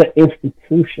say it's an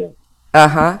institution.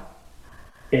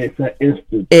 It's an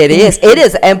institution. It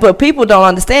is, but people don't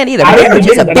understand either. Marriage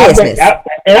is a business.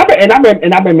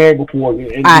 I've been married before.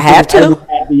 And I have too.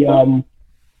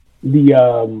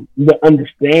 The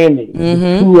understanding,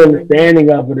 the true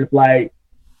understanding of it is like.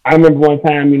 I remember one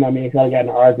time, you know, me and Kelly got in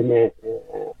an argument, and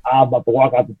I was about to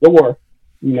walk out the door,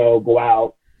 you know, go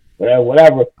out,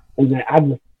 whatever. And then I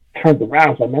just turned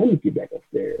around, so man, let me get back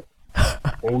upstairs.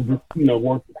 And we just, you know,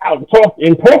 worked it out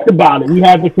and talked about it. We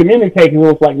had to communicate, and it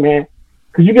was like, man,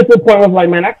 because you get to the point where it's like,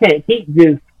 man, I can't keep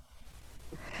just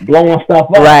blowing stuff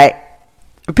up. Right.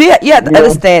 You have to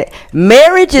understand,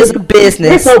 marriage is a business.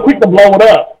 We're so quick to blow it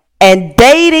up. And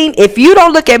dating, if you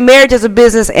don't look at marriage as a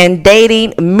business and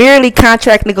dating merely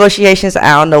contract negotiations,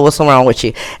 I don't know what's wrong with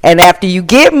you. And after you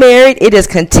get married, it is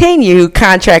continued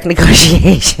contract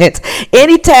negotiations.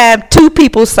 Anytime two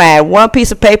people sign one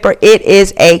piece of paper, it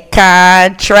is a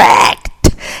contract.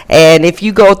 And if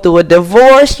you go through a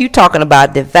divorce, you're talking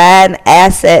about dividing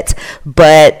assets.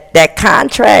 But that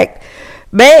contract,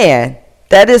 man,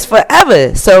 that is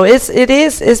forever. So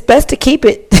it's best to keep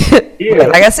it. Yeah.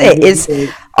 Like I said, it's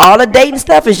all the dating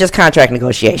stuff is just contract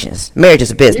negotiations. Marriage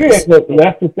is a business. Yeah,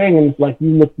 that's the thing. And it's like you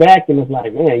look back and it's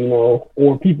like, man, you know,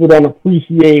 or people don't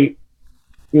appreciate,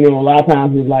 you know, a lot of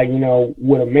times it's like, you know,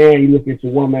 with a man, you look at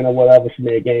your woman or whatever, she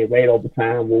may gain weight over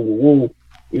time,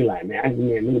 you're like, man, I need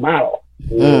me a new model.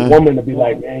 Or a woman to be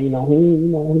like, man, he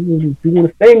was doing a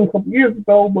thing a couple years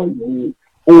ago, but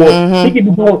or he could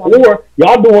be doing, or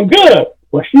y'all doing good,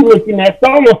 but she looking at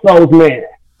so-and-so's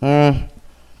man.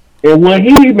 And what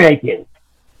he making,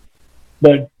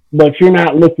 but you're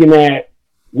not looking at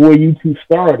where you two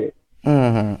started. You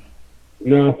know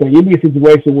what I'm saying? You'll be a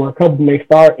situation where a couple may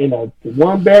start in a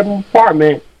 1-bedroom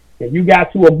apartment, and you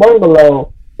got to a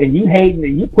bungalow, and you hating it,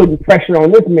 you putting pressure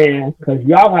on this man because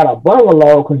y'all got a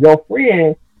bungalow because your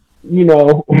friend, you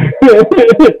know,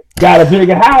 got a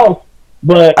bigger house.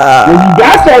 But when you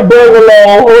got that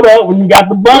bungalow, when you got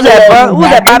the bungalow, who's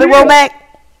that? Bobby Womack?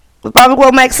 Was Bobby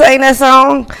Womack saying that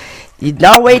song? You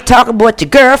always talk about what your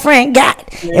girlfriend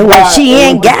got and what she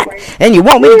ain't got, and you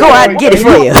want me to go out and get it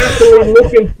for you.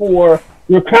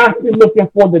 You're constantly looking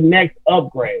for the next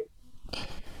upgrade.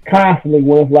 Constantly,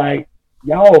 when it's like,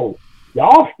 y'all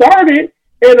started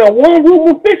in a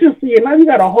 1-room efficiency, and now you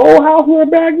got a whole house with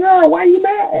a backyard. Why you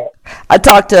mad? I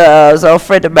talked to a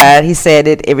friend of mine. He said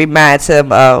it reminds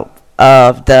him of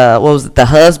the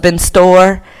husband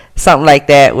store. Something like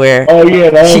that, where I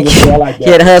like that.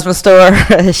 Yeah, the husband store.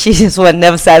 She just was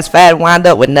never satisfied and wound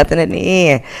up with nothing in the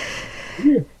end.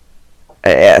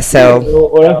 Yeah, so.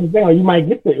 Or that's the thing. You might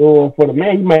get for the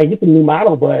man, you might get the new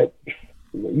model, but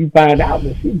you find out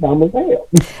that she's dumb as hell.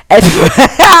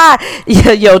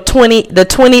 The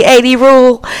 20/80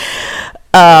 rule.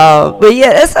 But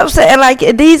yeah, that's what I'm saying. Like,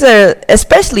 these are,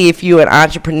 especially if you're an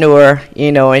entrepreneur, you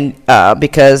know, and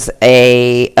because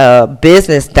a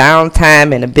business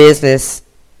downtime in a business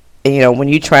when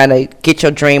you're trying to get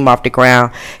your dream off the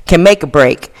ground, can make or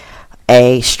break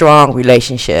a strong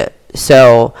relationship.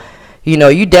 So,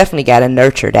 you definitely got to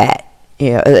nurture that.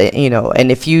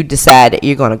 And if you decide that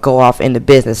you're going to go off into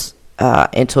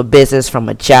a business from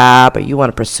a job, or you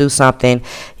want to pursue something,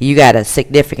 you got a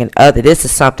significant other. This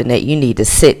is something that you need to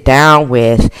sit down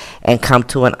with and come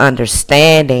to an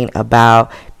understanding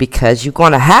about, because you're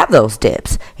going to have those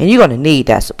dips and you're going to need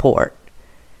that support.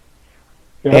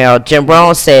 Yep. Jim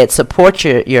Rohn said, support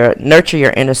nurture your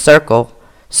inner circle,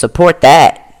 support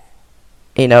that.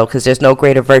 Because there's no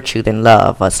greater virtue than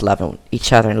love, us loving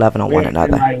each other and loving on one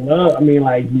another. And love,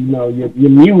 your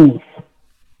muse.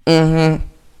 Mm-hmm.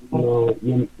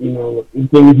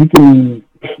 Things you can,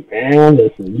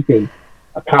 you can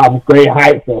accomplish great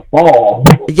heights or fall.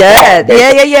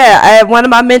 Yeah. One of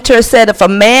my mentors said, if a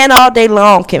man all day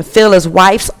long can feel his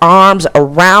wife's arms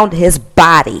around his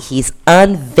body, he's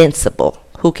invincible.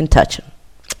 Who can touch him?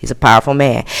 He's a powerful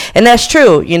man. And that's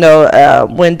true.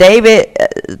 When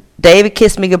David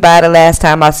kissed me goodbye the last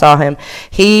time I saw him,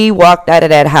 he walked out of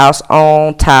that house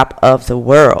on top of the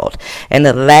world. And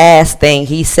the last thing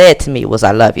he said to me was,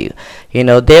 I love you.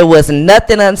 There was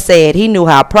nothing unsaid. He knew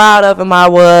how proud of him I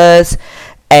was.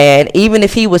 And even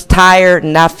if he was tired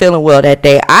and not feeling well that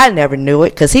day, I never knew it,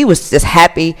 because he was just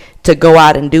happy to go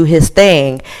out and do his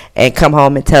thing and come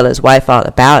home and tell his wife all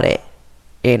about it.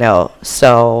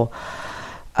 So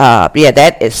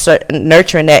that is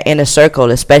nurturing that inner circle,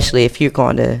 especially if you're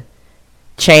going to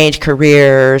change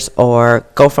careers or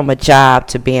go from a job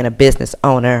to being a business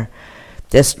owner.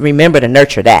 Just remember to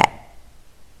nurture that.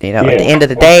 At the end of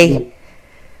the day,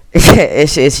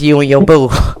 it's you and your boo.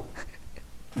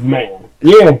 Man,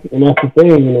 yeah, and that's the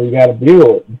thing. You got to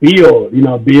build,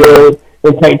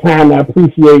 and take time to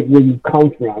appreciate where you come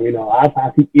from. I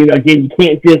think again, you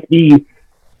can't just be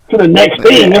to the next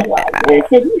thing. It's like, man,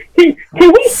 can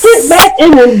we sit back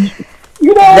and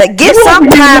get some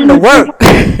time to work?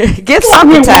 Get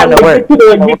some time to work.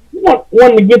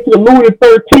 Want to get to the Louis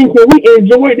XIII? Can we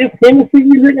enjoy this Hennessy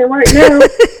we're drinking right now?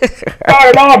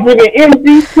 Started off drinking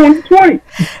MD 2020.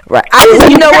 Right.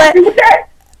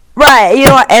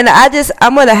 Right. And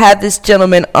I'm gonna have this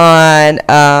gentleman on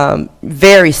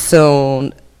very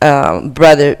soon.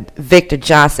 Brother Victor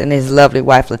Johnson and his lovely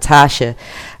wife Latasha.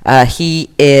 He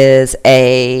is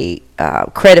a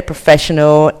credit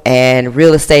professional and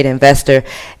real estate investor,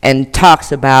 and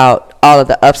talks about all of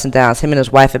the ups and downs. Him and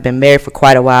his wife have been married for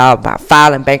quite a while, about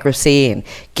filing bankruptcy and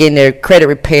getting their credit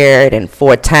repaired, and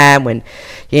for a time when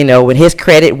his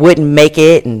credit wouldn't make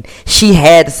it and she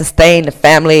had to sustain the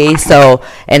family. So,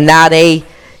 and now they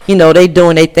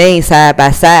doing their thing side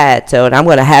by side. So, and I'm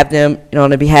going to have them,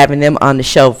 to be having them on the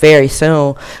show very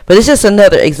soon. But it's just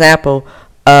another example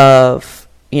of,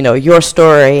 your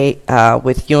story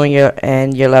with you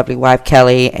and your lovely wife,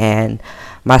 Kelly, and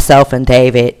myself and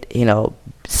David,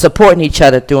 supporting each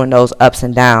other during those ups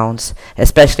and downs,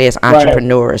 especially as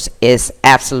entrepreneurs, is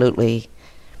absolutely,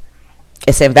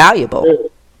 it's invaluable.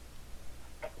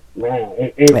 Man,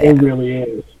 it really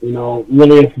is.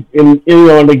 Really is.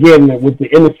 And again, with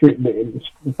the industry, the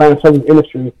financial service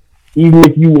industry, even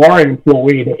if you are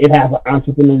employed, it has an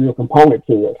entrepreneurial component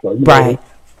to it. So,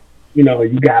 you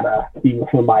gotta be with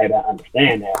somebody to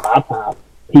understand that. A lot of times,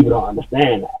 people don't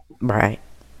understand that. Right.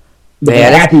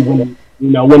 They're happy when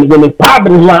when it's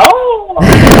popping, it's like, oh,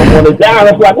 when it's down,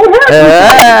 it's like, what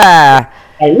happened?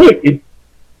 Hey, look,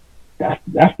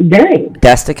 that's the game.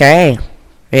 That's the game.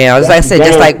 As I said,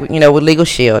 just like, with Legal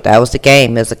Shield, that was the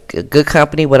game. It's a good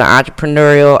company with an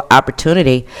entrepreneurial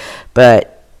opportunity,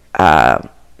 but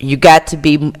you got to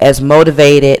be as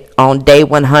motivated on day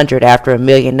 100 after a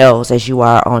million no's as you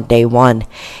are on day one,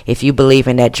 if you believe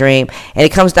in that dream. And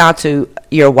it comes down to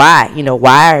your why.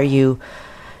 Why are you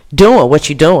doing what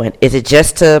you're doing? Is it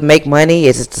just to make money?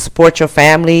 Is it to support your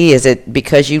family? Is it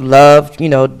because you love,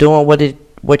 doing what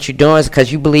you're doing? Is it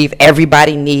because you believe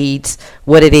everybody needs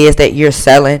what it is that you're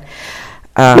selling?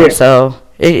 So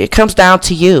it comes down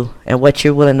to you and what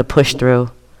you're willing to push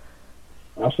through.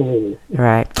 Absolutely.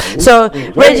 Right. So,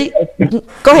 Reggie,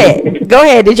 go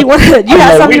ahead. Did you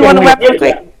have something you want to wrap real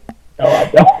quick? No, I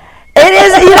don't.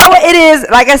 It is,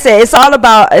 like I said, it's all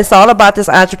about this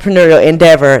entrepreneurial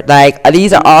endeavor. Like,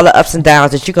 these are all the ups and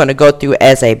downs that you're going to go through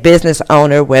as a business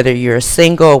owner, whether you're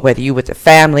single, whether you're with a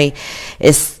family.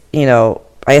 It's, like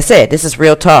I said, this is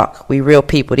real talk. We real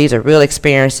people. These are real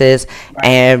experiences,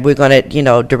 and we're going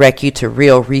to, direct you to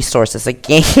real resources.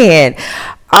 Again,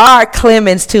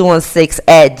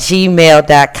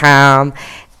 rclemens216@gmail.com,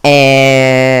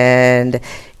 and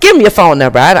give me your phone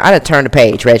number. I done turned the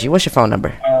page, Reggie. What's your phone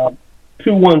number?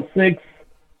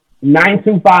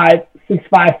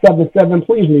 216-925-6577.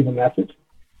 Please leave a message.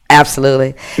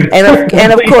 Absolutely.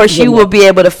 And of course, you will be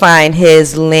able to find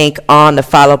his link on the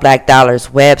Follow Black Dollars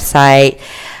website.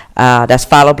 That's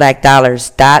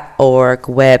followblackdollars.org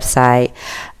website.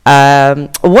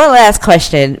 One last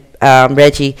question,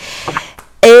 Reggie.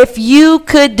 If you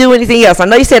could do anything else, I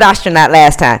know you said astronaut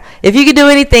last time. If you could do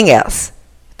anything else,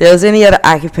 if there was any other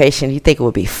occupation you think it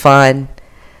would be fun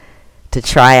to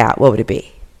try out, what would it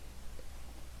be?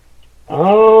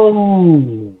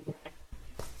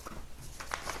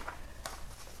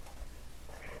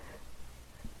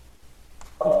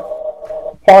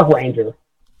 Park ranger.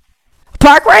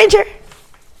 Park ranger?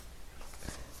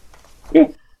 Yeah.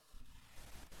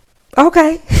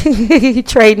 Okay. You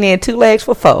trading in 2 legs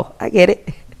for 4. I get it.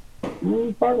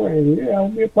 Park ranger. Yeah, I'll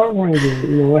be a park ranger.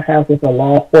 You know, it has just a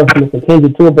law enforcement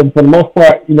contingent to it, but for the most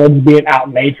part, you know, just being out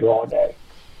in nature all day.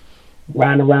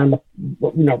 Riding around the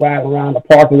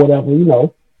park or whatever, you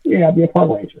know. Yeah, I'll be a park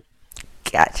ranger.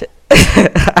 Gotcha. All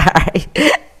right.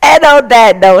 And on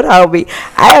that note, homie,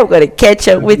 I am going to catch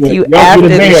up with you after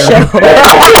the show.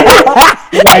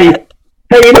 Like,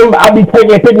 I'll be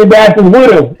taking bastards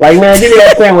with him. Like, man, give me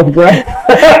that sandwich, bro.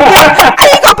 I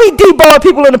ain't going to be deboing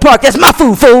people in the park. That's my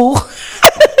food, fool.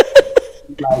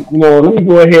 Like, you know, let me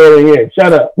go ahead and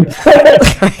shut up. It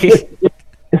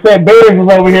said Bears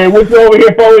was over here. What you over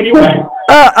here for anyway?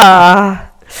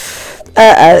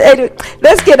 Anyway,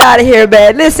 let's get out of here,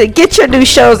 man. Listen, get your new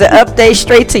shows and updates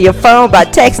straight to your phone by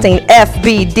texting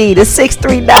FBD to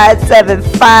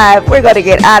 63975. We're going to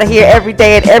get out of here every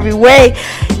day and every way.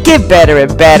 Get better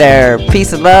and better.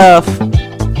 Peace and love.